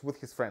conversations with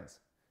his friends.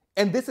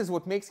 And this is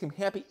what makes him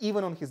happy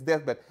even on his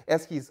deathbed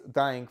as he's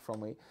dying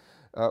from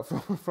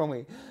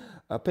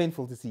a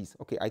painful disease.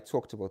 Okay, I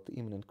talked about the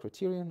immanent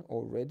criterion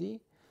already.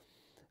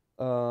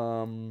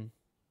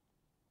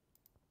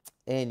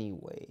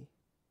 Anyway.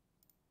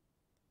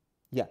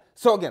 Yeah,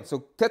 so again,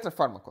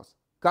 tetrapharmakos.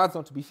 God's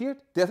not to be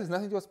feared, death is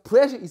nothing to us,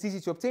 pleasure is easy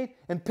to obtain,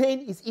 and pain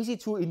is easy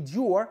to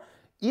endure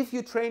if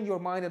you train your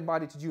mind and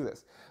body to do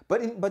this.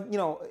 But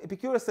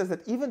Epicurus says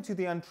that even to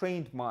the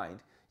untrained mind,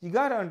 you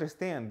got to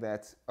understand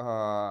that,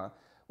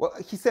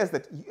 he says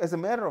that as a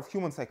matter of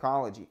human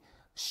psychology,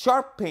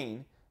 sharp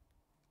pain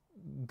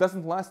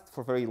doesn't last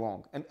for very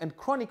long. And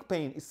chronic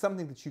pain is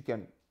something that you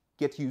can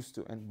get used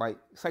to and by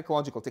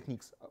psychological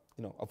techniques,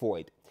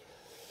 avoid.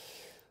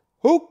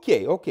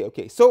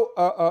 Okay. So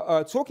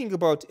talking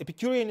about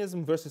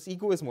Epicureanism versus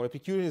egoism or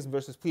Epicureanism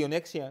versus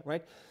pleonexia,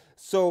 right?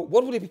 So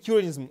what would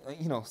Epicureanism,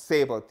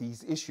 say about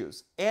these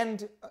issues?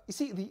 And you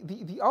see,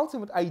 the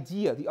ultimate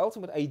idea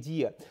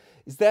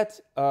is that,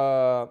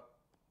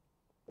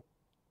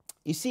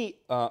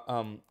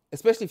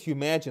 especially if you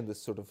imagine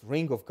this sort of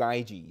ring of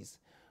Gyges,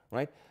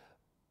 right?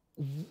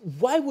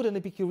 Why would an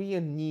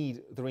Epicurean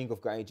need the ring of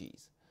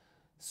Gyges?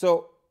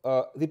 So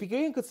the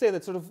Epicurean could say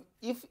that sort of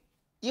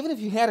even if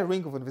you had a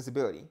ring of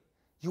invisibility,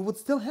 you would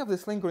still have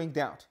this lingering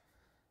doubt.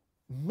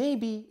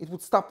 Maybe it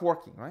would stop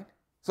working, right?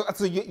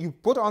 So you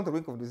put on the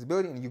ring of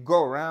invisibility and you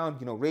go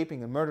around,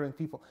 raping and murdering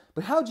people.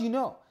 But how do you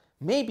know?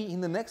 Maybe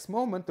in the next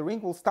moment the ring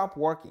will stop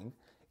working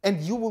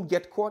and you will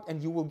get caught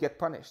and you will get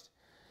punished.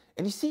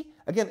 And you see,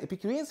 again,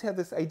 Epicureans had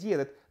this idea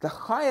that the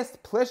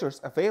highest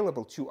pleasures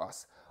available to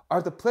us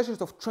are the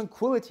pleasures of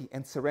tranquility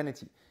and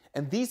serenity.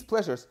 And these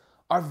pleasures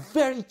are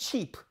very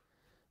cheap,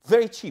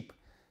 very cheap.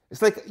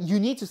 It's like you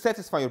need to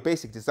satisfy your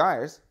basic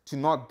desires to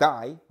not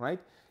die, right?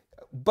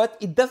 But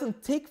it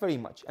doesn't take very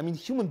much. I mean,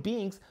 human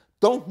beings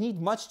don't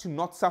need much to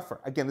not suffer.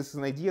 Again, this is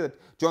an idea that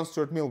John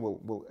Stuart Mill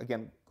will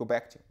again go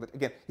back to. But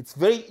again, it's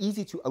very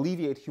easy to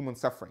alleviate human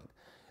suffering.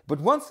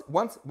 But once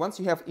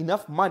you have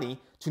enough money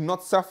to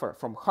not suffer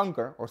from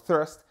hunger or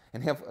thirst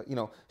and have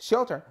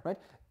shelter, right?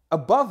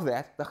 Above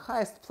that, the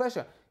highest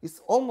pleasure is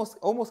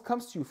almost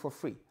comes to you for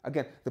free.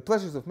 Again, the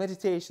pleasures of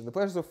meditation, the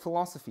pleasures of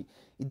philosophy,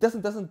 it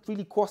doesn't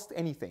really cost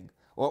anything,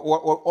 or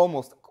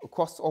almost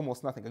costs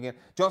almost nothing. Again,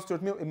 John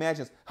Stuart Mill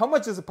imagines how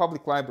much does a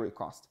public library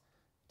cost?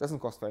 It doesn't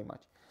cost very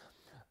much.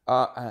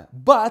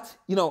 But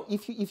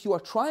if you are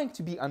trying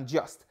to be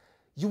unjust,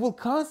 you will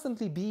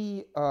constantly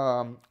be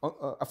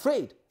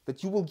afraid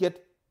that you will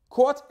get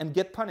caught and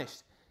get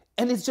punished.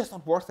 And it's just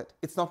not worth it.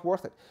 It's not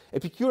worth it.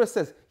 Epicurus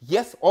says,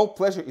 yes, all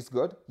pleasure is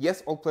good.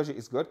 Yes, all pleasure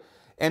is good.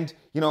 And,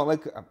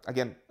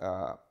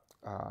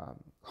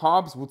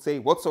 Hobbes would say,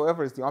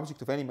 whatsoever is the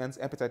object of any man's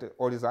appetite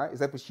or desire is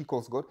that which he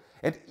calls good.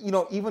 And,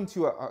 even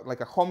to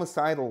a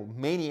homicidal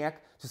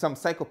maniac, to some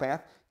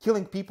psychopath,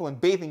 killing people and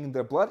bathing in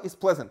their blood is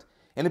pleasant.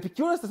 And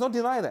Epicurus does not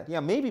deny that. Yeah,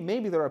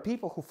 maybe there are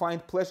people who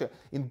find pleasure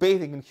in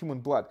bathing in human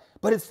blood,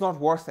 but it's not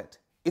worth it.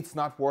 It's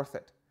not worth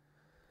it.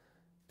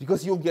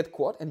 Because you'll get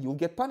caught and you'll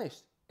get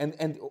punished.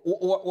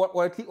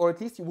 Or at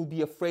least you will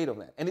be afraid of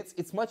that. And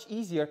it's much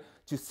easier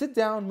to sit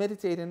down,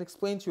 meditate, and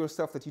explain to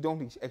yourself that you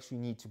don't actually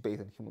need to bathe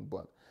in human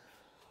blood.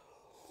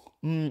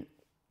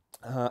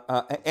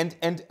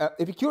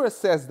 Epicurus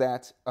says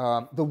that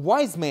the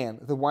wise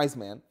man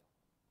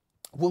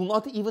will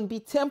not even be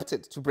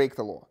tempted to break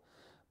the law,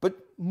 But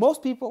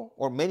most people,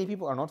 or many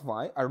people, are not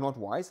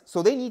wise,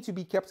 so they need to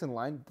be kept in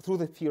line through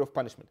the fear of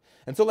punishment.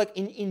 And so, like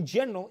in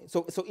general,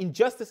 so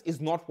injustice is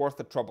not worth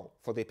the trouble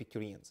for the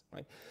Epicureans,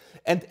 right?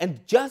 And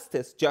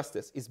justice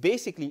is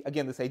basically,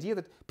 again, this idea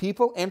that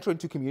people enter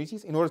into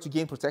communities in order to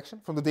gain protection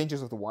from the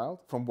dangers of the wild,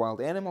 from wild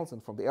animals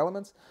and from the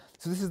elements.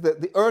 So this is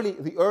the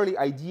early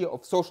idea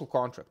of social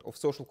contract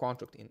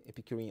in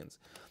Epicureans.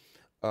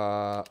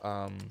 So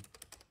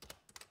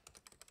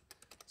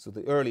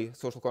the early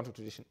social contract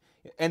tradition.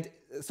 And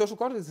social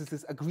contract is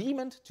this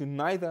agreement to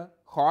neither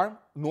harm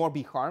nor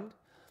be harmed.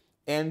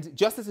 And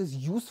justice is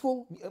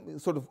useful,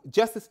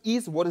 justice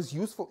is what is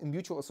useful in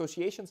mutual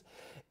associations.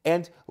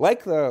 And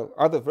like the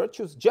other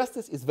virtues,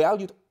 justice is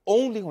valued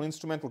only on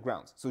instrumental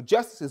grounds. So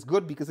justice is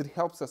good because it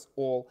helps us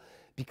all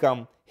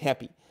become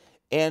happy.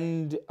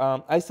 And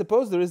I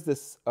suppose there is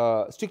this,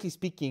 strictly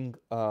speaking,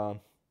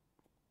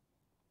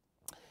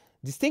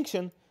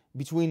 distinction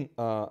between,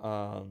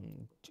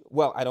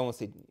 well, I don't want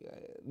to say,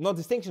 not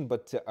distinction,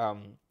 but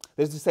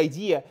there's this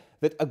idea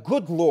that a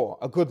good law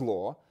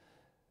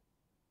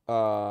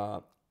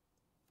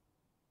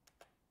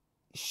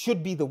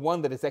should be the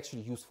one that is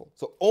actually useful.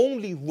 So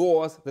only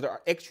laws that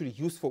are actually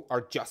useful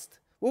are just.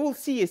 We will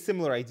see a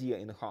similar idea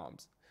in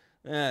Hobbes.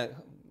 I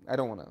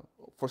don't want to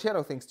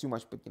foreshadow things too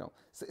much, but you know,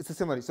 it's a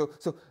similar. So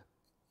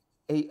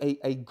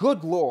a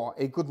good law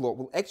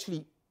will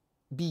actually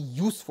be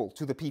useful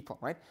to the people,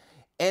 right?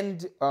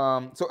 And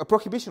so a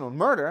prohibition on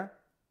murder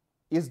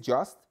is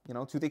just, you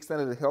know, to the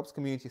extent that it helps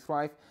community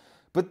thrive.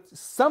 But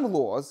some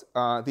laws,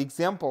 the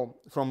example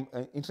from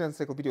International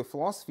Encyclopedia of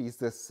Philosophy is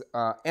this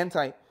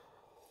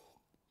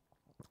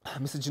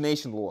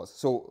anti-miscegenation laws.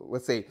 So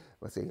let's say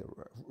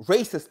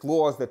racist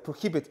laws that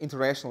prohibit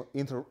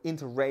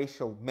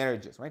interracial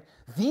marriages, right?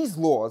 These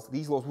laws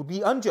would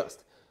be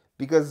unjust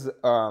because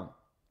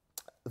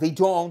they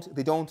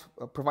don't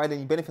provide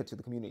any benefit to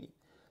the community.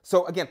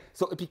 So again,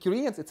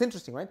 Epicureans, it's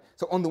interesting, right?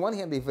 So on the one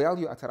hand, they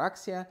value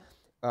ataraxia,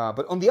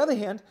 but on the other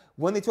hand,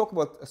 when they talk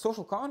about a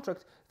social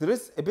contract, there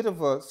is a bit of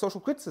a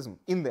social criticism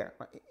in there,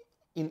 right?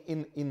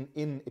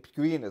 in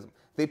Epicureanism.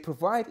 They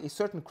provide a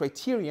certain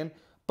criterion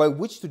by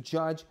which to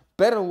judge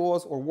better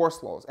laws or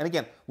worse laws. And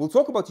again, we'll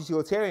talk about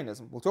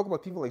utilitarianism. We'll talk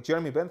about people like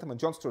Jeremy Bentham and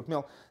John Stuart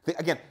Mill.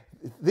 Again,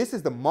 this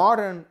is the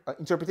modern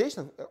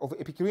interpretation of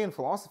Epicurean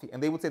philosophy,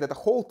 and they would say that the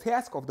whole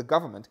task of the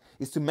government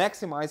is to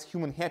maximize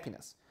human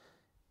happiness.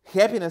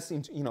 Happiness,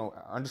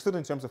 understood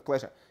in terms of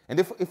pleasure. And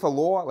if a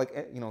law, like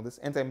this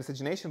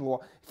anti-miscegenation law,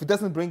 if it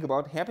doesn't bring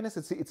about happiness,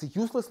 it's a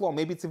useless law.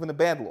 Maybe it's even a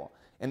bad law,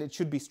 and it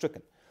should be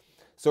stricken.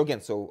 So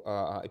again,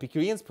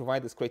 Epicureans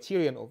provide this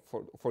criterion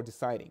for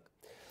deciding.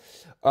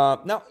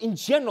 Now, in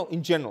general,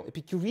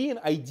 Epicurean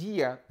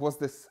idea was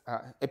this.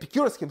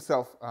 Epicurus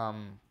himself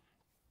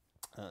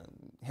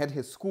had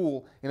his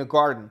school in a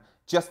garden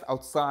just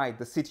outside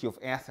the city of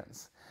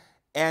Athens.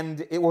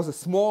 And it was a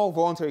small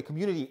voluntary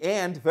community,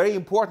 and very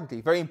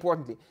importantly,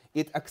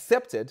 it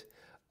accepted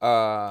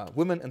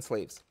women and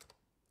slaves.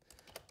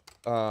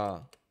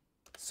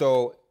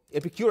 So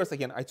Epicurus,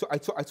 again, I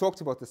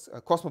talked about this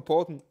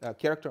cosmopolitan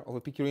character of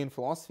Epicurean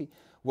philosophy.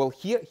 Well,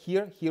 here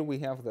we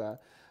have the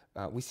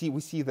we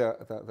see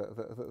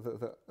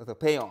the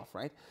payoff,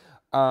 right?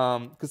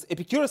 Because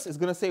Epicurus is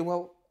going to say,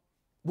 well,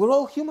 we're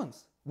all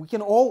humans. We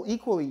can all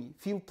equally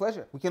feel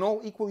pleasure. We can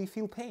all equally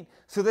feel pain.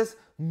 So there's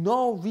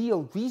no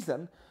real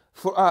reason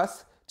for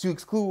us to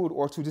exclude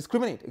or to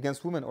discriminate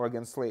against women or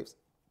against slaves.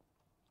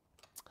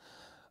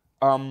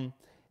 In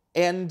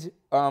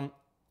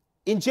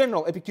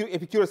general,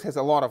 Epicurus has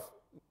a lot of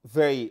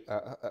very,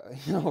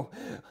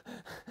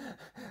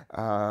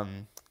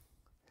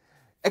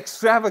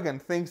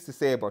 extravagant things to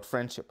say about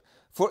friendship.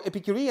 For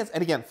Epicureans,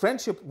 and again,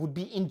 friendship would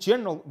be, in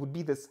general, would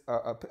be this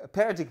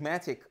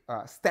paradigmatic,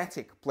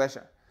 static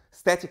pleasure.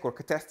 Static or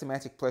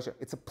catastematic pleasure.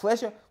 It's a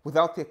pleasure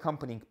without the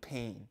accompanying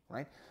pain,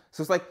 right?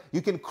 So it's like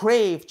you can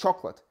crave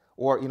chocolate,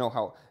 or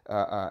how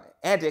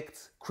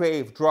addicts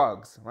crave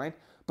drugs, right?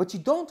 But you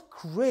don't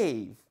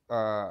crave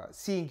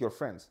seeing your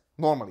friends,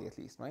 normally at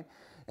least, right?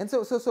 And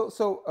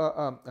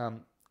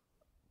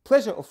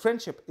pleasure of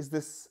friendship is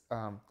this,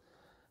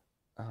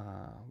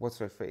 what's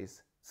that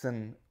phrase? It's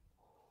an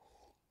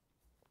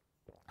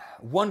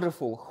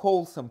wonderful,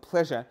 wholesome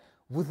pleasure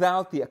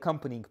without the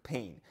accompanying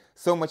pain.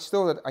 So much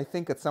so that I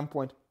think at some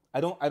point,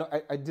 I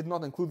did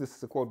not include this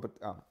as a quote, but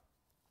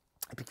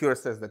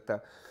Epicurus says that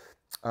the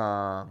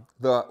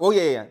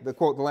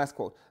last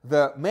quote,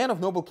 the man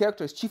of noble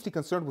character is chiefly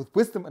concerned with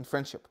wisdom and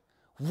friendship.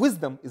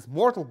 Wisdom is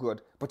mortal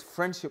good, but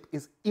friendship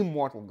is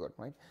immortal good,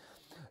 right?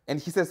 And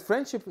he says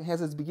friendship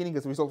has its beginning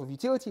as a result of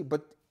utility,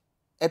 but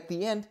at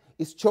the end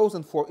is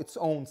chosen for its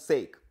own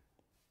sake.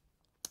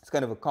 It's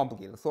kind of a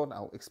complicated thought, and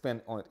I'll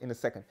expand on it in a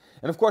second.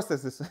 And of course,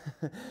 there's this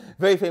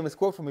very famous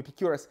quote from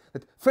Epicurus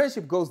that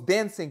friendship goes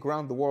dancing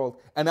around the world,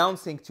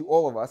 announcing to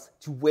all of us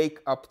to wake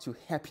up to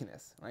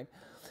happiness, right?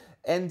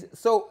 And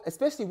so,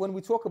 especially when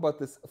we talk about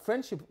this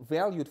friendship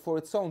valued for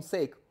its own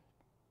sake,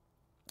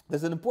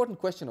 there's an important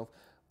question of,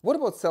 what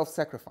about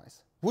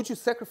self-sacrifice? Would you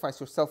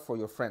sacrifice yourself for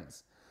your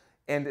friends?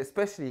 And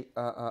especially,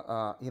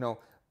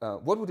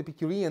 what would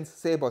Epicureans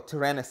say about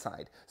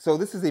tyrannicide? So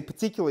this is a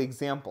particular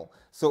example.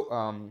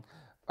 So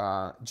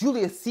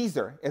Julius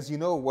Caesar, as you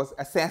know, was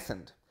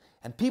assassinated.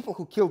 And people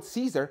who killed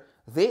Caesar,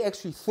 they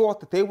actually thought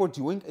that they were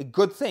doing a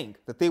good thing,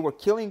 that they were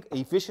killing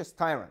a vicious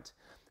tyrant.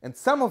 And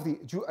some of the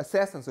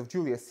assassins of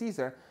Julius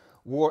Caesar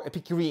were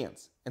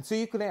Epicureans. And so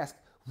you could ask,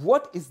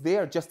 what is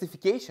their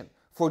justification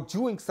for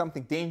doing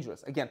something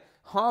dangerous? Again,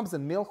 Hobbes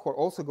and Mill were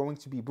also going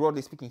to be,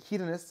 broadly speaking,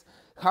 hedonists.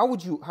 How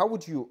would you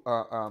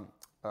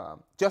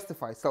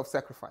justify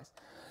self-sacrifice?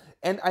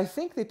 And I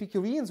think the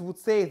Epicureans would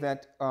say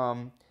that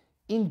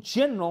in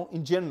general,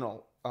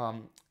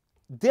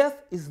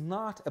 death is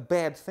not a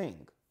bad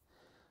thing.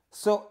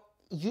 So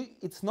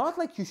it's not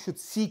like you should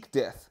seek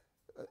death.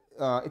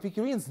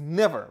 Epicureans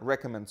never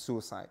recommend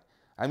suicide.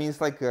 I mean,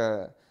 it's like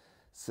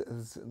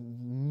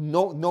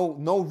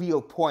no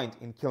real point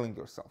in killing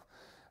yourself.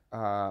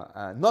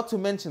 Not to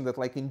mention that,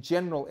 like, in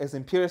general, as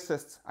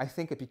empiricists, I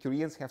think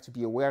Epicureans have to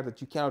be aware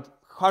that you cannot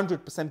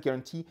 100%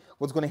 guarantee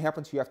what's going to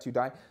happen to you after you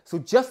die. So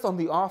just on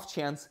the off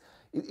chance,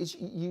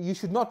 you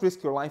should not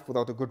risk your life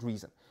without a good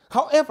reason.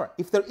 However,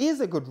 if there is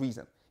a good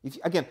reason,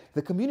 again,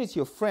 the community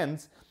of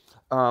friends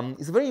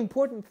is a very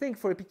important thing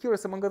for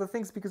Epicurus, among other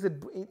things, because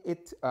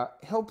it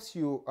helps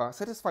you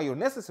satisfy your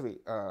necessary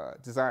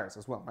desires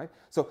as well, right?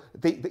 So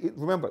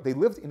remember, they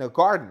lived in a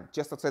garden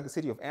just outside the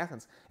city of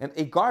Athens, and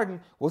a garden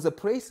was a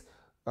place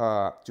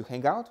to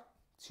hang out,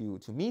 to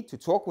meet, to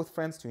talk with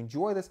friends, to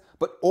enjoy this,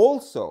 but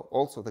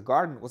also the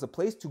garden was a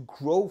place to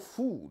grow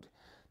food,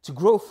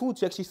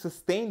 to actually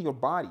sustain your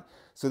body.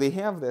 So they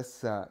have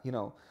this,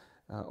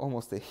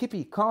 almost a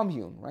hippie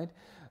commune, right?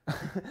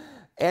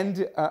 And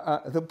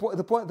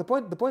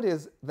the point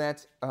is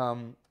that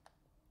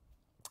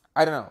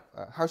I don't know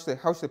how should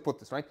I put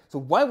this, right? So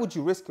why would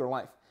you risk your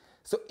life?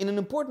 So in an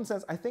important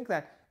sense, I think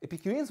that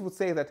Epicureans would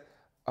say that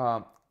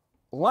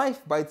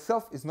life by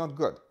itself is not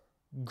good.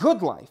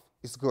 Good life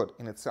is good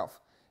in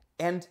itself,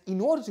 and in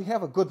order to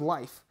have a good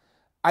life,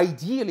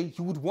 ideally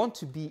you would want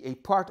to be a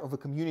part of a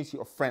community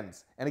of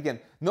friends. And again,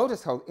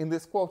 notice how in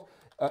this quote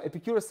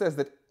Epicurus says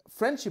that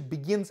friendship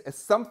begins as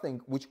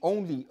something which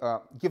only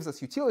gives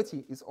us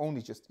utility, is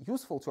only just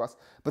useful to us,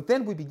 but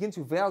then we begin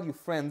to value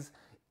friends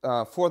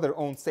for their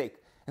own sake.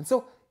 And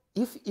so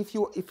if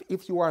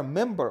you are a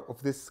member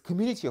of this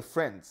community of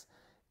friends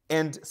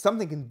and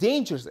something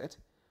endangers it,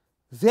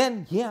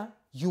 then yeah,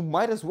 you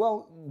might as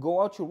well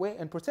go out your way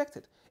and protect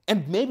it.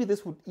 And maybe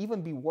this would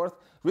even be worth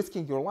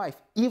risking your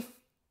life if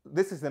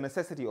this is the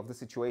necessity of the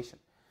situation,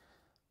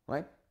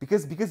 right?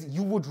 Because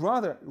you would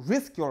rather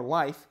risk your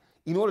life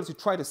in order to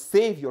try to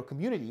save your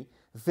community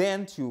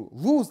than to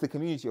lose the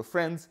community of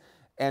friends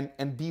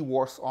and be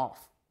worse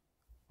off,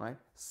 right?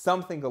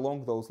 Something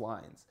along those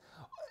lines.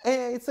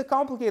 It's a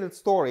complicated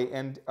story,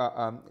 and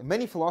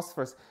many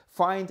philosophers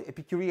find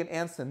Epicurean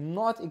answer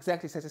not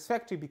exactly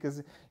satisfactory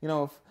because,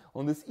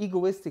 on this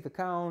egoistic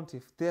account,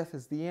 if death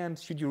is the end,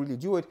 should you really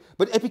do it?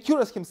 But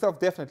Epicurus himself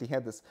definitely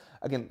had this,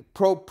 again,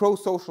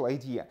 pro-social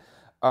idea.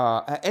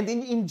 And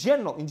in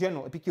general,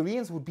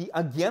 Epicureans would be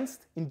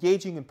against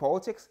engaging in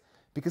politics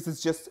because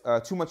it's just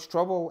too much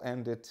trouble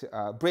and it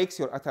breaks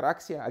your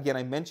ataraxia. Again,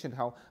 I mentioned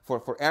how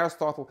for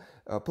Aristotle,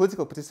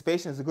 political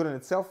participation is good in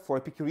itself. For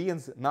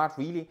Epicureans, not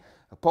really.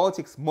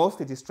 Politics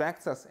mostly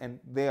distracts us, and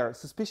they are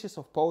suspicious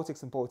of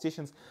politics and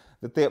politicians,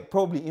 that they're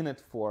probably in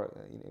it for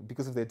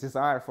because of their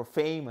desire for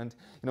fame and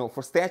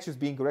for statues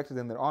being erected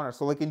in their honor.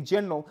 So, like, in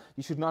general,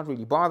 you should not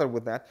really bother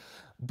with that.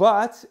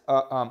 But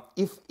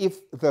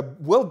if the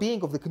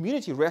well-being of the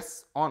community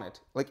rests on it,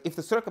 like if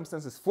the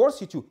circumstances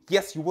force you to,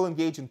 yes, you will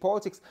engage in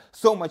politics.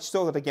 So much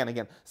so that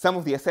again, some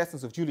of the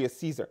assassins of Julius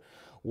Caesar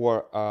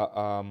were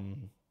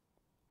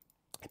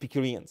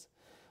Epicureans.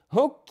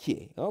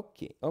 Okay.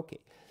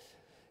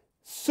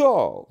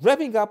 So,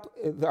 wrapping up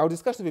our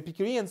discussion of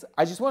Epicureans,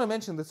 I just want to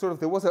mention that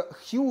there was a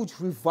huge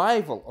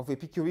revival of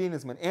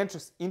Epicureanism and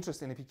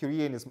interest in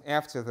Epicureanism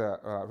after the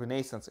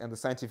Renaissance and the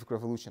scientific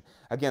revolution.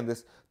 Again,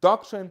 this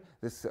doctrine,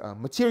 this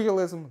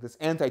materialism, this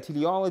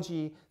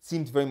anti-teleology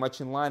seemed very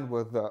much in line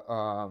with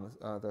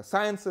the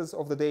sciences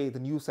of the day, the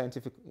new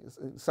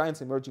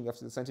science emerging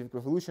after the scientific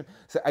revolution,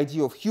 the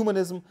idea of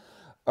humanism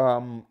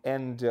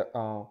and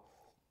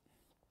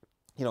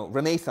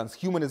Renaissance,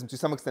 humanism, to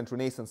some extent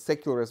Renaissance,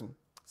 secularism.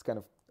 It's kind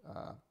of,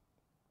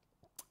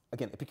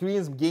 again,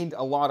 Epicureanism gained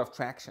a lot of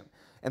traction.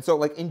 And so,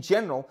 like, in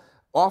general,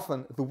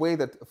 often the way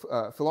that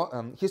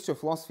history of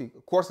philosophy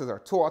courses are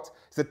taught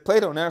is that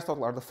Plato and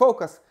Aristotle are the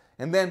focus,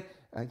 and then,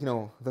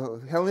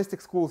 the Hellenistic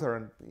schools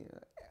are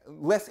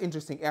less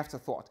interesting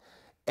afterthought.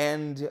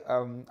 And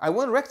I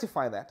want to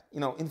rectify that.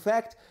 In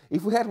fact,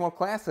 if we had more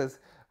classes,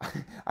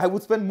 I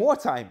would spend more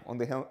time on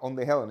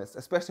the Hellenists,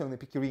 especially on the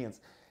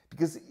Epicureans.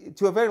 Because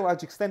to a very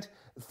large extent,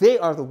 they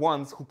are the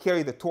ones who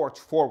carry the torch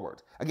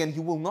forward. Again,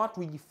 you will not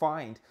really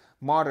find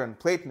modern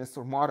Platonists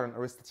or modern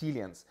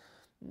Aristotelians.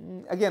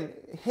 Again,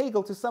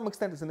 Hegel to some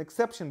extent is an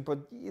exception, but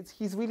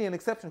he's really an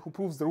exception who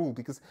proves the rule,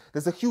 because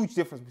there's a huge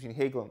difference between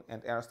Hegel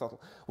and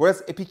Aristotle.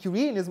 Whereas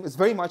Epicureanism is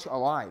very much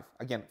alive,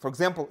 again, for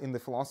example, in the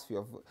philosophy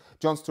of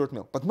John Stuart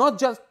Mill. But not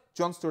just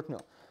John Stuart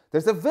Mill.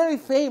 There's a very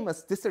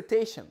famous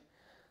dissertation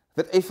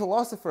that a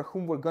philosopher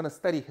whom we're going to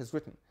study has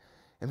written.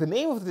 And the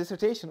name of the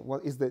dissertation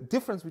is the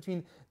difference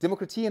between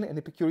Democritean and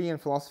Epicurean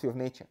philosophy of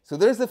nature. So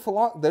there is a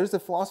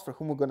philosopher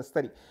whom we're going to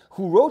study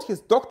who wrote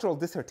his doctoral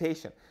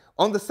dissertation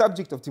on the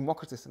subject of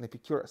Democritus and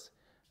Epicurus.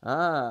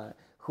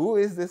 Who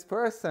is this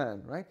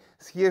person, right?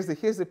 So here's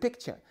the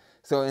picture.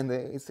 So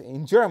it's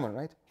in German,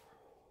 right?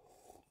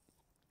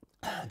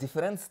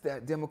 Differenz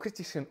der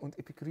demokritischen und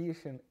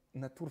epikureischen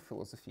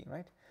Naturphilosophie,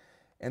 right?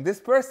 And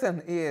this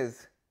person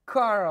is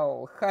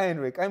Karl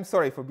Heinrich. I'm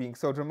sorry for being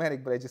so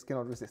dramatic, but I just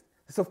cannot resist.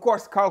 It's, of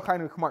course, Karl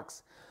Heinrich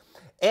Marx.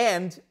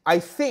 And I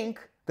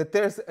think that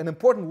there's an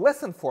important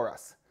lesson for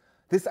us.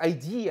 This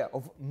idea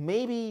of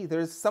maybe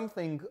there's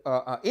something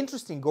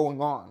interesting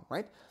going on,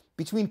 right?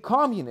 Between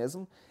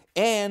communism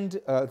and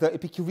the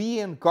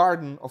Epicurean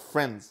garden of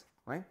friends,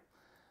 right?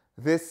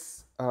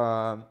 This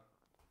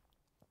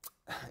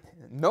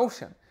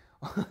notion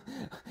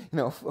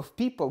of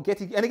people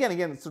getting, and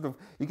again, sort of,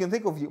 you can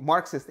think of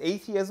Marxist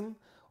atheism,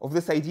 of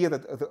this idea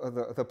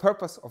that the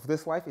purpose of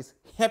this life is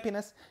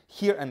happiness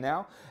here and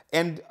now.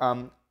 And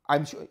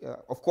I'm sure,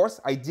 of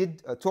course, I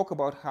did talk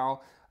about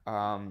how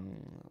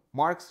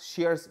Marx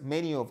shares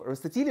many of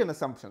Aristotelian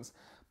assumptions,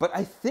 but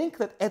I think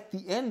that at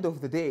the end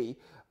of the day,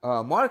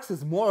 Marx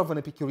is more of an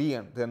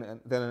Epicurean than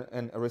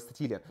an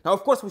Aristotelian. Now,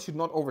 of course, we should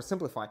not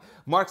oversimplify.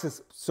 Marx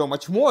is so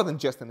much more than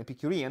just an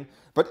Epicurean,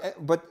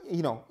 but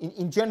you know,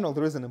 in general,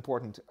 there is an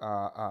important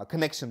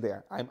connection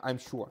there. I'm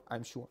sure.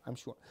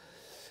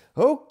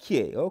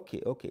 Okay.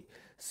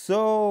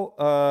 So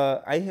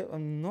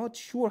I'm not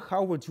sure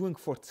how we're doing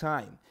for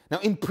time. Now,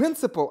 in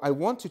principle, I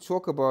want to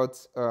talk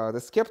about the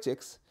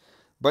skeptics,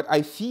 but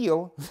I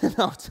feel that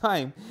our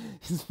time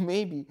is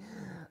maybe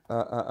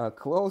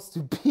close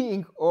to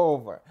being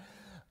over.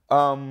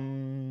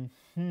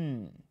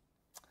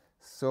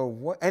 So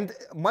what? And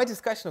my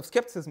discussion of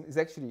skepticism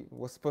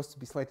was supposed to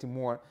be slightly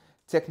more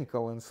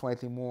technical and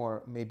slightly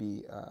more,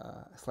 maybe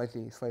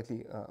slightly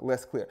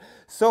less clear.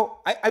 So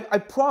I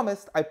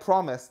promised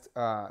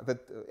that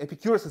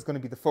Epicurus is going to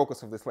be the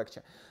focus of this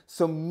lecture.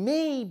 So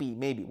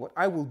maybe what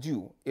I will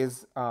do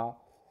is I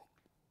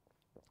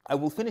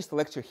will finish the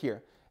lecture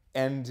here,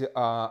 and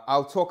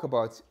I'll talk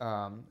about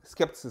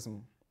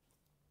skepticism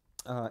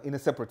in a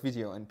separate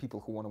video, and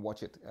people who want to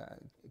watch it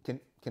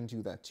can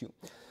do that too.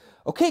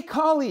 Okay,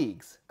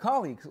 colleagues,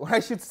 or I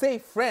should say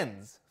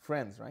friends,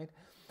 right?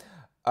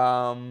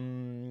 Oh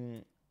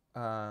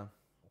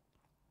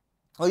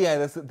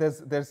yeah,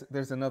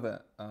 there's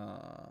another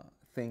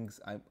things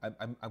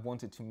I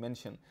wanted to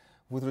mention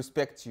with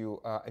respect to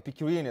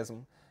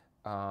Epicureanism,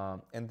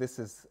 and this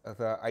is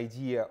the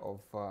idea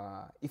of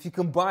if you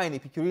combine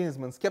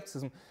Epicureanism and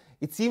skepticism,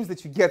 it seems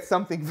that you get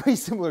something very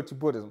similar to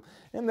Buddhism,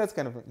 and that's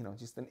kind of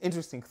just an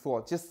interesting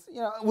thought. Just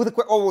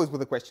always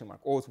with a question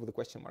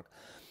mark,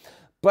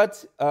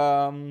 But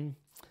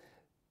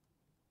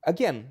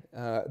again,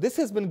 this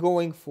has been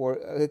going for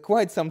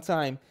quite some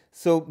time,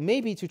 so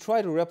maybe to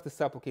try to wrap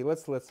this up, okay,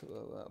 let's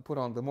put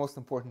on the most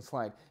important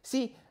slide.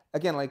 See,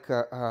 again, like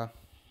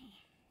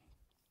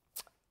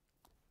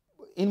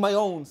in my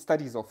own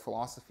studies of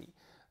philosophy,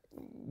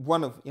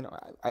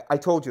 I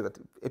told you that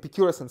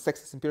Epicurus and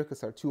Sextus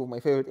Empiricus are two of my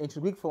favorite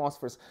ancient Greek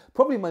philosophers.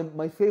 Probably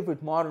my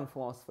favorite modern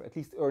philosopher, at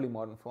least early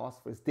modern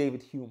philosopher, is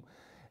David Hume.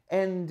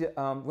 And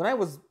when I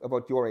was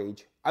about your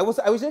age, I was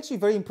actually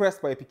very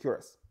impressed by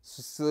Epicurus.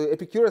 So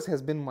Epicurus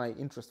has been my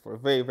interest for a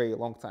very, very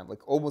long time,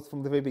 like almost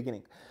from the very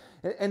beginning.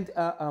 And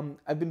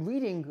I've been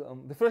reading,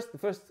 the first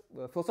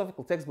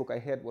philosophical textbook I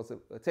had was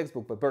a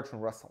textbook by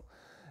Bertrand Russell.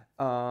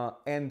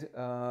 And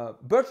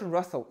Bertrand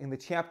Russell, in the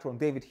chapter on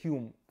David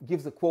Hume,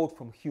 gives a quote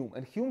from Hume.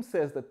 And Hume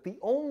says that the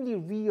only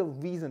real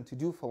reason to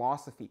do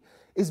philosophy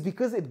is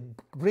because it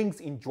brings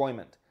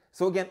enjoyment.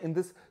 So again, in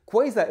this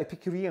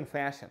quasi-Epicurean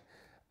fashion,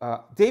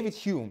 David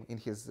Hume, in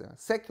his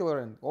secular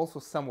and also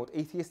somewhat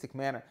atheistic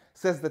manner,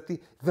 says that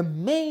the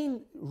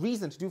main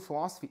reason to do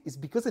philosophy is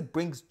because it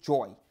brings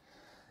joy.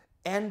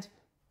 And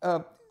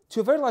to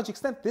a very large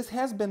extent, this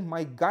has been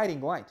my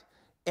guiding light.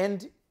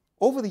 And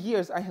over the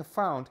years, I have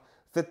found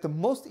that the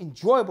most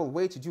enjoyable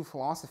way to do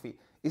philosophy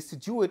is to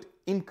do it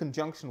in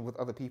conjunction with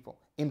other people,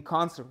 in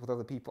concert with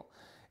other people.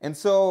 And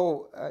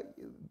so,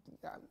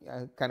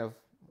 kind of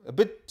a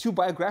bit too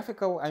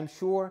biographical, I'm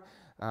sure.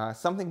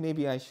 Something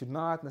maybe I should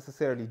not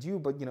necessarily do,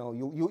 but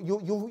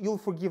you'll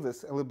forgive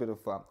this a little bit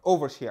of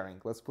oversharing.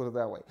 Let's put it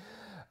that way.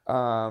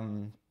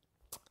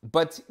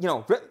 But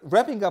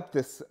wrapping up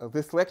this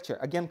lecture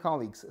again,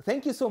 colleagues,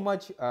 thank you so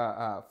much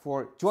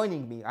for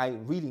joining me. I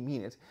really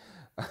mean it.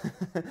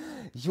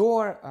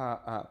 Your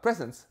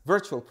presence,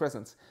 virtual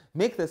presence,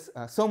 make this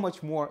so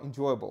much more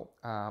enjoyable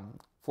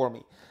for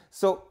me.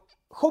 So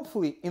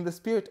hopefully, in the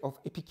spirit of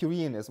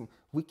Epicureanism,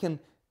 we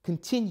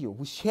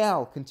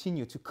shall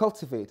continue to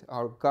cultivate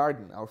our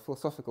garden, our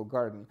philosophical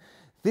garden,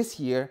 this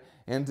year,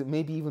 and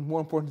maybe even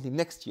more importantly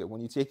next year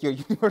when you take your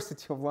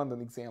University of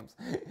London exams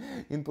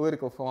in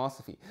political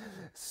philosophy.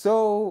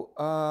 So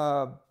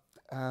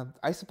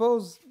I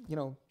suppose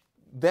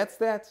that's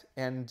that.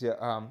 And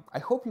I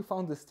hope you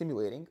found this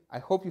stimulating. I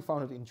hope you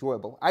found it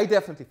enjoyable. I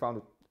definitely found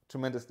it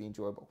tremendously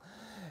enjoyable.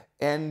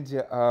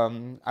 And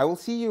I will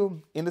see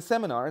you in the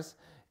seminars.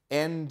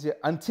 And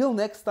until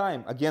next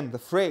time, again, the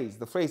phrase,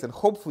 and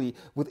hopefully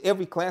with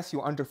every class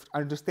you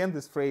understand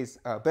this phrase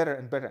better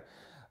and better.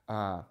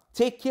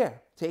 Take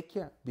care,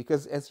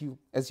 because as you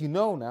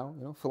know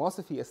now,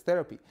 philosophy is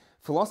therapy.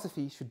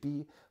 Philosophy should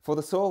be for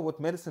the soul what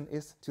medicine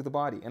is to the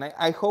body. And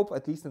I hope,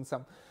 at least in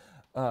some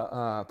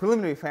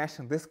preliminary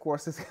fashion, this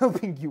course is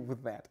helping you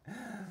with that.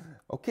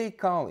 Okay,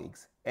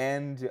 colleagues,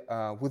 and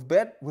with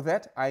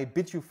that, I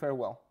bid you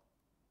farewell,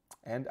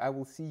 and I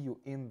will see you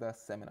in the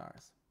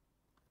seminars.